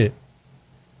سرنوشت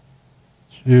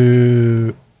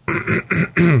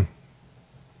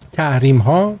تحریم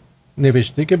ها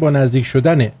نوشته که با نزدیک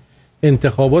شدن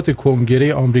انتخابات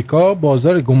کنگره آمریکا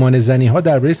بازار گمان زنی ها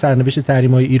درباره سرنوشت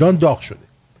تحریم های ایران داغ شده.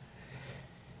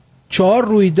 4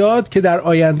 رویداد که در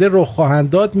آینده رخ خواهند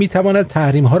داد میتواند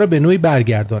تحریم ها را به نوعی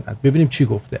برگرداند. ببینیم چی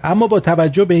گفته. اما با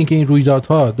توجه به اینکه این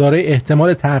رویدادها دارای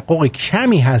احتمال تحقق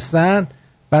کمی هستند،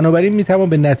 بنابراین میتوان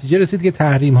به نتیجه رسید که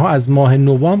تحریم ها از ماه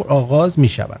نوامبر آغاز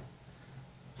میشوند.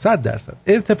 100%.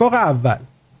 اتفاق اول،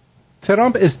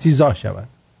 ترامپ استیضاح شود.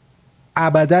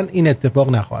 ابداً این اتفاق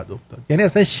نخواهد افتاد. یعنی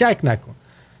اصلا شک نکن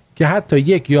که حتی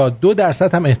 1 یا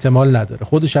 2% هم احتمال نداره.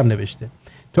 خودش هم نوشته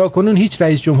تا کنون هیچ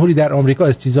رئیس جمهوری در آمریکا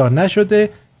استیضاح نشده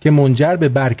که منجر به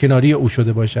برکناری او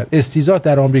شده باشد. استیضاح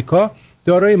در آمریکا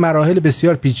دارای مراحل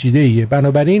بسیار پیچیده‌ایه،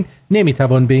 بنابراین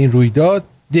نمیتوان به این رویداد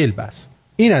دل بست.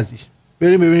 این ازش.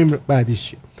 بریم ببینیم بعدیش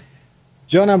چیه.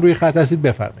 جانم روی خط هستید،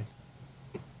 بفرمایید.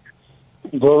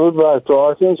 درود بر تو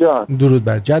آرتین جان. درود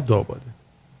بر جد آباده.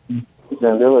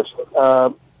 زنده باش.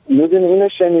 میدونی اینو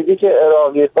شنیدی که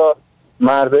عراقی‌ها،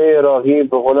 مردای عراقی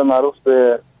به قول معروف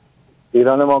به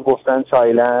ایران ما گفتن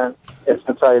تایلند،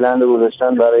 اسم تایلند رو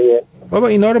گذاشتن برای بابا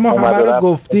اینا رو ما همه رو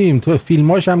گفتیم، تو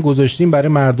فیلماش هم گذاشتیم برای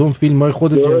مردم، فیلمای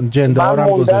خود جنده ها رو هم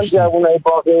گذاشتیم. من جوانای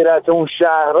با غیرت اون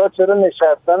شهرها چرا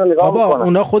نشستن و نگاه میکنن؟ بابا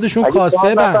اونا خودشون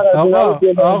کاسبن. آقا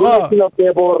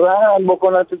ببرن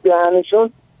بکنن تو دهنشون.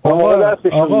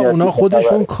 آقا اونا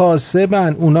خودشون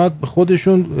کاسبن، اونا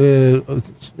خودشون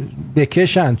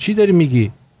بکشن. چی داری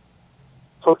میگی؟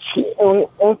 تو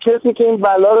اون کسی که این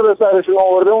بلا رو به سرشون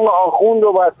آورده اون آخوند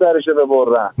رو باید سرشو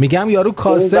ببرن. میگم یارو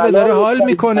کاسبه، داره حال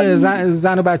میکنه،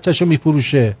 زن و بچه‌شو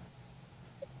میفروشه.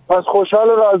 پس خوشحال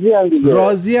و راضی ان دیگه.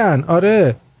 راضی ان،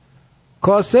 آره.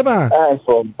 کاسبن.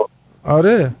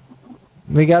 آره.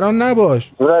 نگران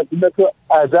نباش. تو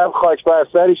عجب خاک بر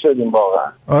سری شدیم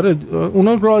واقعا. آره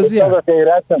اونا راضی ان.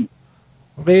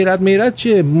 غیرت میرت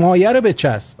چیه؟ مایه رو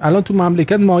بچسب. الان تو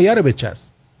مملکت مایه رو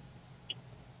بچسب.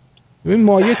 ببین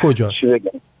مایه کجاست؟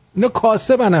 اینا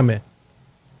کاسبن همه.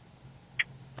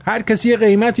 هر کسی یه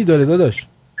قیمتی داره داداش.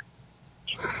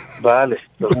 بله.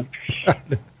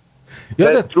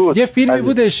 یادت یه فیلمی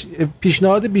بودش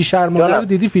پیشنهاد بیشرمانه رو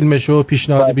دیدی؟ فیلمشو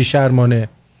پیشنهاد بیشرمانه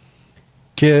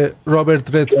که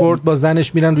رابرت ردفورد با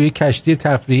زنش میرن روی کشتی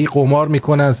تفریحی قمار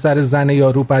میکنن سر زن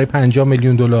یارو برای $50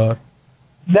 میلیون.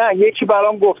 نه یکی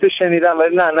برام گفته شنیدم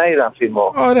ولی نه ندیدم فیلمو.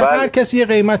 آره هر کسی یه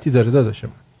قیمتی داره داداش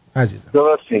من عزیزم.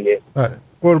 درست میگه. آره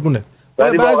قربونت.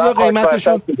 بعضیا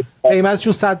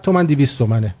قیمتشون 100 تومن 200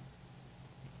 تومنه.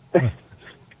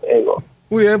 ایوا.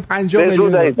 اوه 50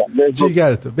 میلیون.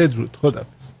 جیگرتو بدرود.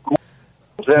 خداحافظ.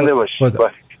 زنده باش.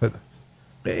 خداحافظ.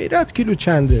 غیرت کیلو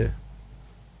چنده؟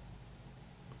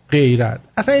 غیرت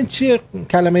اصلا این چیه؟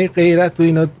 کلمه غیرت و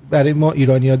اینا برای ما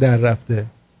ایرانی‌ها در رفته.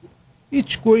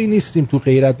 هیچ گویی نیستیم تو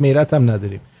غیرت میرت هم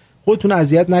نداریم. خودتون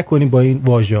اذیت نکنیم با این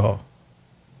واژه‌ها.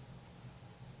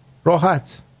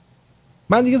 راحت.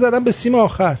 من دیگه زدم به سیم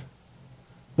آخر.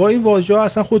 با این واژه‌ها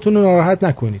اصلا خودتون رو ناراحت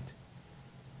نکنید.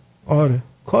 آره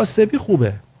کاسبی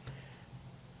خوبه.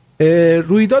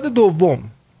 رویداد دوم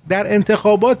در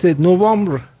انتخابات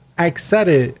نوامبر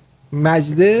اکثر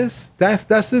مجلس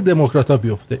دست دموکرات‌ها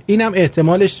بیفته. این هم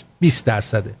احتمالش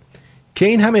 20% که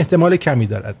این هم احتمال کمی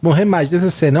دارد. مهم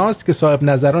مجلس سناست که صاحب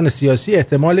نظران سیاسی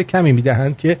احتمال کمی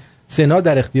میدهند که سنا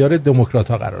در اختیار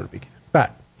دموکرات‌ها قرار بگیره.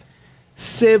 بعد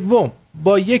سوم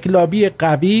با یک لابی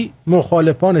قوی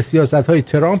مخالفان سیاست‌های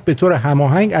ترامپ به طور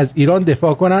هماهنگ از ایران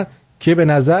دفاع کنند که به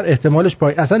نظر احتمالش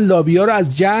پایین. اصلا لابی‌ها رو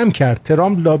از جمع کرد.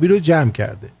 ترامپ لابی رو جمع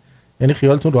کرده. یعنی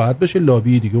خیالتون راحت بشه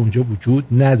لابی دیگه اونجا وجود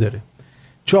نداره.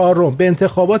 چهارم به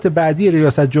انتخابات بعدی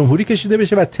ریاست جمهوری کشیده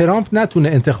بشه و ترامپ نتونه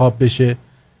انتخاب بشه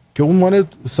که اون مال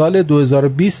سال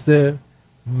 2020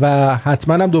 و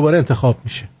حتما هم دوباره انتخاب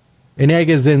میشه. یعنی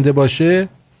اگه زنده باشه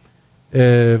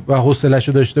و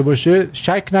حوصله‌شو داشته باشه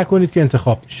شک نکنید که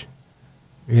انتخاب میشه.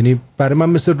 یعنی برای من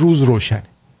مثل روز روشنه.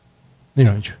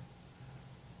 اینجا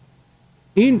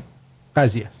این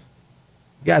قضیه است.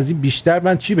 دیگه از این بیشتر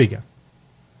من چی بگم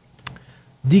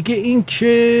دیگه؟ این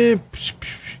که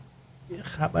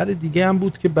خبر دیگه هم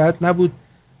بود که بعد نبود.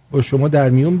 با شما در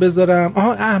میون بذارم.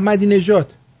 احمدی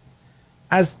نژاد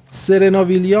از سرنا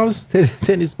ویلیامز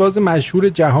تنیس باز مشهور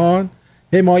جهان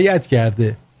حمایت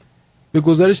کرده. به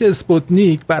گزارش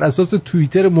اسپوتنیک بر اساس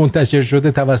توییتر منتشر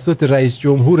شده توسط رئیس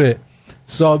جمهور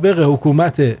سابق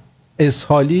حکومت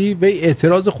اسحالی و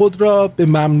اعتراض خود را به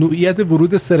ممنوعیت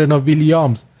ورود سرنا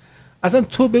ویلیامز. اصلا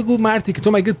تو بگو مرتی که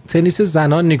تو مگه تنیس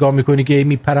زنان نگاه میکنی که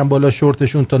میپرن بالا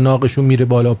شورتشون تا ناقشون میره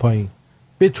بالا پایین؟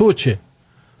 به تو چه؟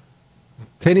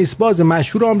 تنیس باز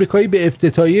مشهور آمریکایی به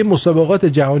افتتاحیه مسابقات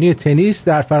جهانی تنیس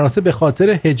در فرانسه به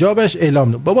خاطر حجابش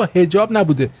اعلام داد. بابا حجاب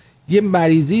نبوده، یه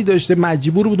مریضی داشته،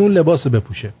 مجبور بود اون لباس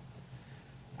بپوشه.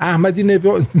 احمدی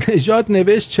نژاد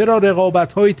نوشت چرا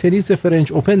رقابت‌های تنیس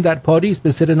فرنچ اوپن در پاریس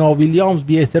به سرنا ویلیامز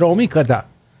بی‌احترامی کرده؟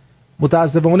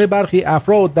 متأسفانه برخی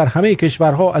افراد در همه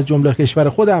کشورها از جمله کشور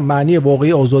خودم معنی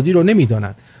واقعی آزادی رو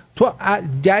نمی‌دانند. تو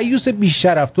دیوس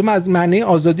بی‌شرف، تو معنی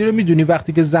آزادی رو می‌دونی؟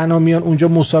 وقتی که زنا میان اونجا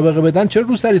مسابقه بدن چرا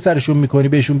رو سرشون می‌کنی،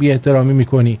 بهشون بی‌احترامی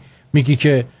می‌کنی، میگی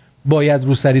که باید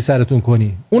رو سرتون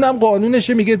کنی؟ اونم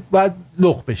قانونشه، میگه باید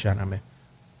لخ بشن، همه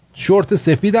شورت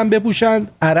سفیدم بپوشن،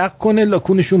 عرق کنه،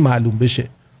 لاکونشون معلوم بشه.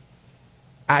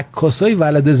 عکاسای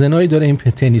ولد زنایی داره این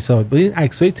تنیسا. ببین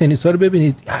عکسای تنیسا رو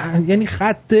ببینید، یعنی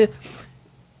خط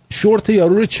شورت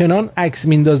یارو رو چنان عکس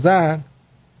میندازن،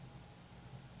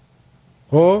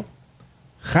 خب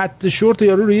خط شورت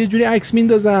یارو رو یه جوری عکس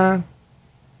میندازن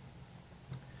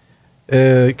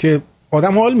که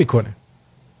آدم حال میکنه.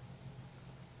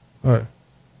 آره.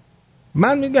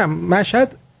 من میگم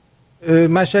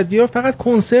مشهدی‌ها فقط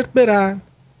کنسرت برن،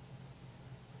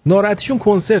 ناراحتیشون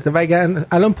کنسرته، وگرنه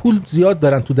الان پول زیاد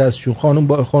دارن تو دستشون،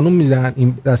 خانم میدن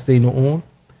این دسته اینو اون،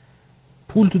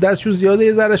 پول تو دستشون زیاده،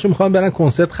 یه ذرهشو میخوان برن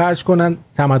کنسرت خرج کنن،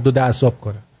 تمدد اعصاب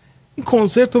کنن. این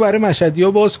کنسرت رو برای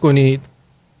مشهدی‌ها باز کنید،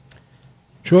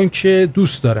 چون که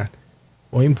دوست دارن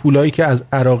با این پولایی که از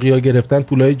عراقی‌ها گرفتن،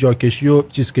 پولای جاکشی و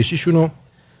چیزکشیشون رو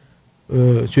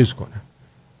چیز کنن.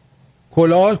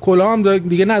 کلاه هم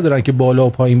دیگه ندارن که بالا و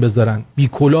پایین بذارن، بی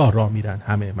کلاه راه میرن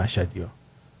همه مشهدی‌ها.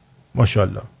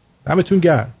 ماشاءالله دمتون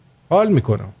گرم، حال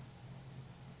میکنم.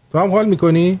 تو هم حال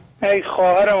میکنی؟ ای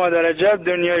خواهر مادر، عجب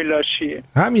دنیای لاشیه.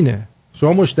 همینه،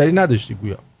 شما مشتری نداشتی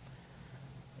گویا.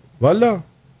 والا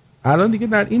الان دیگه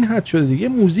در این حد شده دیگه،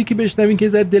 موزیکی بشنوین که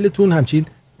ذره دلتون همچین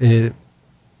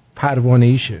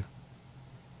پروانه‌ای شه.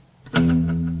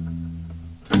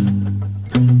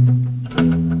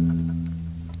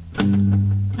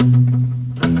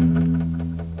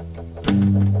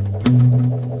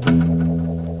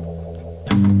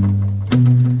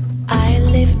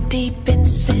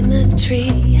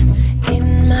 In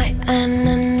my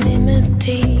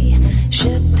anonymity,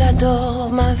 je t'adore,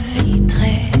 ma vie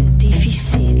très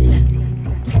difficile.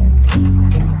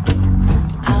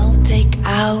 I'll take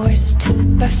hours to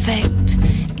perfect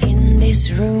in this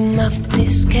room of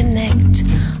disconnect.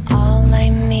 All I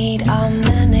need are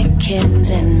mannequins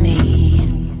and me.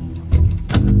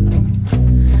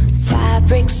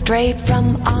 Fabrics draped from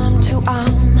arm to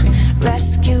arm,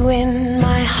 rescuing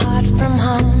my heart from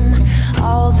harm.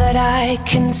 All that I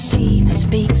conceive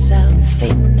speaks of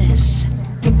fitness.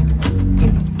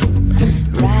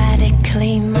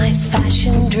 Radically my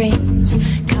fashion dreams,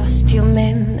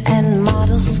 costuming and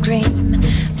model scream.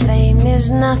 Fame is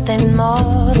nothing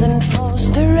more than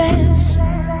forced arrest.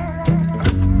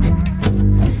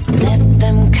 Let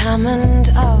them comment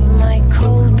of my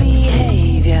cold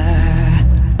behavior.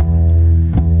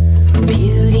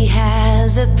 Beauty has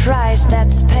a price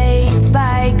that's paid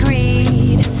by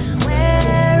greed.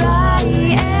 Where I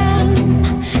am,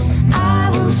 I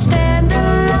will stand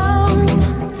alone.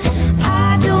 I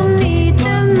don't need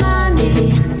the money,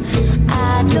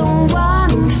 I don't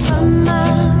want for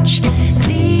much.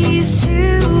 These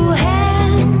two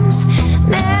hands,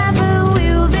 never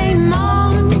will they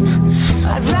mourn.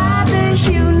 I'd rather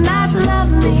you not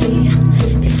love me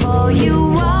before you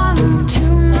want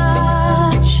too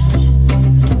much.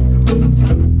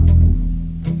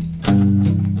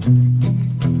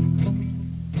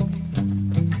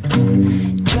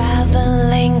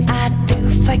 Traveling, I do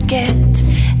forget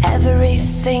every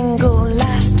single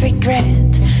last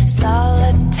regret.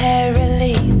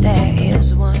 Solitarily there is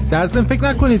one. در ضمن فکر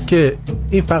نکنید که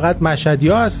این فقط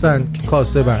مشهدی‌ها هستن که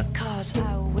کاسبن،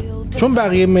 چون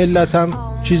بقیه ملت هم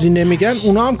چیزی نمیگن،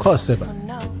 اونا هم کاسبن.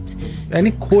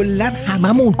 یعنی کلا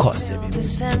هممون کاسبیم.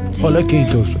 حالا که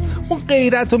اینطور شد، اون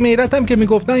غیرت و میرت هم که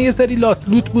میگفتن یه سری لات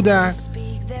بودن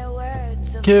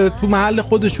که تو محل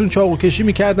خودشون چاقو کشی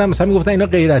میکردن، مثلا میگفتن اینا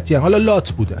غیرتی هن. حالا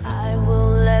لات بودن. I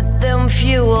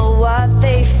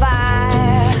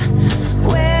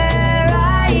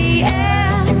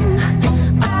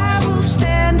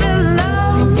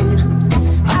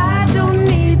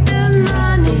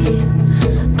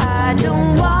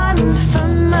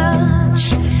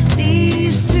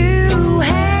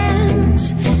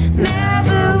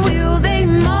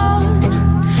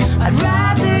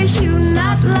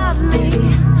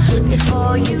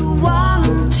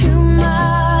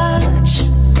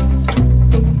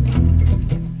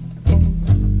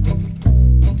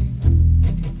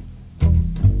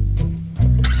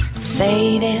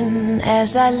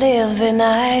as I live in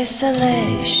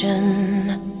isolation.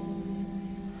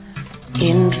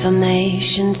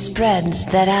 Information spreads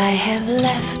that I have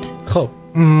left. خب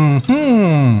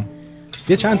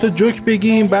یه چند تا جوک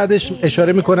بگیم بعدش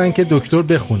اشاره میکنن که دکتر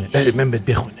بخونه. من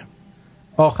بخونم.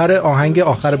 آخر آهنگ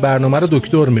آخر برنامه رو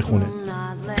دکتر میخونه.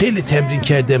 خیلی تمرین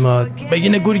کرده ما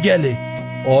بگینه گورگله.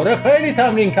 آره خیلی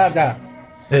تمرین کردم.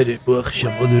 اره بخشم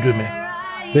قدرومه.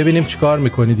 ببینیم چیکار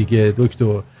میکنی دیگه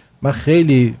دکتر. ما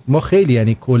خیلی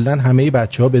یعنی کلا همه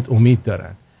بچه‌ها بهت امید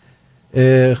دارن.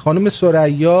 خانم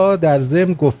ثریا در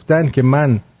ضمن گفتن که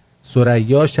من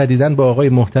ثریا شدیداً با آقای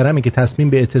محترمی که تصمیم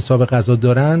به اعتصاب غذا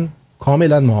دارن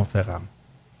کاملا موافقم.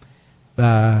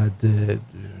 بعد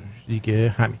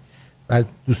دیگه همین. بعد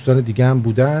دوستان دیگه هم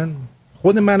بودن.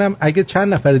 خود منم اگه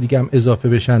چند نفر دیگه هم اضافه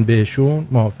بشن بهشون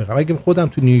موافقم. اگه خودم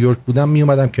تو نیویورک بودم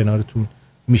میومدم کنارتون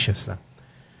میشستم.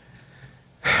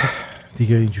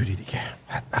 دیگه اینجوری دیگه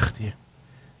بدبختیه.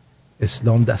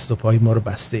 اسلام دست و پای ما رو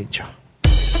بسته اینجا.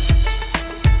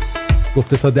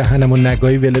 گفته تا دهنمو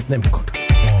نگاهی ولت نمیکنم.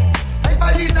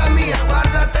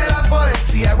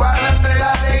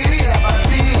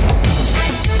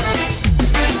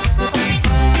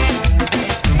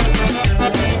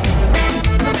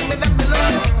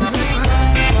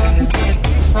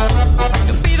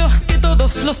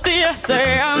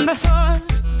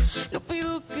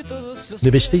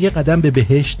 نوشته یه قدم به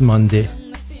بهشت مانده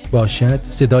باشد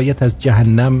صدایت از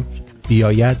جهنم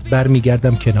بیاید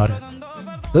برمیگردم کنارت.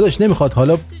 داداش نمیخواد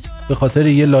حالا به خاطر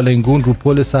یه لالنگون رو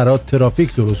پل سرات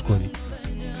ترافیک درست کنی.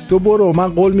 تو برو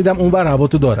من قول میدم اونور هوا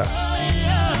تو دارم.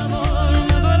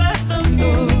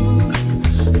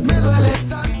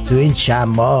 تو این چند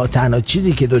ماه تنها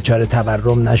چیزی که دوچار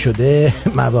تورم نشده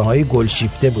ممه‌های گل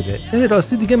شیفته بوده.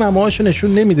 راستی دیگه ممه‌هاشو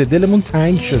نشون نمیده. دلمون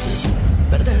تنگ شده.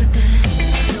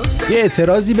 یه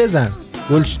اعتراضی بزن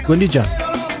گلی جان.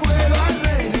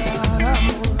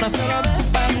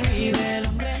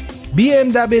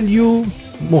 BMW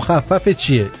مخفف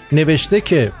چیه؟ نوشته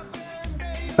که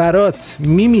برات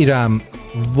میمیرم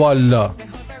والا.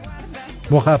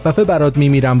 مخفف برات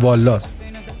میمیرم والاست.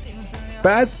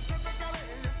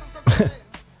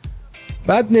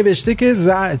 بعد نوشته که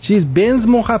بنز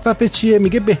مخفف چیه؟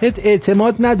 میگه بهت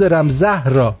اعتماد ندارم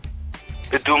زهرا.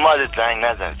 به دومادت زنگ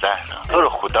نزن زهرا. تو رو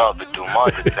خدا به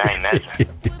دومادت زنگ نزن.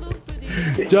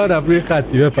 جانم روی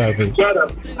خطی بفرمایید.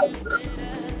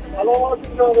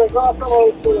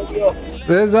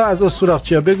 رضا از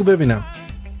استوراقچیا بگو ببینم.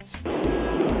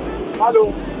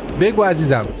 الو بگو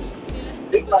عزیزم.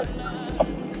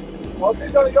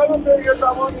 یادم به یه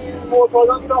زمانی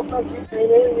معتادا میرفتن توی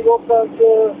اینه میگفتن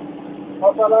که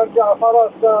مثلا جعفر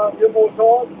هستم یه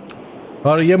معتاد.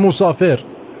 آره یه مسافر.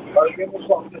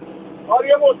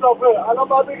 یه مسافر. الان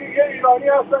باید بگی یه ایرانی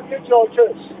هستن که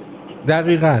جاکش.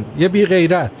 دقیقاً یه بی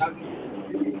غیرت.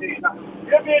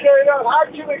 یه بی غیرت. هر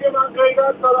کی بگه من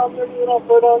غیرت دارم نمیدونم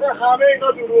فلانه همه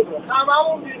اینا دروغه.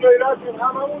 هممون بی غیرتیم.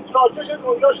 هممون جاکش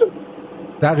دنیا شدیم.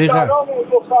 دقیقاً.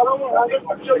 دخترامون همه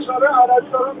کشاره عربی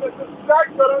دارن مثل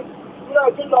سگ دارن اون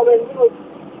از این لالنگون رو.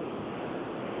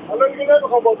 حالا دیگه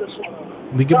نمیخوام بازش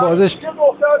کنم. دیگه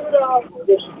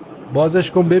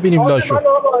بازش کن ببینیم لاشو.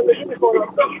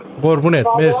 قربونت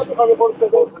مرسی.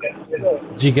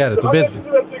 جیگرتو بدون.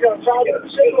 چند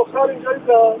دختر اینجایی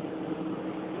دارن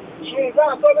 16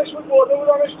 سالش بود برده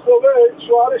بودنش خوبه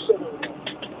شوهرش شده بود.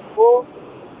 خب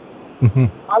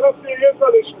الان 31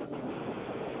 سالش بود.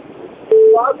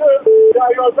 بعد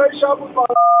 11 شب بود با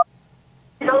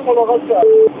ملاقات کرد.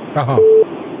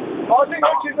 آتی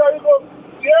یه چیزایی گفت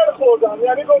جر خوردم.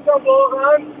 یعنی گفتم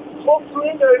واقعا خب تو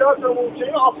این غیرتمون که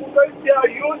این آخوندهای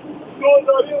دیوز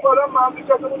دوزاری اومدن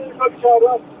مملکتمون این کاری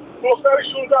کردن. دختر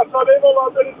 16 ساله ما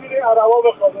باید بریم زیر این عربا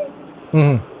بخوابه.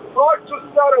 خاک تو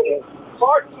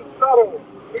سرمون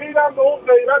ریدم به اون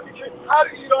غیرتی که هر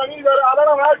ایرانی داره. الان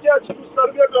هم هر کی از چی دوست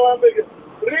داره بیاد به من بگه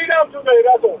ریدم تو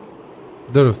غیرتم.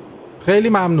 درست. خیلی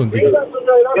ممنون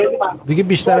دیگه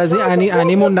بیشتر از این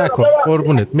انیمون نکن.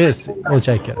 قربونت مرسی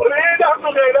متشکرم.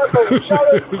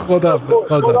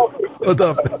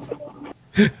 خداحافظ.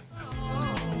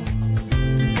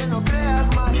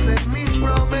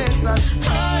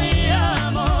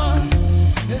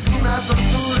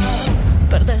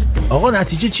 آقا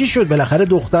نتیجه چی شد؟ بالاخره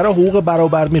دخترها حقوق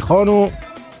برابر میخوان و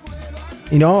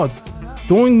اینا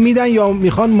دونگ میدن یا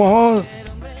میخوان ماها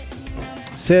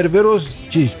سرور و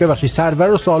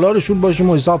سرور و سالارشون باشیم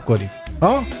و حساب کنیم؟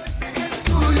 ها؟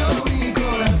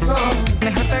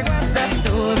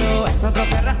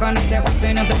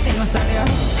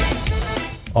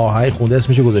 آهنگ خونده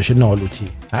اسمشو گذاشته نالوتی.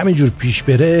 همینجور پیش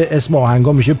بره اسم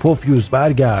آهنگا میشه پوفیوز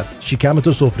برگرد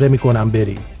شکمتو سفره میکنم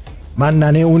بری. من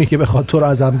ننه اونی که بخواد تو رو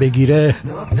ازم بگیره.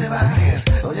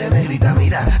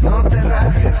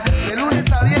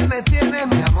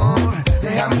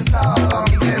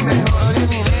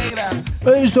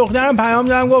 این دخترم پیام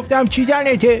دادم گفتم چی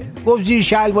زنته؟ گفت زیر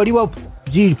شلواری با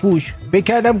زیر پوش.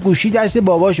 بکردم گوشی دست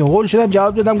باباشه. هول شدم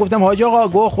جواب دادم گفتم حاج آقا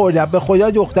گوه خوردم به خدا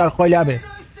دختر خالمه.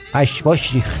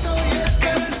 پشماش ریخت.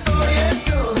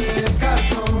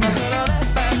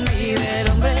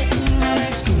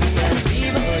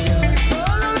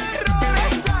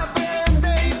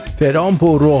 ترامپ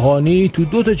و روحانی تو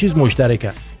 2 چیز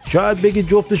مشترکن. شاید بگید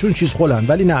جفتشون چیز خلن،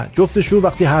 ولی نه، جفتشون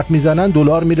وقتی حرف میزنن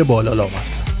دلار میره بالا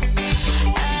لامصب.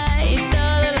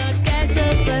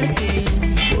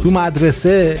 تو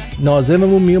مدرسه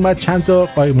ناظممون میومد چند تا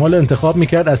قایمال انتخاب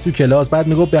میکرد از تو کلاس، بعد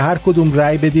میگفت به هر کدوم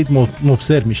رأی بدید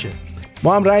مبصر میشه.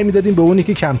 ما هم رأی میدادیم به اونی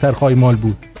که کمتر قایمال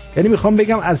بود. یعنی میخوام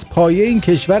بگم از پایه این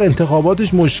کشور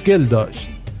انتخاباتش مشکل داشت.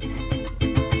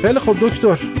 خیلی خوب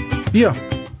دکتر بیا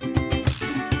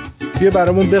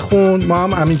برامون بخون، ما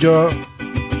هم همینجا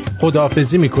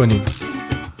خداحافظی میکنیم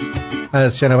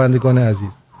از شنوندگان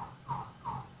عزیز.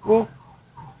 او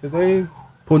صدای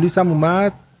پلیس هم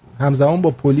اومد، همزمان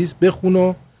با پلیس بخون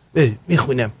و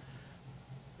میخونم.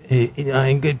 این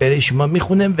آهنگ برای شما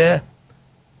میخونم و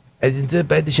از اینجا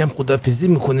بعدش هم خداحافظی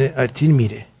میکنه، آرتین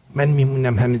میره، من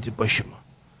میمونم همینجا با شما.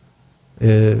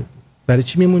 برای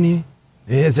چی میمونی؟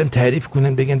 ازم تعریف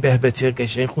کنن بگن به بچه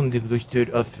قشنگ خوندی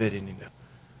دکتر، آفرین. اینا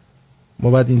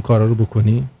ما بعد این کارا رو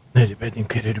بکنیم؟ نه بعد این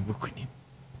کارا رو بکنیم.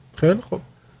 خیلی خب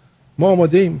ما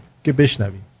آماده ایم که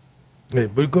بشنویم.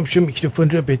 برگم شو میکروفون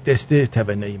رو به دست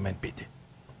توانایی من بده.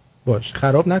 باش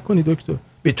خراب نکنی دکتر،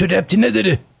 به تو ربطی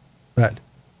نداره. بله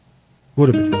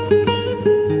برو بده.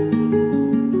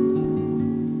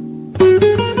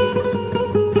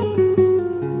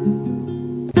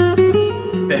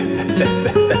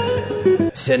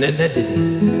 سنه نداری.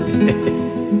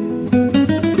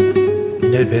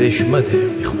 نه برای شما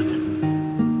دارم میخونم،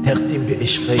 تقدیم به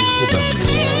عشقای خوبم.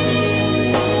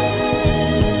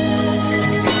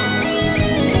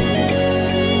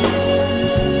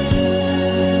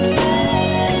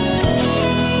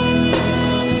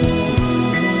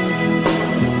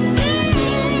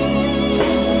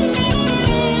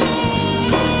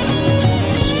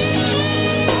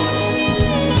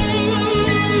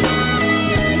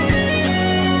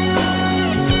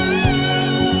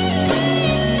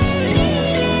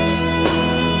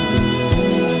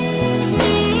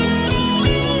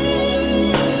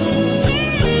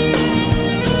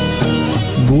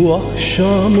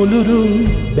 Akşam olurum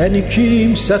ben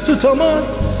kimse tutamaz,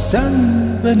 sen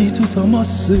beni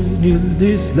tutamazsın,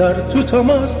 yıldızlar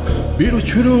tutamaz. Bir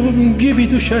uçurum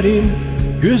gibi düşerim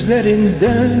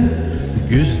gözlerinden,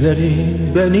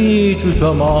 gözlerin beni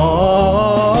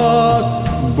tutamaz.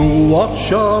 Bu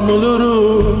akşam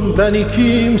olurum beni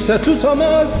kimse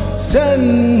tutamaz, sen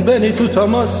beni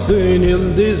tutamazsın,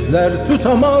 yıldızlar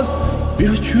tutamaz. Bir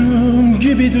uçurum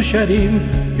gibi düşerim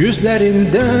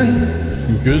gözlerinden,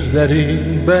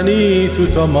 gözlerin beni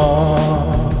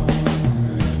tutamaz.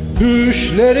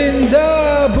 Düşlerinde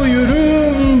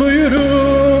buyurum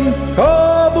buyurum,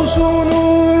 kabusun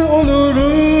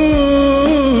olurum.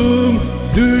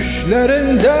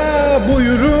 Düşlerinde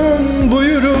buyurum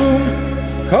buyurum,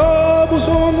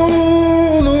 kabusun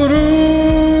olurum.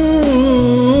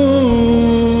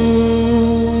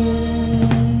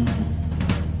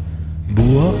 Bu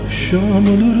akşam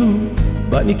olurum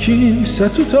beni kimse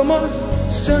tutamaz,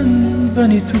 sen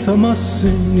beni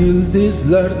tutamazsın,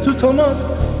 yıldızlar tutamaz.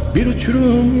 Bir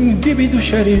uçurum gibi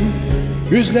düşerim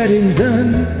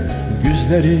gözlerinden,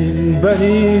 gözlerin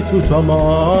beni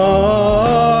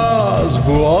tutamaz.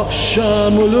 Bu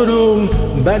akşam olurum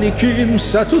beni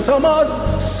kimse tutamaz,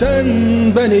 sen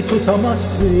beni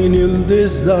tutamazsın,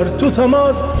 yıldızlar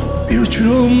tutamaz. Bir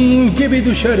uçurum gibi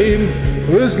düşerim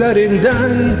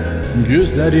gözlerinden,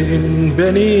 gözlerin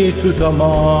beni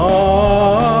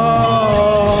tutamaz.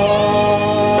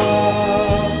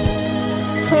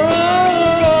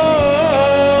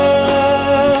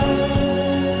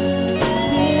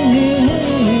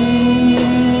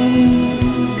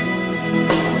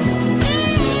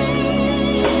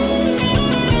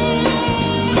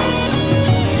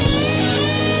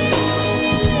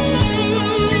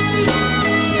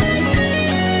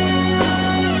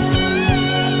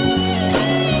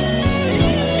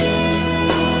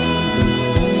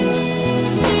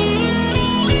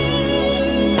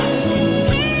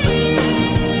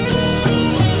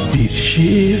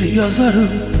 Yazarım,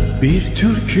 bir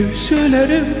türkü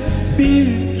söylerim, bir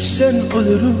sen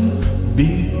olurum,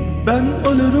 bir ben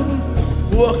olurum.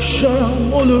 Bu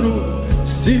akşam olurum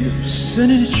sırf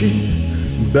senin için,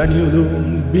 ben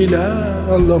yolum bile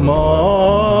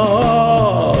anlamaz.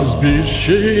 Bir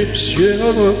şehir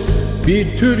olur,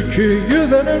 bir türkü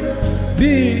yazarım,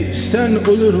 bir sen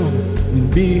olurum,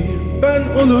 bir ben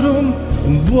olurum.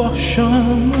 Bu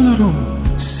akşam olurum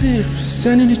sırf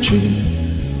senin için,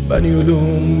 ben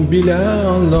yolum bile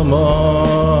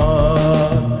anlamaz.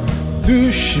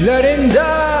 Düşlerinde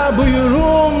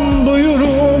buyurum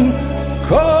buyurum,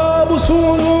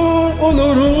 kabusun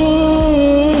olurum.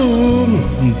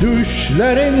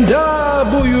 Düşlerinde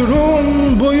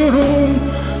buyurum buyurum,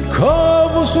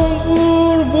 kabusun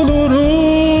bulurum.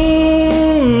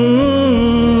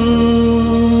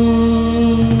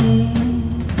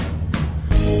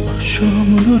 Akşam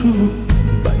olurum,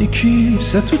 beni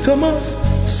kimse tutamaz,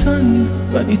 sen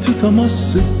beni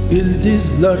tutamazsın,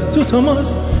 yıldızlar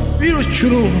tutamaz. Bir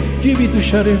uçurum gibi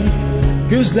düşerim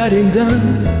gözlerinden,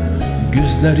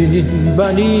 gözlerinin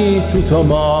beni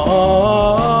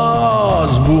tutamaz.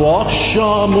 Bu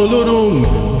akşam olurum,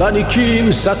 beni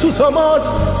kimse tutamaz,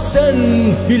 sen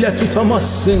bile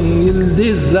tutamazsın,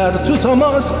 yıldızlar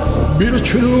tutamaz. Bir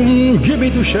uçurum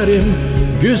gibi düşerim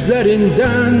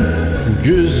gözlerinden,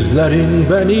 gözlerin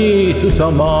beni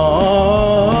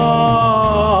tutamaz.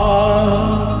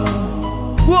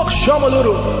 Bu akşam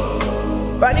olurum,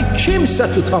 beni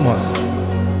kimse tutamaz,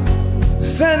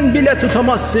 sen bile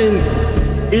tutamazsın,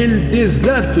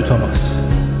 yıldızlar tutamaz.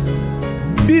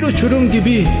 Bir uçurum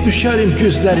gibi düşerim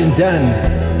gözlerinden,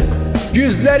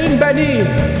 gözlerin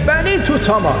beni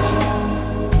tutamaz.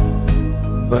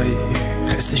 Vay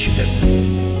خسته شدم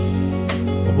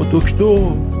بابا دکتر.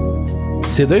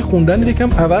 صدای خوندن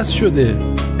یکم عوض شده.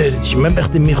 من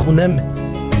وقتی میخونم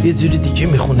یه جوری دیگه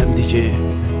میخونم دیگه.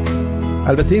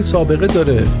 البته این سابقه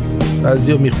داره،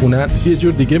 بعضیا میخونن یه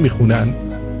جور دیگه میخونن.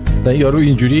 مثلا یارو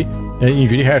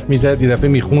اینجوری حرف میزد، یه دفعه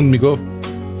میخوند میگفت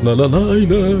لا لا لا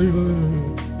لا،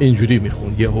 اینجوری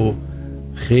میخوند. یهو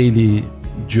خیلی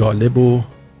جالب و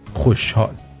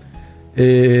خوشحال.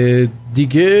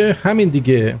 دیگه همین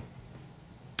دیگه.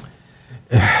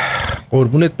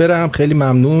 قربونت برم، خیلی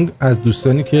ممنون از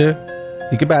دوستانی که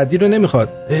دیگه بعدی رو نمیخواد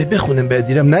بخونم،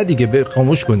 بعدی رو نه دیگه،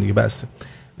 خاموش کن دیگه، بس.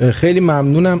 خیلی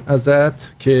ممنونم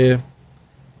ازت که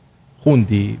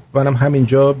خوندی. منم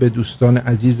همینجا به دوستان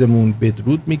عزیزمون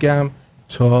بدرود میگم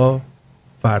تا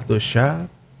فردا شب.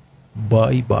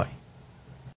 بای بای.